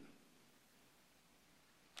children.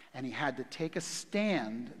 And he had to take a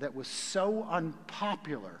stand that was so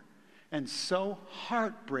unpopular and so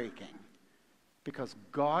heartbreaking because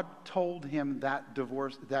God told him that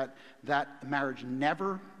divorce, that marriage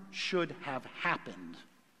never should have happened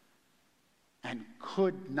and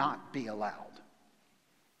could not be allowed.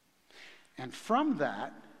 And from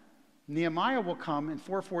that, Nehemiah will come in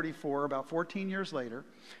 444, about 14 years later,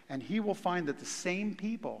 and he will find that the same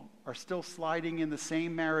people are still sliding in the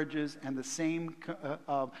same marriages and the same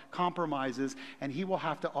compromises, and he will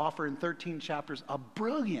have to offer in 13 chapters a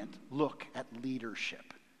brilliant look at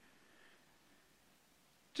leadership.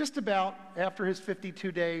 Just about after his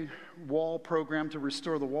 52-day wall program to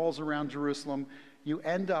restore the walls around Jerusalem, you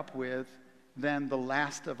end up with then the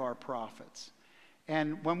last of our prophets.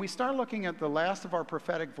 And when we start looking at the last of our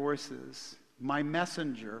prophetic voices, my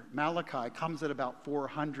messenger, Malachi, comes at about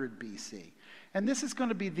 400 BC. And this is going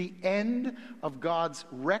to be the end of God's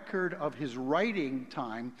record of his writing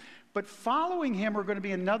time. But following him are going to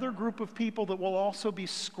be another group of people that will also be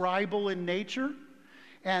scribal in nature.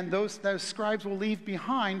 And those scribes will leave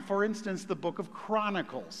behind, for instance, the book of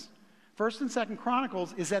Chronicles. 1st and 2nd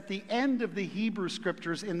Chronicles is at the end of the Hebrew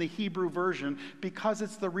scriptures in the Hebrew version because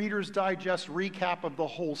it's the Reader's Digest recap of the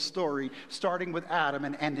whole story, starting with Adam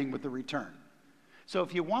and ending with the return. So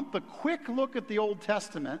if you want the quick look at the Old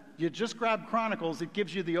Testament, you just grab Chronicles. It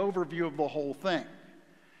gives you the overview of the whole thing.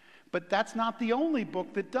 But that's not the only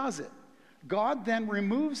book that does it. God then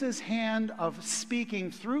removes his hand of speaking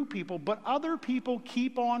through people, but other people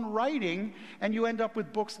keep on writing, and you end up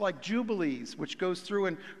with books like Jubilees, which goes through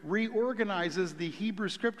and reorganizes the Hebrew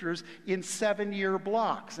scriptures in 7-year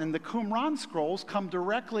blocks. And the Qumran scrolls come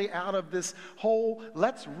directly out of this whole,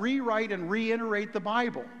 let's rewrite and reiterate the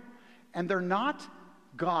Bible. And they're not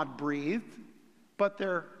God-breathed, but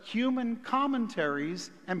they're human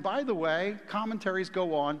commentaries. And by the way, commentaries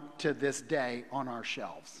go on to this day on our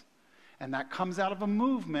shelves. And that comes out of a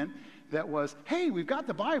movement that was, hey, we've got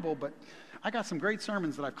the Bible, but I got some great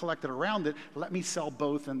sermons that I've collected around it. Let me sell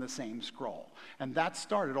both in the same scroll. And that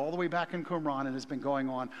started all the way back in Qumran and has been going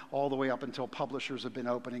on all the way up until publishers have been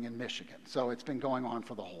opening in Michigan. So it's been going on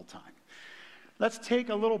for the whole time. Let's take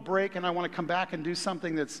a little break, and I want to come back and do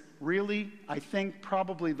something that's really, I think,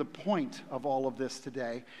 probably the point of all of this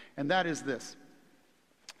today, and that is this.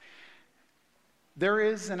 There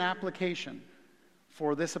is an application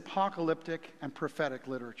for this apocalyptic and prophetic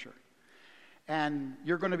literature. And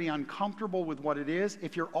you're going to be uncomfortable with what it is.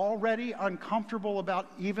 If you're already uncomfortable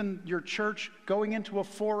about even your church going into a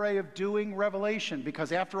foray of doing Revelation,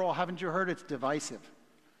 because after all, haven't you heard it's divisive?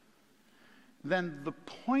 Then the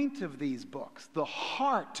point of these books, the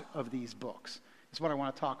heart of these books, is what I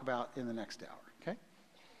want to talk about in the next hour, okay?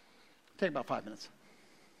 Take about 5 minutes.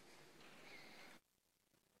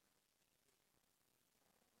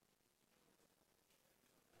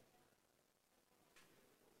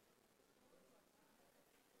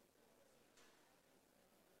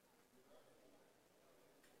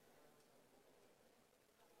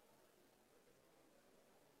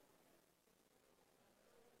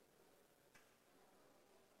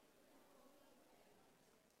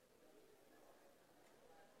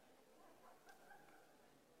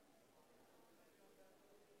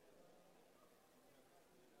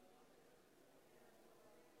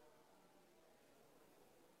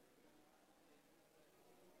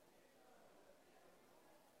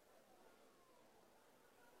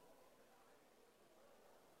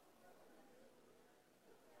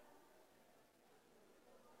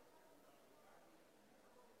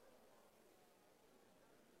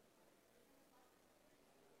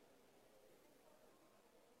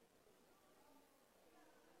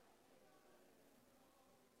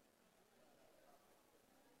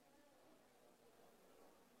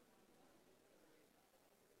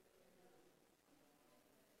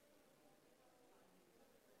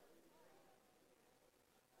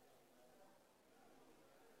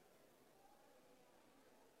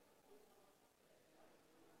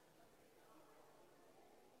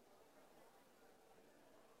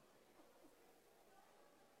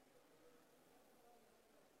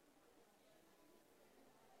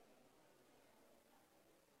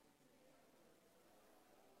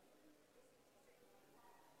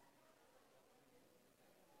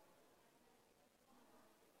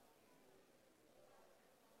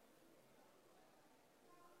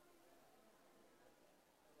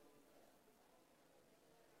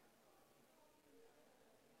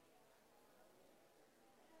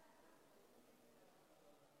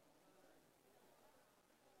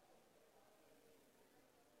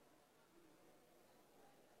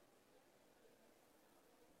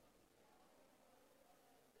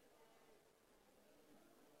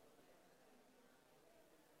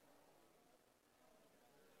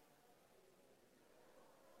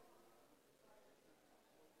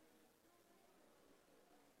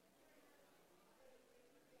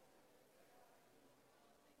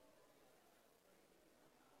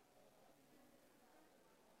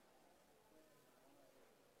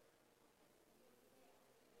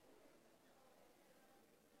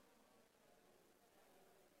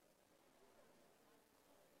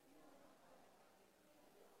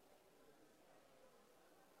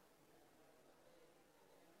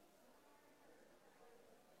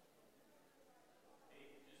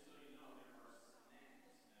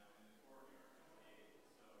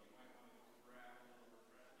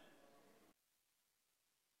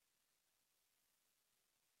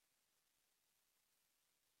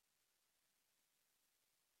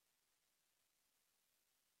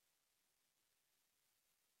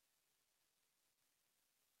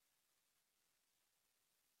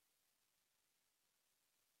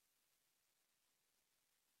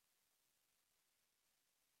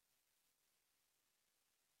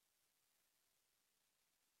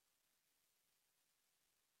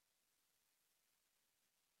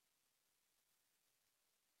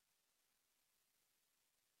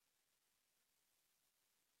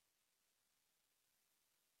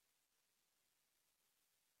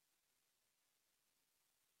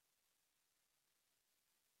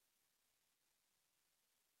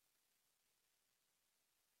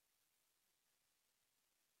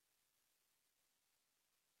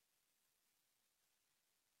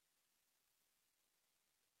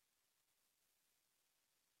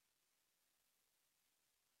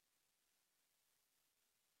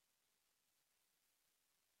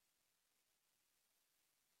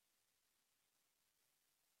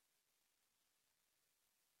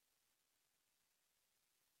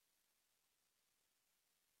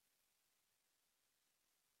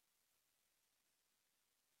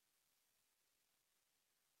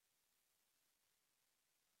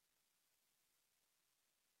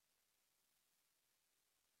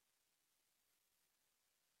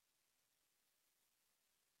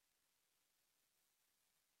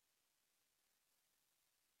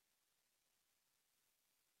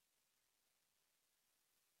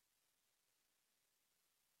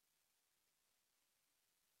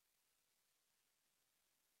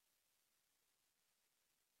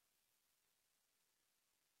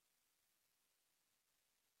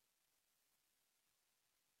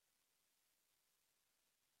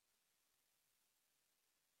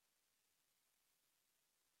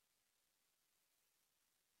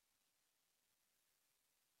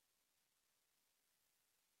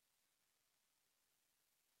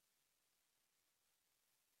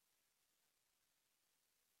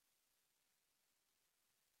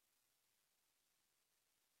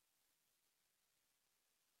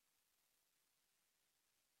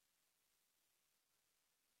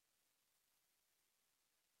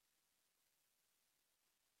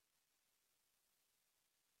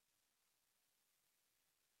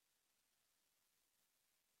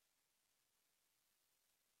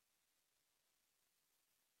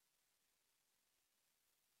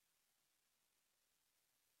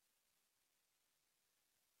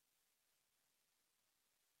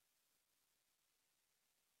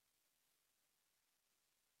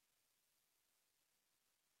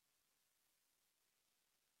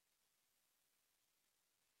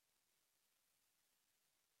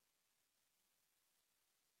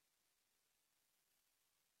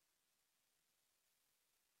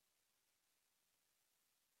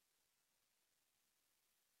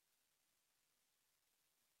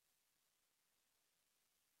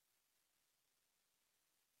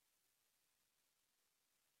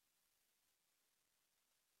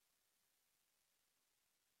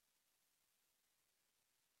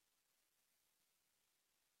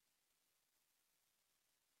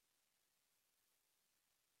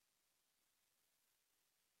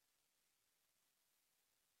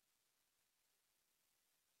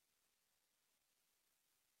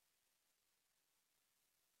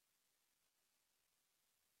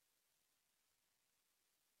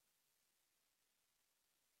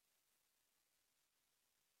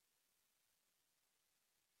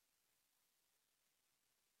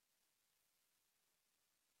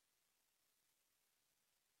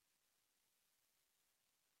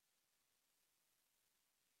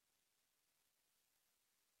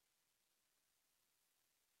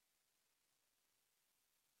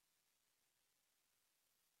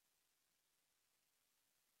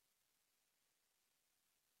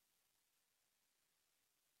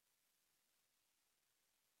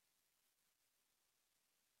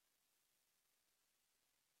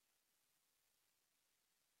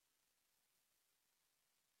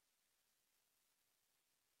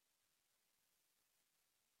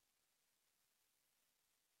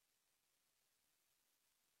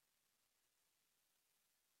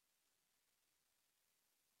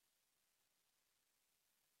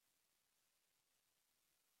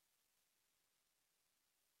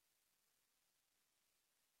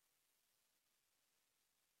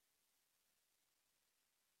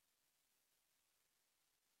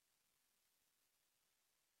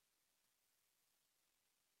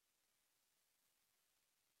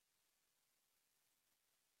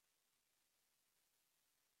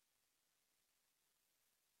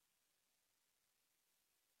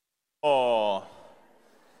 Oh,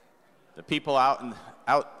 the people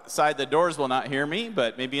outside the doors will not hear me,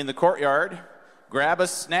 but maybe in the courtyard, grab a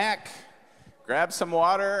snack, grab some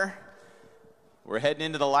water. We're heading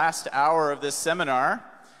into the last hour of this seminar,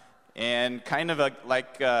 and kind of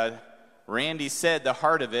like Randy said, the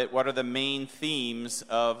heart of it, what are the main themes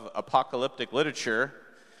of apocalyptic literature?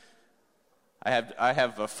 I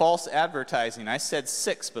have a false advertising. I said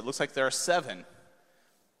 6, but it looks like there are 7.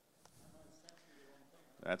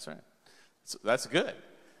 That's right. So that's good.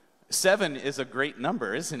 7 is a great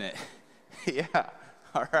number, isn't it? Yeah.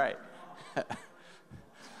 All right. All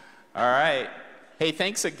right. Hey,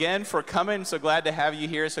 thanks again for coming. So glad to have you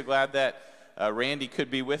here. So glad that Randy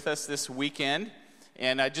could be with us this weekend.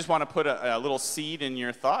 And I just want to put a little seed in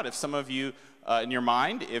your thought. If some of you, in your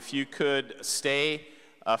mind, if you could stay,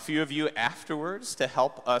 a few of you afterwards to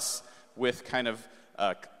help us with kind of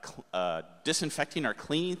disinfecting or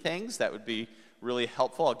cleaning things, that would be really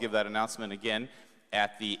helpful. I'll give that announcement again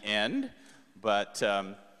at the end. But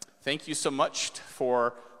thank you so much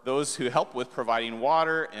for those who help with providing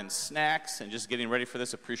water and snacks and just getting ready for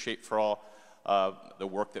this. Appreciate for all the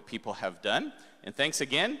work that people have done. And thanks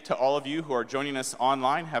again to all of you who are joining us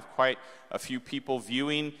online. Have quite a few people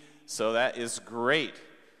viewing, so that is great.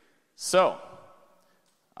 So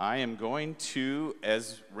I am going to,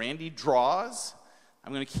 as Randy draws,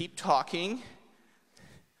 I'm going to keep talking.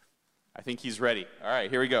 I think he's ready. All right,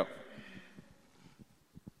 here we go.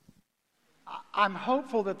 I'm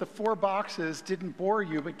hopeful that the 4 boxes didn't bore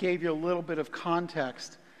you, but gave you a little bit of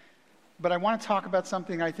context. But I want to talk about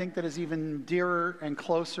something I think that is even dearer and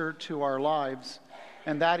closer to our lives,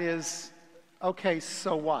 and that is, okay,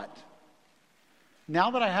 so what?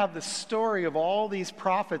 Now that I have the story of all these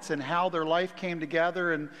prophets and how their life came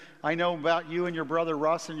together, and I know about you and your brother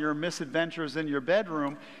Russ and your misadventures in your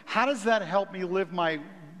bedroom, how does that help me live my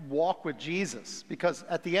walk with Jesus? Because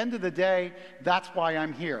at the end of the day, that's why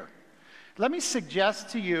I'm here. Let me suggest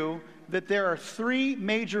to you that there are 3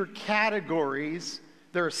 major categories.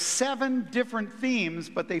 There are 7 different themes,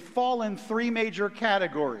 but they fall in 3 major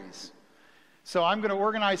categories. So I'm going to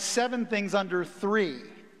organize 7 things under 3,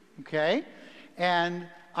 okay? And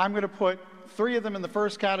I'm going to put 3 of them in the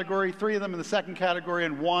first category, 3 of them in the second category,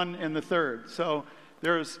 and 1 in the third. So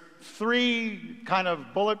there's 3 kind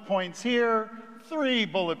of bullet points here, 3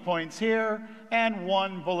 bullet points here, and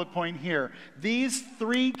 1 bullet point here. These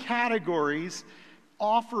 3 categories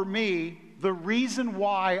offer me the reason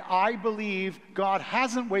why I believe God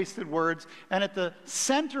hasn't wasted words, and at the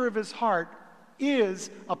center of his heart is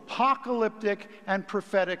apocalyptic and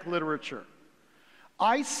prophetic literature.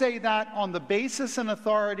 I say that on the basis and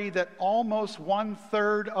authority that almost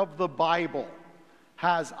 1/3 of the Bible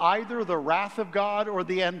has either the wrath of God or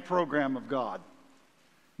the end program of God.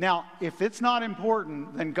 Now, if it's not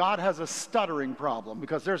important, then God has a stuttering problem,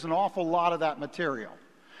 because there's an awful lot of that material.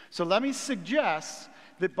 So let me suggest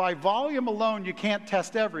that by volume alone you can't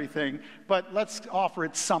test everything, but let's offer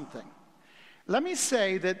it something. Let me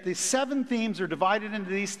say that the 7 themes are divided into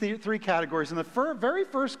these 3 categories. In the very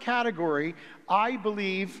first category, I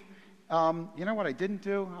believe, you know what I didn't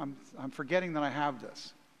do? I'm forgetting that I have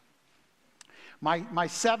this. My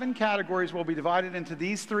 7 categories will be divided into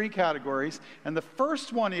these 3 categories, and the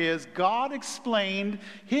first one is God explained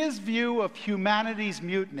his view of humanity's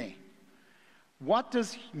mutiny. What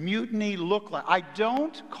does mutiny look like? I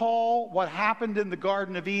don't call what happened in the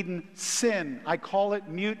Garden of Eden sin. I call it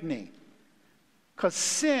mutiny. Because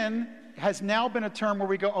sin has now been a term where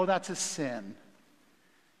we go, oh, that's a sin.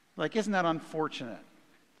 Like, isn't that unfortunate?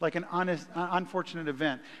 Like an unfortunate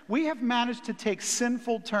event. We have managed to take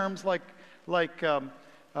sinful terms like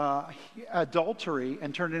adultery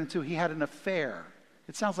and turn it into he had an affair.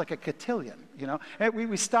 It sounds like a cotillion, you know. And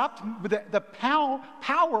we stopped, the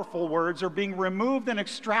powerful words are being removed and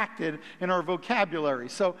extracted in our vocabulary.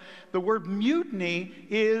 So the word mutiny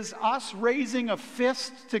is us raising a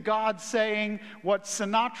fist to God saying what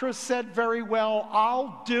Sinatra said very well,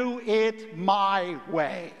 I'll do it my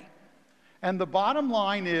way. And the bottom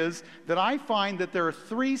line is that I find that there are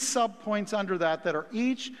 3 subpoints under that are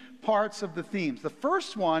each parts of the themes. The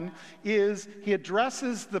first one is he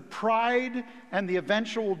addresses the pride and the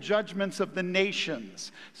eventual judgments of the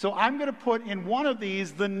nations. So I'm going to put in one of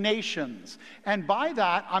these the nations. And by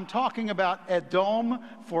that, I'm talking about Edom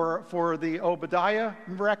for the Obadiah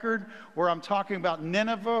record, or I'm talking about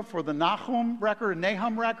Nineveh for the Nahum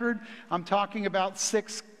record. I'm talking about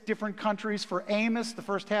 6 different countries for Amos, the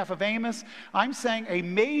first half of Amos. I'm saying a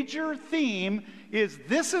major theme is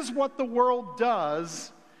this is what the world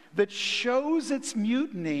does that shows its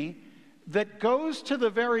mutiny, that goes to the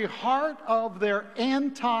very heart of their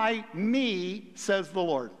anti-me, says the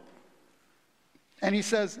Lord. And he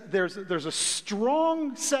says there's a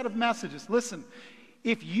strong set of messages. Listen,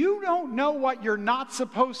 if you don't know what you're not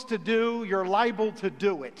supposed to do, you're liable to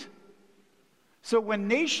do it. So when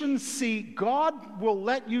nations see God will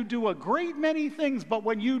let you do a great many things, but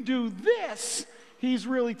when you do this, he's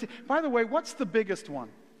really... By the way, what's the biggest one?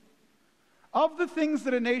 Of the things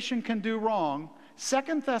that a nation can do wrong,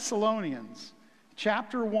 2 Thessalonians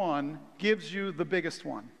chapter 1 gives you the biggest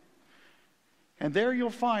one. And there you'll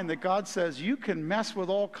find that God says, you can mess with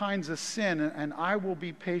all kinds of sin and I will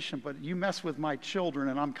be patient, but you mess with my children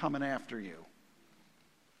and I'm coming after you.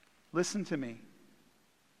 Listen to me.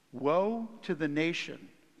 Woe to the nation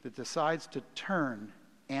that decides to turn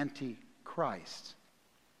anti-Christ,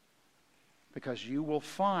 because you will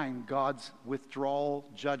find God's withdrawal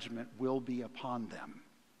judgment will be upon them.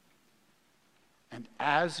 And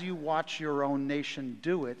as you watch your own nation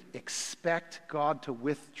do it, expect God to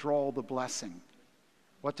withdraw the blessing.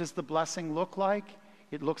 What does the blessing look like?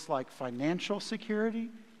 It looks like financial security.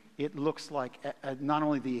 It looks like not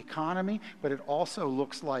only the economy, but it also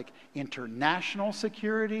looks like international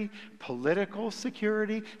security, political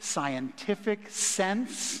security, scientific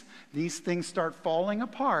sense. These things start falling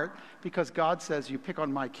apart because God says, you pick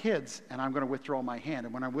on my kids and I'm going to withdraw my hand.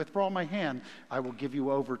 And when I withdraw my hand, I will give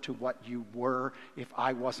you over to what you were if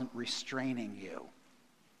I wasn't restraining you.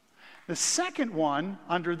 The second one,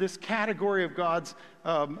 under this category of God's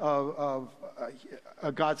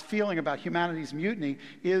feeling about humanity's mutiny,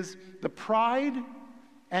 is the pride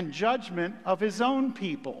and judgment of his own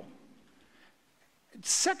people.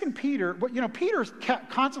 2 Peter, Peter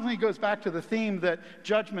constantly goes back to the theme that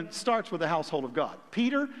judgment starts with the household of God.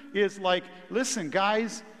 Peter is like, listen,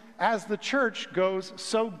 guys, as the church goes,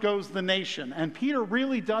 so goes the nation. And Peter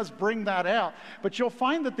really does bring that out. But you'll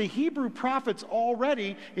find that the Hebrew prophets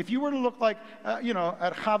already, if you were to look like,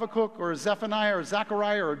 at Habakkuk or Zephaniah or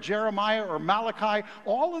Zechariah or Jeremiah or Malachi,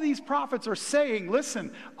 all of these prophets are saying,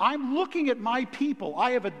 listen, I'm looking at my people.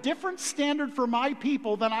 I have a different standard for my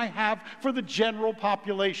people than I have for the general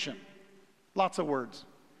population. Lots of words.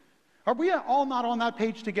 Are we all not on that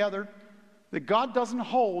page together? That God doesn't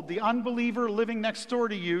hold the unbeliever living next door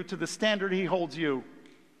to you to the standard he holds you.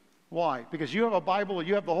 Why? Because you have a Bible,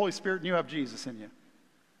 you have the Holy Spirit, and you have Jesus in you.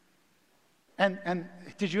 And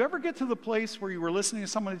did you ever get to the place where you were listening to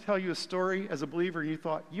someone tell you a story as a believer and you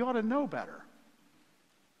thought, you ought to know better?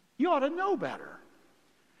 You ought to know better.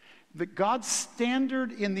 That God's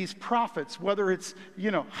standard in these prophets, whether it's,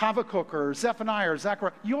 Habakkuk or Zephaniah or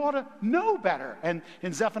Zechariah, you ought to know better. And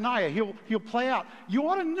in Zephaniah, he'll play out, you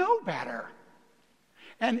ought to know better.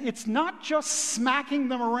 And it's not just smacking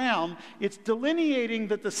them around, it's delineating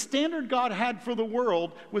that the standard God had for the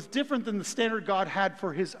world was different than the standard God had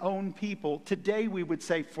for his own people. Today we would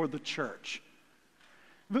say for the church.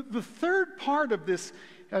 The third part of this,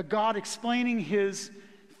 God explaining his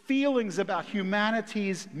feelings about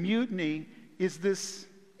humanity's mutiny, is this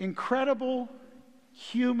incredible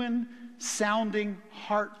human-sounding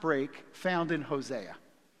heartbreak found in Hosea.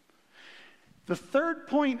 The third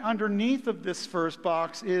point underneath of this first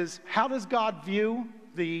box is, how does God view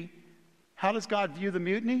the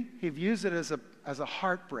mutiny? He views it as a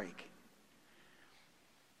heartbreak.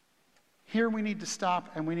 Here we need to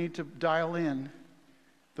stop and we need to dial in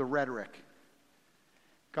the rhetoric.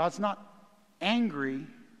 God's not angry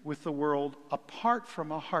with the world apart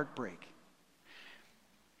from a heartbreak.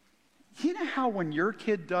 You know how when your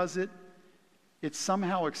kid does it, it's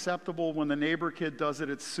somehow acceptable. When the neighbor kid does it,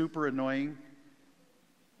 it's super annoying.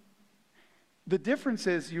 The difference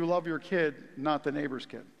is you love your kid, not the neighbor's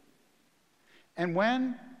kid. And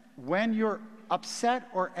when you're upset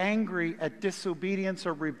or angry at disobedience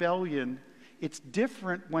or rebellion, it's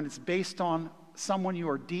different when it's based on someone you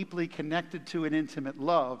are deeply connected to in intimate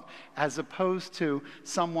love, as opposed to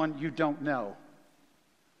someone you don't know.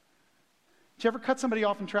 Did you ever cut somebody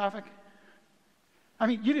off in traffic? I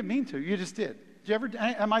mean, you didn't mean to, you just did. Did you ever?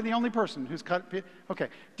 Am I the only person who's cut? Okay.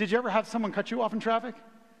 Did you ever have someone cut you off in traffic?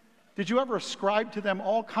 Did you ever ascribe to them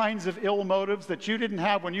all kinds of ill motives that you didn't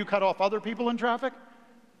have when you cut off other people in traffic?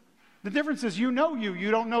 The difference is you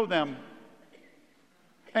don't know them.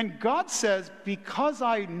 And God says, because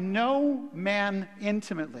I know man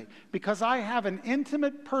intimately, because I have an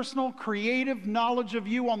intimate, personal, creative knowledge of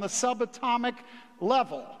you on the subatomic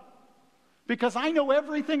level, because I know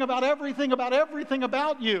everything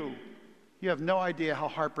about you, you have no idea how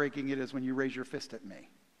heartbreaking it is when you raise your fist at me.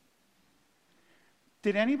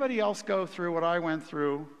 Did anybody else go through what I went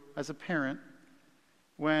through as a parent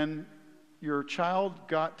when your child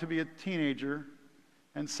got to be a teenager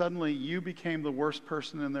and suddenly you became the worst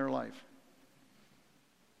person in their life?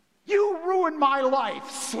 You ruined my life,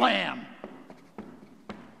 slam!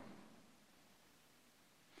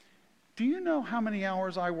 Do you know how many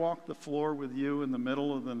hours I walked the floor with you in the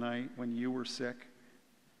middle of the night when you were sick?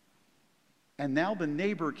 And now the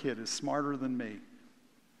neighbor kid is smarter than me.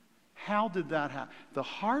 How did that happen? The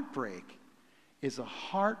heartbreak is a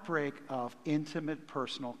heartbreak of intimate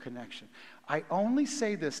personal connection. I only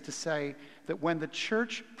say this to say that when the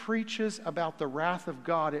church preaches about the wrath of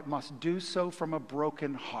God, it must do so from a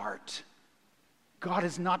broken heart. God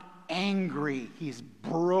is not angry, he's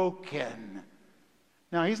broken.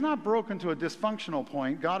 Now, he's not broken to a dysfunctional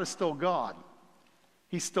point. God is still God.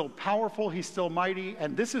 He's still powerful, he's still mighty,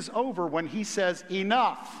 and this is over when he says,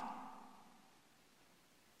 enough.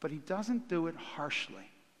 But he doesn't do it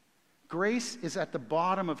harshly. Grace is at the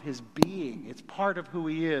bottom of his being. It's part of who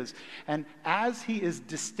he is. And as he is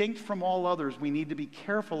distinct from all others, we need to be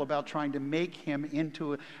careful about trying to make him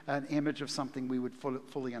into an image of something we would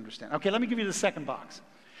fully understand. Okay, let me give you the second box.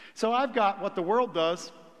 So I've got what the world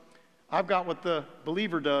does. I've got what the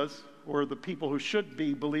believer does, or the people who should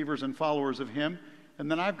be believers and followers of him.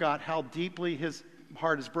 And then I've got how deeply his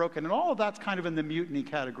heart is broken. And all of that's kind of in the mutiny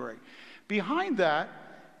category. Behind that,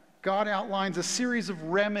 God outlines a series of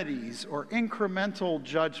remedies or incremental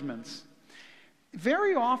judgments.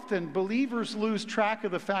 Very often, believers lose track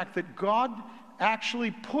of the fact that God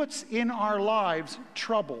actually puts in our lives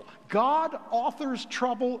trouble. God authors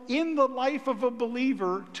trouble in the life of a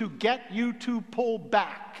believer to get you to pull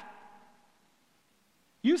back.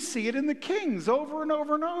 You see it in the Kings over and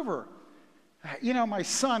over and over. You know, my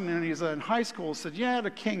son, when he was in high school, said, yeah,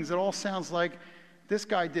 the Kings, it all sounds like this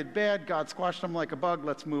guy did bad, God squashed him like a bug,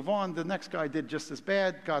 let's move on. The next guy did just as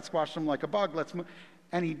bad, God squashed him like a bug, let's move.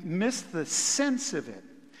 And he missed the sense of it.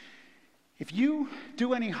 If you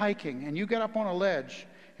do any hiking and you get up on a ledge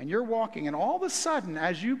and you're walking, and all of a sudden,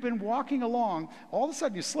 as you've been walking along, all of a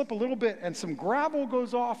sudden you slip a little bit and some gravel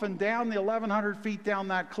goes off and down the 1,100 feet down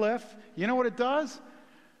that cliff, you know what it does?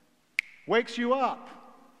 Wakes you up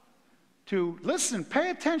to, listen,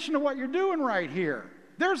 pay attention to what you're doing right here.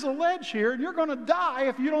 There's a ledge here, and you're going to die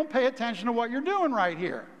if you don't pay attention to what you're doing right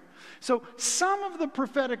here. So some of the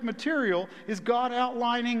prophetic material is God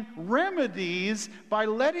outlining remedies by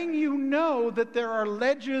letting you know that there are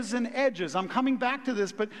ledges and edges. I'm coming back to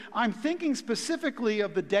this, but I'm thinking specifically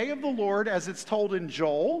of the day of the Lord as it's told in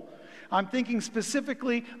Joel. I'm thinking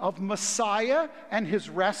specifically of Messiah and his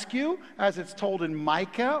rescue as it's told in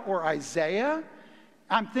Micah or Isaiah.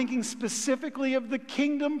 I'm thinking specifically of the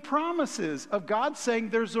kingdom promises of God saying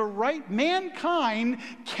there's a right, mankind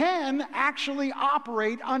can actually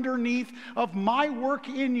operate underneath of my work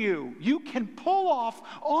in you. You can pull off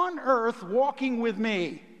on earth walking with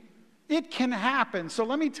me. It can happen. So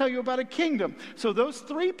let me tell you about a kingdom. So those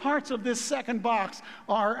three parts of this second box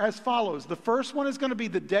are as follows. The first one is going to be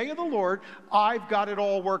the day of the Lord. I've got it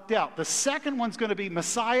all worked out. The second one's going to be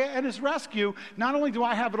Messiah and his rescue. Not only do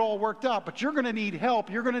I have it all worked out, but you're going to need help.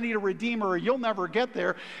 You're going to need a redeemer or you'll never get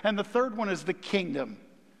there. And the third one is the kingdom.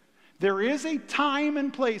 There is a time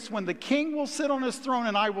and place when the king will sit on his throne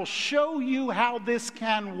and I will show you how this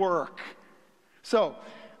can work. So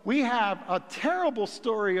we have a terrible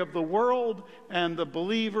story of the world and the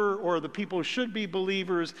believer or the people who should be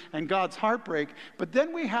believers and God's heartbreak. But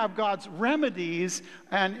then we have God's remedies,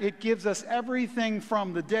 and it gives us everything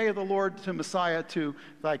from the day of the Lord to Messiah to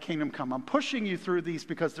thy kingdom come. I'm pushing you through these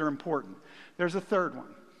because they're important. There's a third one.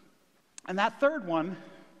 And that third one,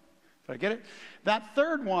 did I get it? That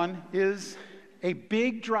third one is a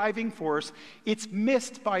big driving force. It's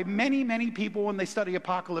missed by many, many people when they study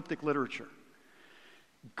apocalyptic literature.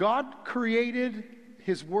 God created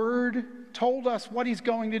his word, told us what he's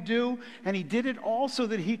going to do, and he did it all so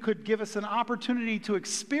that he could give us an opportunity to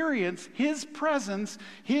experience his presence,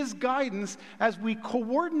 his guidance, as we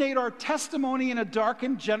coordinate our testimony in a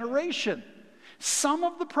darkened generation. Some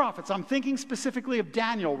of the prophets, I'm thinking specifically of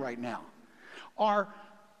Daniel right now,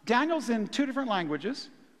 Daniel's in 2 different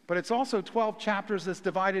languages, but it's also 12 chapters that's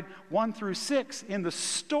divided 1 through 6 in the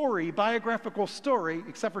story, biographical story,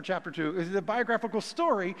 except for chapter 2, is the biographical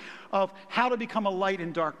story of how to become a light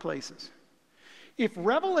in dark places. If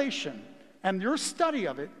Revelation and your study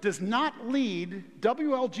of it does not lead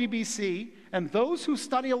WLGBC and those who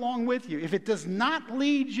study along with you, if it does not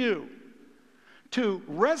lead you to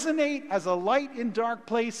resonate as a light in dark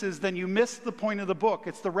places, then you miss the point of the book.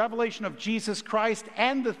 It's the revelation of Jesus Christ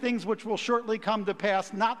and the things which will shortly come to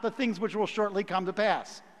pass, not the things which will shortly come to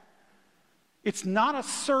pass. It's not a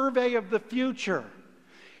survey of the future.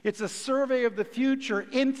 It's a survey of the future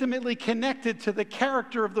intimately connected to the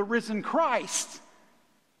character of the risen Christ.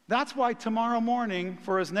 That's why tomorrow morning,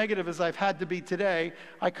 for as negative as I've had to be today,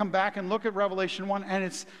 I come back and look at Revelation 1, and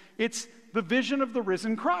it's the vision of the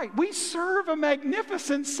risen Christ. We serve a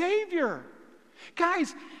magnificent Savior.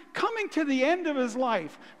 Guys, coming to the end of his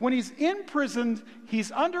life, when he's imprisoned,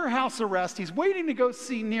 he's under house arrest, he's waiting to go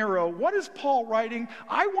see Nero. What is Paul writing?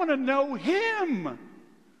 I want to know him.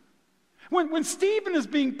 When Stephen is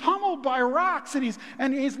being pummeled by rocks and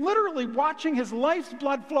he's literally watching his life's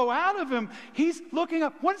blood flow out of him, he's looking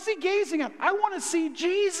up. What is he gazing at? I want to see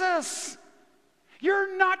Jesus.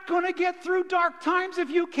 You're not going to get through dark times if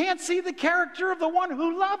you can't see the character of the one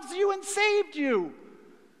who loves you and saved you.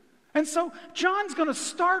 And so John's going to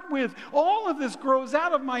start with, all of this grows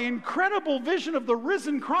out of my incredible vision of the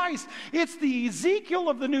risen Christ. It's the Ezekiel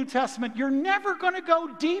of the New Testament. You're never going to go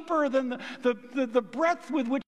deeper than the breadth with which